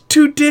 it's just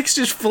two dicks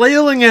just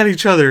flailing at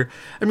each other.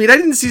 I mean, I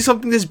didn't see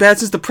something this bad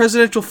since the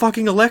presidential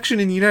fucking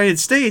election in the United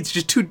States.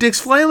 Just two dicks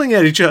flailing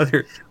at each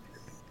other.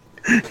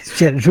 It's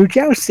genital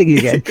jousting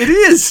again. It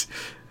is.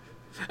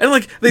 And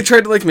like they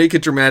tried to like make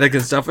it dramatic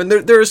and stuff, and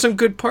there are some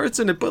good parts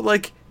in it, but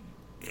like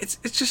it's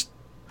just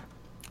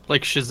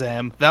Like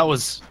Shazam. That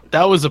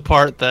was a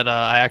part that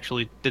I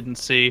actually didn't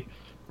see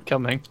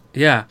coming.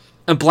 yeah.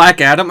 And Black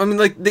Adam, I mean,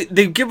 like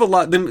they give a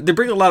lot. They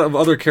bring a lot of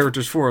other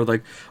characters forward,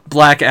 like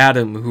Black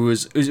Adam, who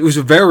is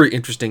a very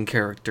interesting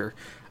character.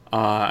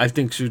 I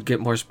think should get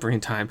more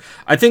screen time.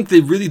 I think they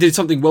really did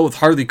something well with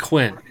Harley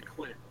Quinn.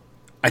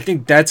 I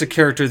think that's a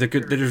character that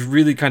is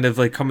really kind of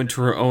like coming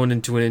to her own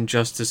into an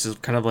Injustice, is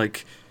kind of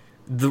like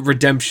the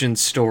redemption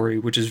story,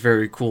 which is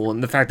very cool,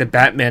 and the fact that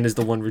Batman is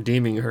the one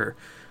redeeming her.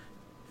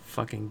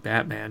 Fucking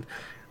Batman.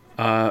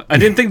 I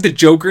didn't think the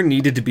Joker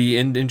needed to be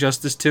in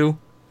Injustice 2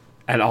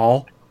 at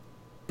all.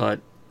 But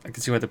I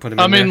can see why they put him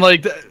in there.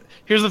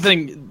 Here's the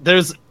thing.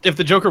 If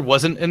the Joker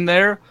wasn't in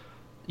there,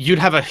 you'd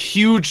have a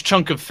huge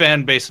chunk of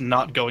fan base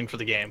not going for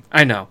the game.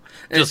 I know.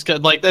 Just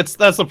like that's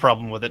the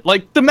problem with it.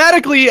 Like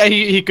thematically,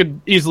 he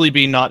could easily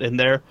be not in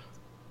there.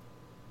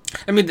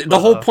 I mean, the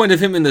whole point of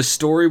him in the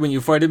story when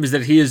you fight him is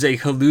that he is a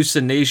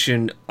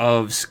hallucination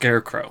of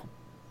Scarecrow.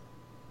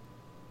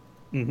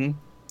 Mm-hmm.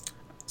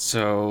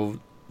 So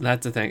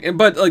that's the thing.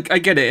 But like, I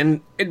get it,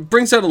 and it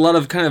brings out a lot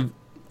of kind of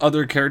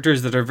other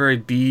characters that are very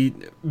B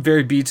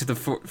to the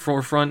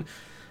forefront,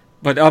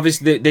 but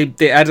obviously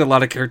they added a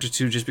lot of characters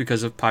too just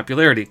because of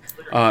popularity.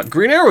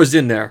 Green Arrow's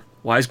in there.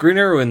 Why is Green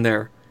Arrow in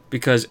there?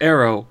 Because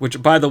Arrow,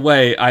 which by the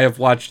way I have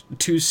watched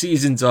 2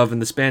 seasons of in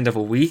the span of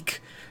a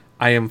week,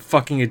 I am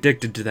fucking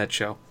addicted to that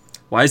show.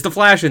 Why is the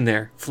Flash in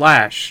there?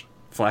 Flash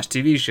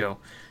TV show.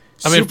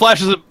 I mean,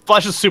 Flash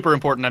is super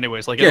important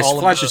anyways. Like yes,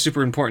 Flash is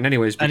super important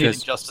anyways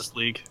because Justice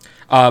League.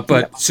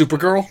 But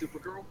Supergirl.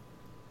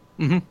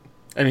 Mm-hmm.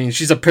 I mean,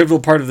 she's a pivotal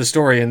part of the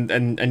story,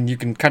 and you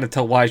can kind of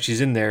tell why she's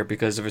in there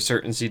because of a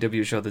certain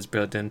CW show that's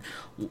built in.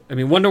 I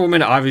mean, Wonder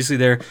Woman obviously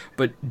there,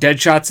 but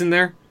Deadshot's in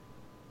there.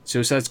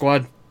 Suicide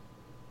Squad.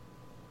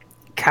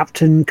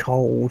 Captain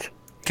Cold,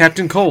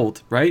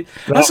 right?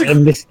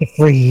 Mr.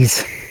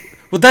 Freeze.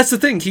 Well, that's the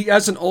thing. He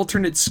has an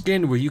alternate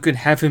skin where you can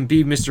have him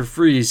be Mr.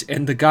 Freeze,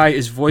 and the guy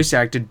is voice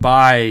acted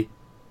by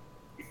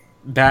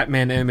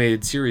Batman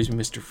animated series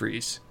Mr.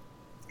 Freeze.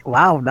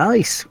 Wow,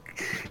 nice.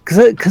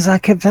 Because I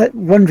kept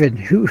wondering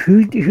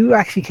who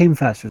actually came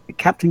first, was it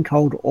Captain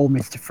Cold or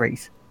Mr.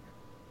 Freeze?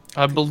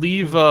 I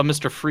believe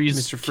Mr.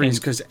 Freeze.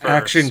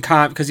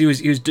 Because he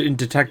was in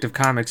Detective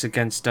Comics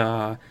against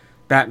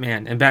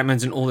Batman, and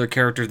Batman's an older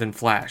character than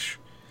Flash.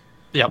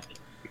 Yep.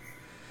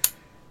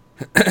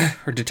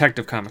 Or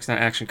Detective Comics, not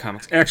Action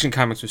Comics. Action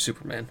Comics was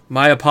Superman.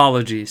 My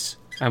apologies.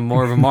 I'm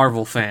more of a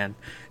Marvel fan.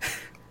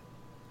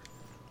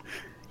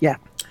 Yeah.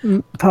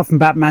 Apart from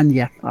Batman,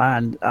 yeah,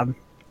 and of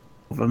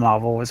a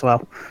Marvel as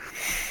well.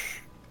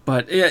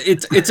 But yeah,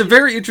 it's a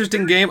very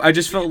interesting game. I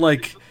just felt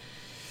like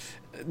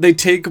they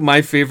take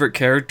my favorite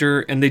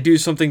character and they do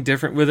something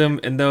different with him.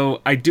 And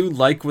though I do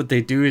like what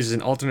they do as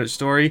an alternate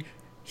story,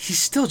 he's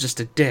still just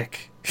a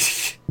dick.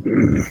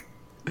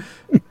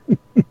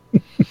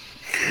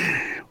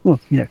 Well,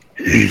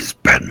 he's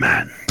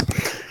Batman.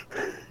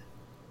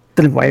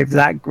 Don't know why it was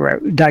that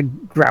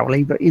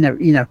growly, but you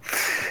know,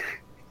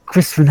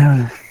 Christopher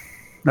Nolan.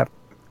 No,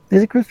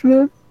 is it Christopher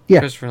Nolan? Yeah,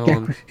 Christopher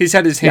Nolan. He's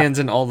had his hands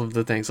in all of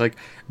the things. Like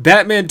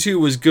Batman 2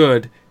 was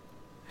good,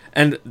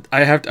 and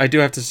I do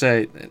have to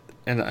say,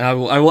 and I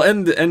will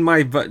end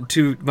my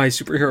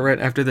superhero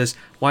rant after this.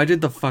 Why did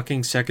the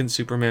fucking second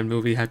Superman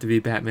movie have to be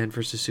Batman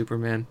versus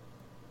Superman?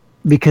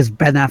 Because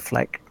Ben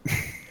Affleck.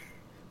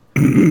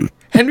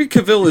 Henry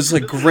Cavill is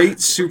like great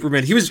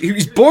Superman. He was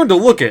born to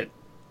look it.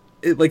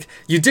 Like,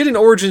 you did an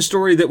origin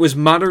story that was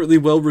moderately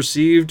well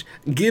received.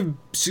 Give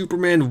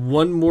Superman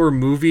one more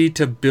movie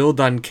to build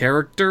on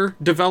character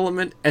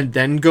development and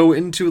then go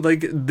into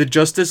like the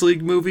Justice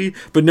League movie.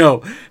 But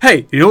no,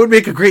 hey, you know what would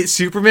make a great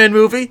Superman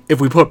movie?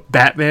 If we put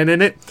Batman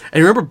in it.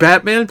 And remember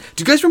Batman?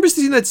 Do you guys remember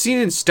seeing that scene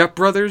in Step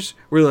Brothers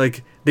where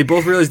like they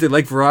both realized they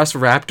liked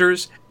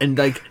Velociraptors and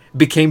like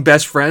became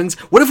best friends?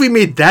 What if we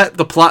made that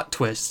the plot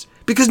twist?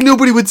 Because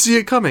nobody would see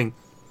it coming.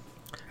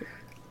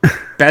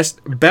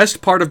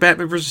 Best part of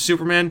Batman vs.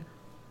 Superman,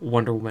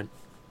 Wonder Woman.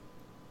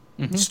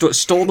 Mm-hmm.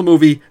 Stole the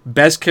movie,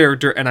 best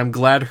character, and I'm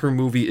glad her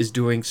movie is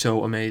doing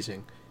so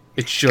amazing.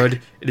 It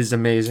is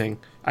amazing.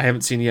 I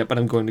haven't seen it yet, but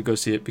I'm going to go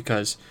see it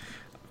because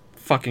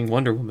fucking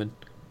Wonder Woman.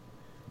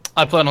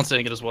 I plan on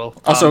seeing it as well.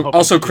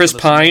 Also Chris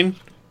Pine.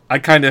 I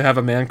kind of have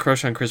a man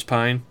crush on Chris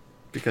Pine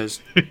because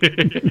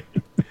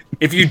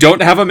if you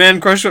don't have a man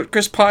crush on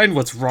Chris Pine,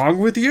 what's wrong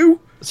with you?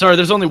 Sorry,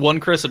 there's only one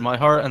Chris in my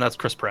heart, and that's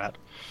Chris Pratt.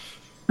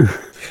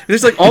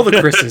 There's like all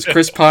the Chris's.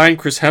 Chris Pine,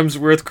 Chris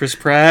Hemsworth, Chris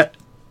Pratt.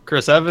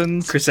 Chris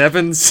Evans.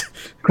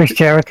 Chris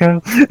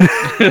Jericho.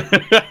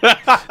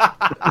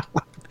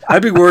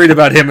 I'd be worried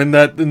about him in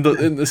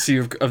the sea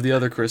of the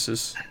other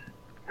Chris's.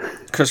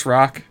 Chris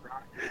Rock.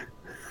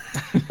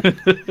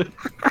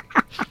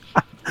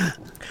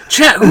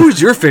 Chat,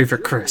 who's your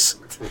favorite Chris?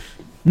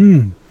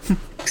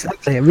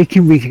 Exactly. We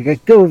can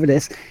go over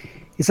this.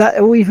 Is that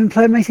all you've been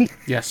playing, matey?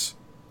 Yes.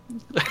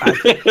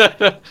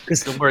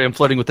 Don't worry, I'm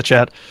flirting with the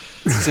chat.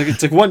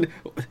 It's like one.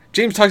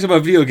 James talks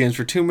about video games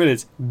for 2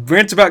 minutes,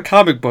 rants about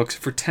comic books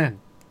for 10.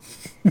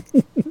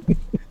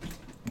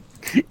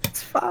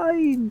 It's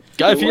fine.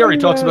 Guy Fieri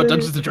talks about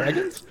Dungeons and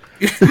Dragons.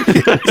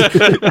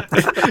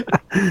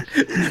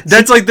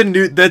 That's like the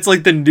new. That's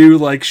like the new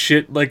like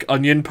shit like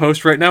Onion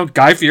post right now.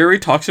 Guy Fieri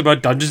talks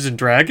about Dungeons and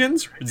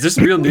Dragons. Is this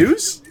real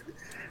news?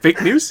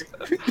 Fake news?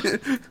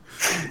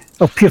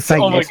 Oh, pure fake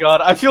Oh my news.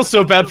 god, I feel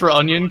so bad for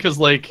Onion because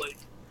like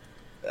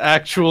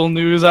actual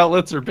news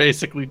outlets are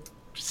basically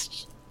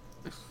just,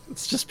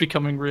 it's just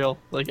becoming real.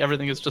 Like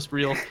everything is just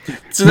real.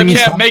 So that You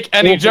means, can't make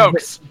any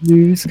jokes.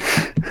 News.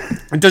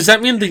 does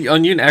that mean the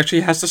Onion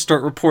actually has to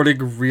start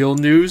reporting real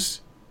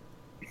news?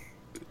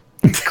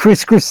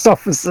 Chris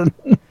Christopherson.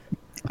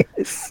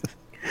 Yes.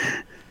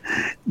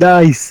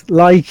 Nice.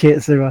 Like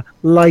it, Sarah.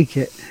 Like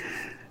it.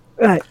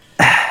 Right.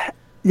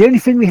 The only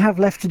thing we have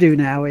left to do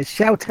now is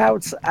shout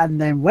outs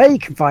and then where you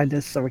can find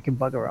us so we can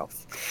bugger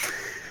off.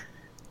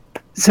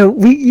 So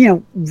we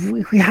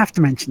have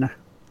to mention her.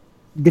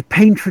 The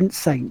patron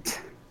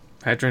saint.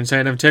 Patron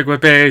saint of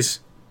Tigwhippies.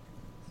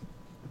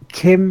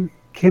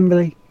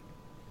 Kimberly.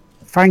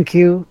 Thank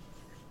you.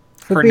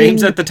 For Her being,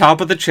 name's at the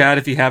top of the chat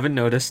if you haven't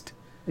noticed.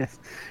 yes.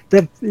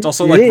 It's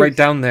also like right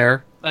down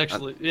there.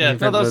 Actually, yeah,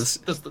 Event no,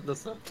 list.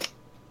 that's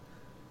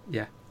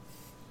Yeah.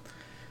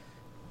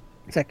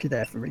 Exactly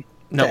there for me.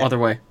 No, There. other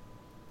way.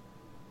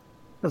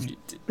 That's-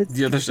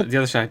 The other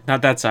side.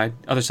 Not that side.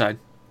 Other side.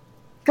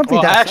 Complete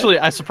well, that, actually,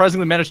 I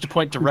surprisingly managed to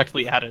point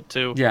directly at it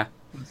too. Yeah.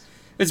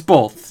 It's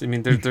both. I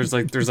mean, there's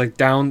like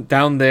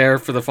down there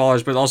for the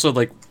followers, but also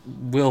like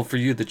Will for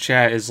you. The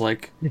chat is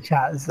like the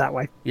chat is that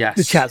way. yes.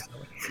 The chat's that way.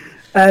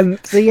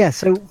 So yeah,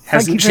 so thank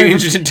Hasn't you very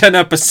much. changed in 10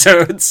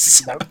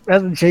 episodes. No,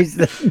 hasn't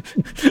changed.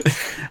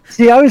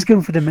 See, I was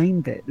going for the main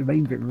bit Oh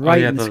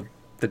right. yeah, in the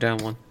the down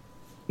one.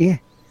 Yeah,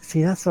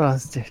 see, that's what I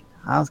was doing.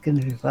 I was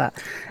going to do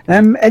that.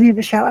 Any of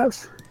the shout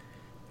outs?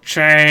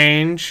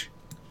 Change.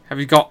 Have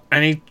you got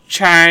any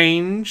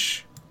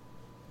change?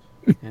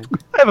 I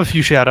have a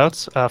few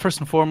shout-outs. First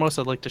and foremost,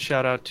 I'd like to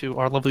shout out to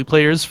our lovely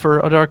players for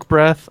A Dark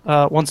Breath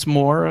once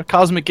more,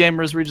 Cosmic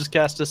Gamers, Regis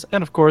Castus,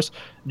 and of course,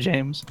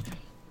 James.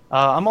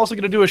 I'm also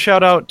going to do a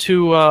shout-out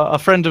to a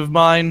friend of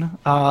mine,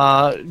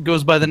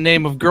 goes by the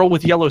name of Girl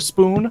with Yellow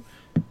Spoon.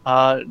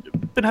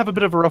 Been having a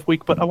bit of a rough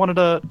week, but I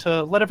wanted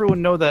to let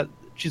everyone know that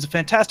she's a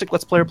fantastic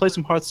Let's Player, play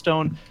some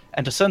Hearthstone,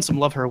 and to send some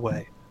love her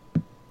way.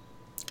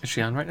 Is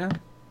she on right now?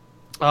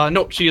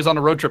 No, she is on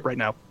a road trip right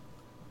now.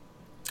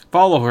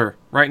 Follow her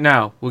right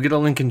now. We'll get a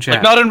link in chat.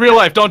 Like, not in real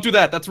life. Don't do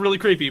that. That's really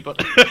creepy.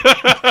 But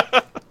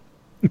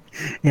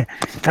Yeah,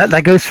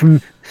 that goes from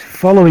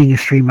following a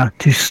streamer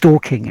to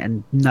stalking,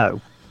 and no.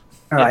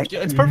 All right. yeah,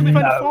 it's perfectly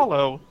fine to No.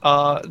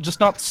 follow. Just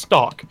not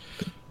stalk.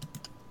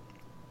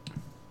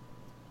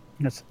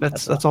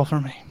 That's all for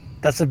me.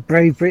 That's a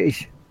brave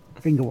British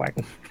finger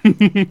waggle.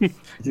 Did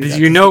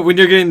you know when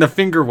you're getting the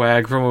finger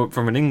wag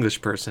from an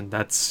English person?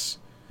 That's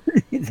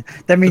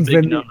That means Big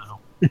when no-no.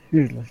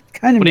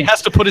 kind of When he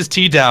has to put his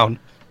tea down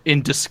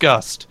in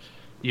disgust,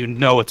 you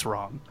know it's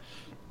wrong.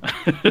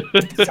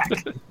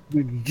 exactly.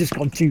 We've just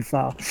gone too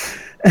far.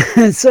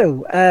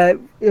 So, the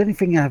only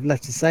thing I have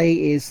left to say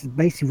is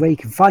basically where you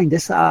can find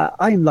us. I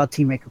am Lord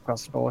Teammaker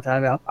across the board.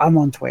 I'm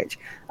on Twitch.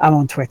 I'm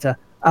on Twitter.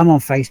 I'm on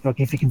Facebook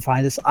if you can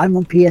find us. I'm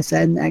on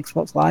PSN,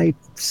 Xbox Live,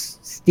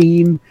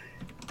 Steam,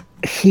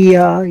 here,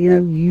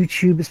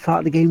 YouTube as part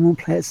of the Game Won't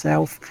Play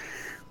Itself.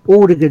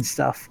 All the good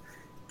stuff.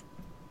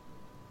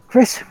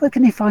 Chris, where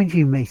can they find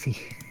you, matey?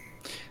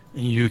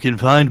 You can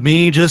find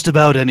me just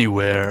about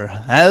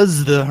anywhere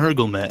as the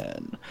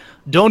Hergelman.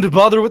 Don't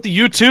bother with the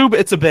YouTube,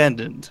 it's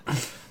abandoned.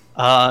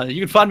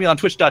 You can find me on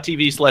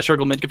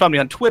twitch.tv/Hergelman. You can find me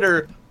on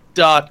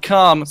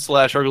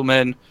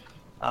twitter.com/Hergelman.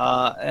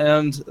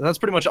 And that's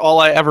pretty much all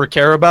I ever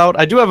care about.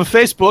 I do have a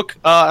Facebook,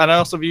 and I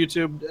also have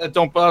YouTube.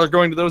 Don't bother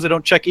going to those. I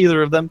don't check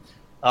either of them.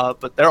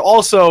 But they're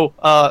also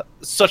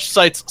such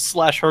sites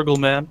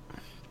 /Hergelman.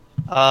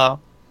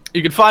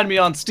 You can find me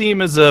on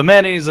Steam as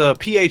Mayonnaise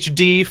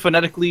PhD,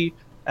 phonetically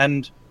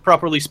and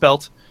properly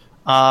spelt.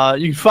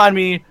 You can find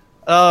me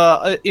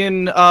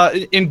in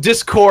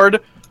Discord.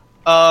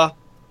 I'm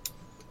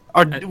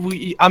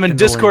in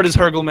Discord as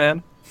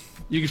Hergelman.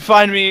 You can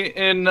find me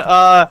in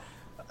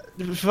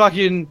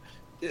fucking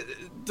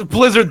the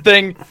Blizzard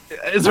thing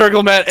is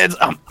Hergelman. It's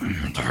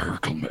the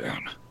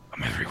Hergelman.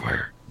 I'm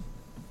everywhere.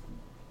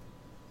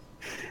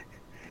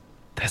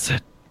 That's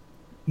it.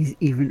 He's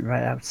even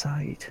right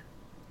outside.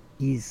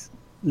 He's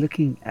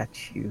looking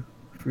at you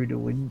through the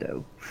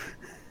window.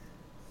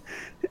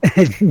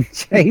 And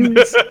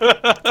James,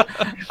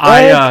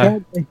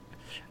 I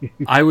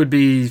would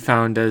be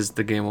found as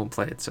the Game Won't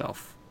Play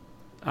Itself.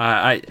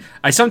 I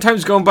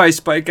sometimes go by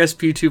Spike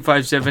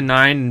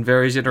SP2579 in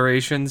various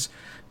iterations,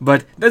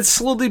 but that's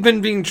slowly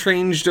been being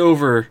changed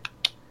over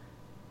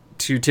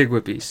to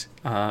Tigwhippies,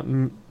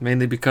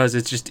 mainly because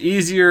it's just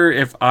easier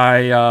if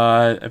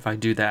I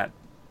do that.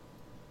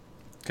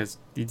 Because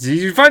it's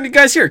easier to find you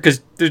guys here,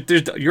 because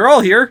you're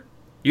all here.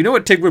 You know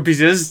what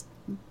Tigwhippies is.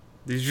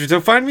 You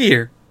should find me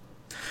here.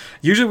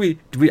 Usually,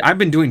 I've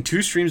been doing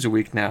 2 streams a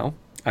week now.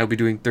 I'll be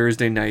doing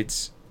Thursday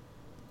nights,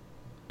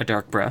 A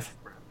Dark Breath,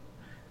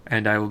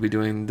 and I will be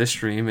doing this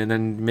stream, and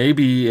then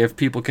maybe if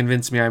people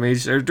convince me, I may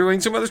start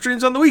doing some other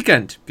streams on the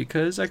weekend,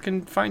 because I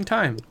can find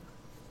time.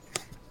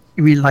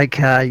 You mean like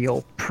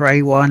your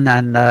Prey one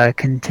and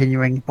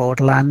continuing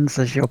Borderlands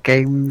as your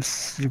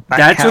games? Back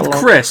That's with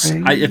catalog Chris.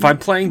 thing? If I'm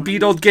playing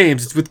Beat Old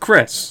Games, it's with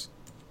Chris.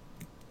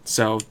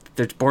 So,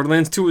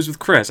 Borderlands 2 is with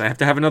Chris. I have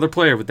to have another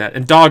player with that.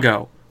 And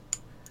Doggo.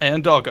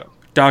 And Doggo.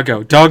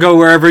 Doggo,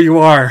 wherever you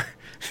are.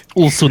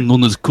 Also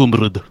known as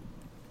Comrade.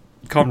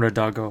 Comrade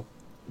Doggo.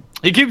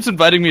 He keeps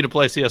inviting me to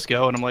play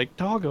CSGO, and I'm like,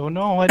 Doggo,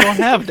 no, I don't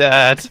have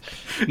that.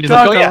 And he's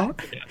Doggo.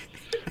 like,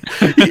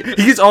 oh, yeah.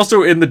 He's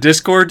also in the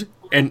Discord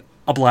and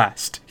a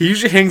blast. He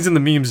usually hangs in the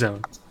meme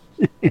zone.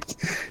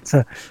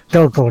 So,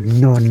 Doggo,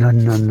 no.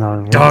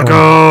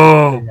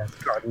 Doggo!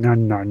 No.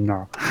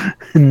 No.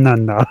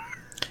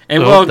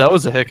 And Oh, well, that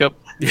was a hiccup.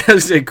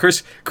 yes,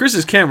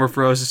 Chris's camera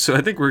froze, so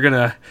I think we'll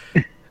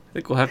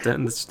have to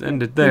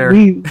end it there.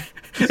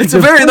 It's a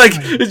very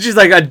it's just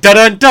like a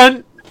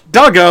dun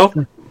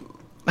Doggo.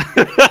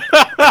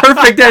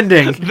 Perfect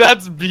ending.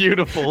 That's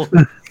beautiful.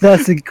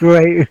 That's a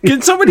great.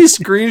 Can somebody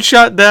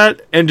screenshot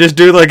that and just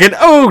do like an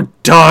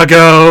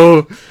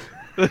Doggo?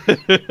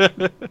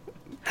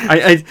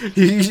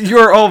 You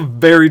are all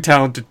very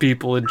talented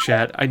people in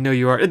chat. I know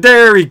you are.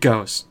 There he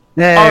goes.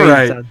 All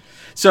right.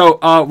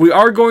 So we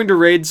are going to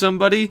raid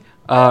somebody.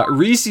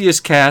 Reese's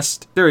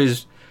Cast.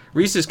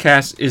 Reese's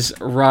Cast is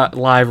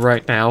live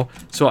right now.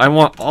 So I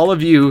want all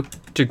of you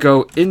to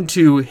go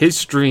into his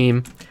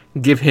stream,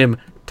 give him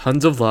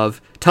tons of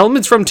love. Tell him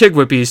it's from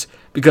Tigwhippies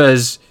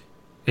because,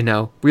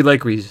 we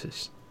like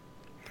Reese's.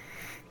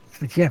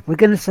 But yeah, we're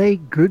going to say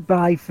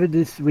goodbye for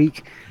this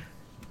week.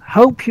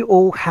 Hope you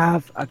all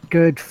have a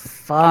good,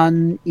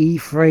 fun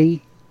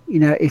E3.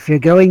 If you're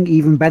going,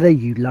 even better,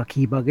 you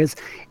lucky buggers.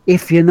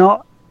 If you're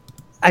not,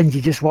 and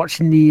you're just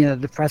watching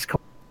the press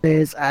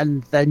conferences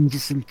and then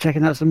just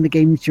checking out some of the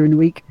games during the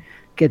week,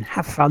 again,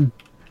 have fun.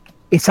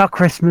 It's our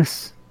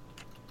Christmas.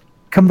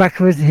 Come back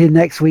with us here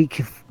next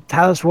week.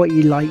 Tell us what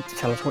you liked,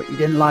 tell us what you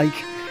didn't like,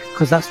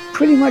 because that's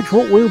pretty much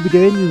what we'll be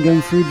doing and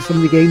going through some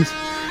of the games.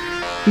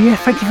 But yeah,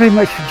 thank you very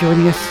much for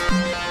joining us.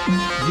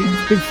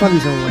 It's been fun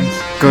as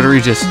always. Go to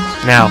Regis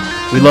now.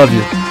 We love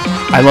you.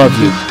 I love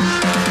you.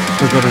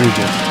 So go to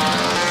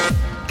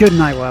Regis. Good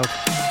night, world.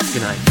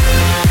 Good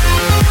night.